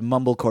so-called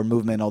mumblecore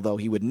movement, although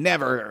he would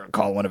never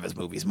call one of his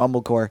movies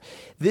mumblecore.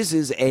 This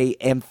is a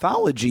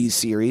anthology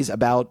series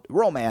about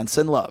romance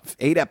and love.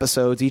 8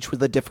 episodes, each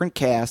with a different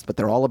cast, but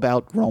they're all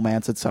about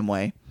romance in some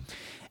way.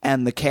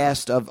 And the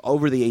cast of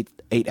over the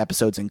eight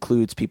episodes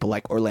includes people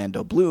like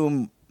Orlando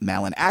Bloom,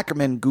 Malin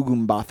Ackerman,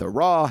 Gugu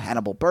Mbatha-Raw,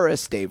 Hannibal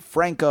Buress, Dave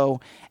Franco,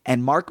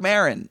 and Mark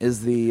Maron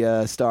is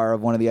the star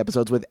of one of the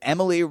episodes with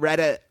Emily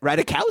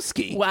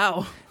Ratajkowski.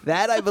 Wow.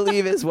 That, I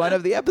believe, is one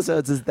of the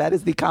episodes. That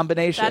is the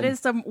combination. That is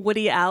some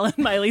Woody Allen,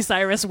 Miley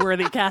Cyrus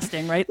worthy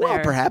casting right there. Well,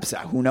 perhaps.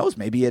 Who knows?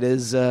 Maybe it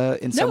is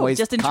in some ways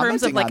just in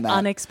terms of like that.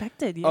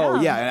 Unexpected. Yeah. Oh,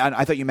 yeah.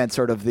 I thought you meant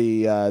sort of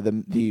the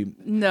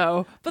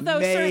No, but though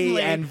May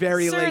certainly and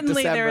very late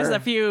December. There's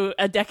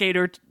a decade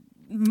or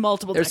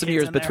multiple There's some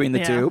years between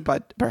the two,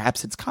 but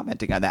perhaps it's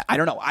commenting on that. I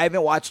don't know. I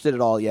haven't watched it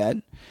at all yet.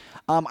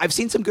 I've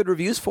seen some good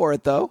reviews for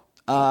it, though.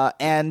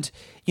 And,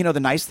 the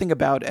nice thing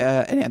about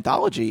an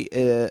anthology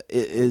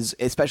is,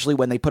 especially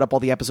when they put up all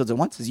the episodes at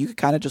once, is you could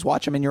kind of just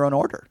watch them in your own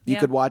order. You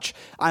could watch,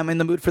 I'm in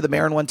the mood for the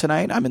Maron one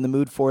tonight. I'm in the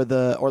mood for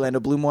the Orlando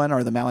Bloom one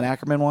or the Malin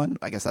Ackerman one.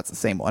 I guess that's the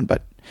same one,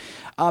 but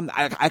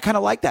I kind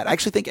of like that. I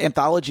actually think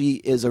anthology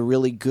is a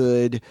really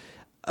good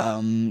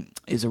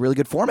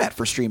format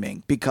for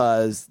streaming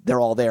because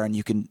they're all there and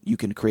you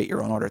can create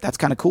your own order. That's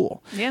kind of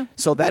cool. Yeah.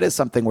 So that is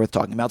something worth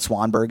talking about.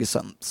 Swanberg is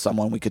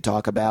someone we could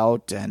talk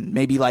about, and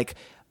maybe like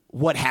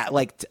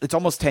it's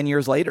almost 10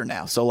 years later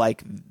now. So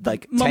like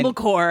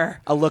mumblecore,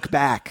 a look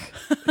back.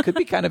 It could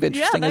be kind of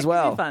interesting as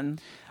well. Could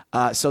be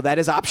fun. So that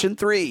is option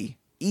 3,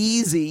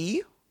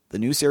 Easy, the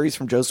new series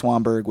from Joe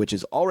Swanberg, which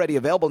is already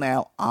available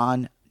now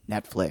on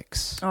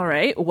Netflix. All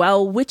right.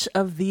 Well, which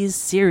of these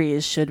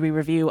series should we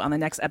review on the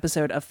next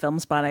episode of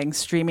Filmspotting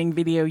Streaming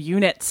Video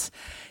Units?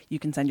 You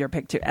can send your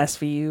pick to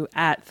SVU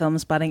at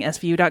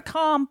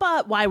filmspottingsvu.com,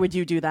 but why would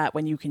you do that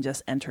when you can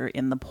just enter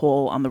in the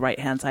poll on the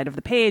right-hand side of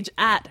the page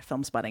at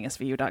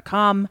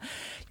filmspottingsvu.com?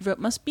 Your vote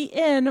must be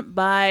in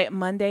by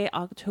Monday,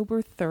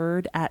 October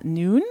 3rd at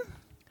noon.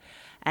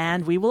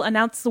 And we will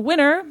announce the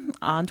winner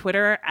on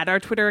Twitter at our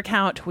Twitter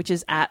account, which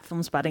is at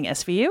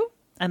filmspottingsvu.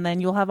 And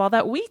then you'll have all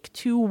that week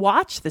to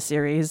watch the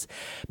series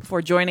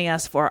before joining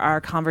us for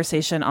our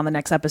conversation on the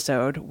next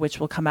episode, which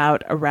will come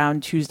out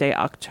around Tuesday,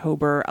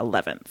 October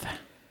 11th.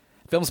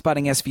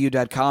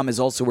 FilmspottingSVU.com is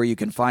also where you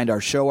can find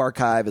our show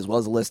archive, as well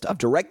as a list of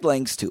direct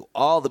links to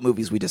all the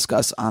movies we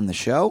discuss on the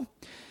show.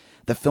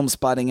 The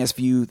Filmspotting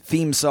SVU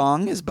theme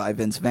song is by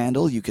Vince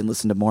Vandal. You can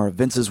listen to more of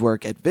Vince's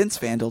work at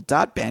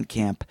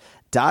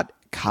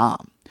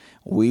vincevandal.bandcamp.com.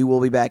 We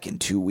will be back in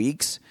 2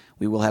 weeks.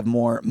 We will have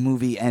more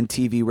movie and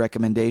TV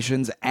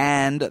recommendations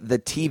and the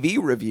TV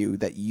review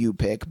that you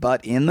pick.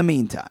 But in the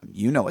meantime,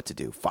 you know what to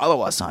do. Follow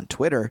us on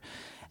Twitter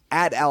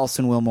at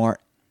Allison Wilmore,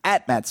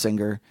 at Matt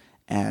Singer,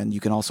 and you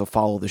can also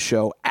follow the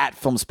show at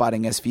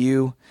Filmspotting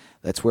SVU.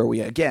 That's where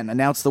we, again,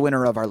 announce the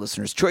winner of our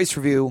Listener's Choice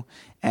Review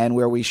and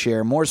where we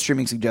share more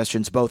streaming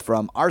suggestions, both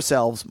from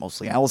ourselves,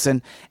 mostly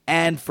Allison,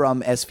 and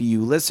from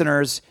SVU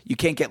listeners. You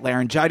can't get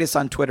laryngitis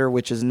on Twitter,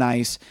 which is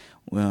nice.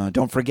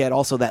 Don't forget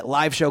also that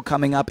live show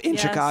coming up in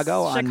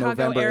Chicago on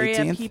November 18th.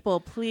 Area people,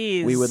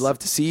 please. We would love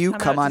to see you.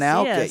 Come on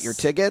out, get your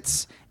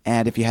tickets.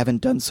 And if you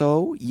haven't done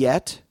so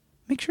yet,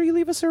 make sure you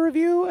leave us a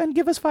review and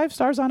give us 5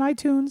 stars on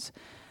iTunes.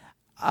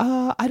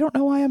 I don't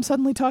know why I'm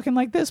suddenly talking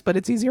like this, but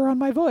it's easier on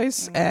my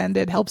voice, and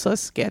it helps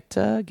us get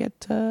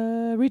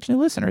reach new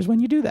listeners when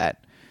you do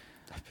that.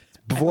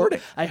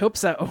 I hope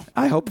so.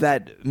 I hope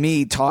that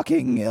me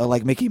talking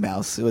like Mickey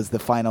Mouse was the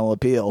final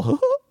appeal.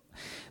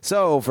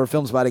 So, for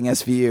Filmspotting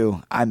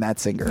SVU, I'm Matt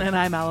Singer. And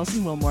I'm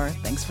Allison Wilmore.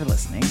 Thanks for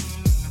listening.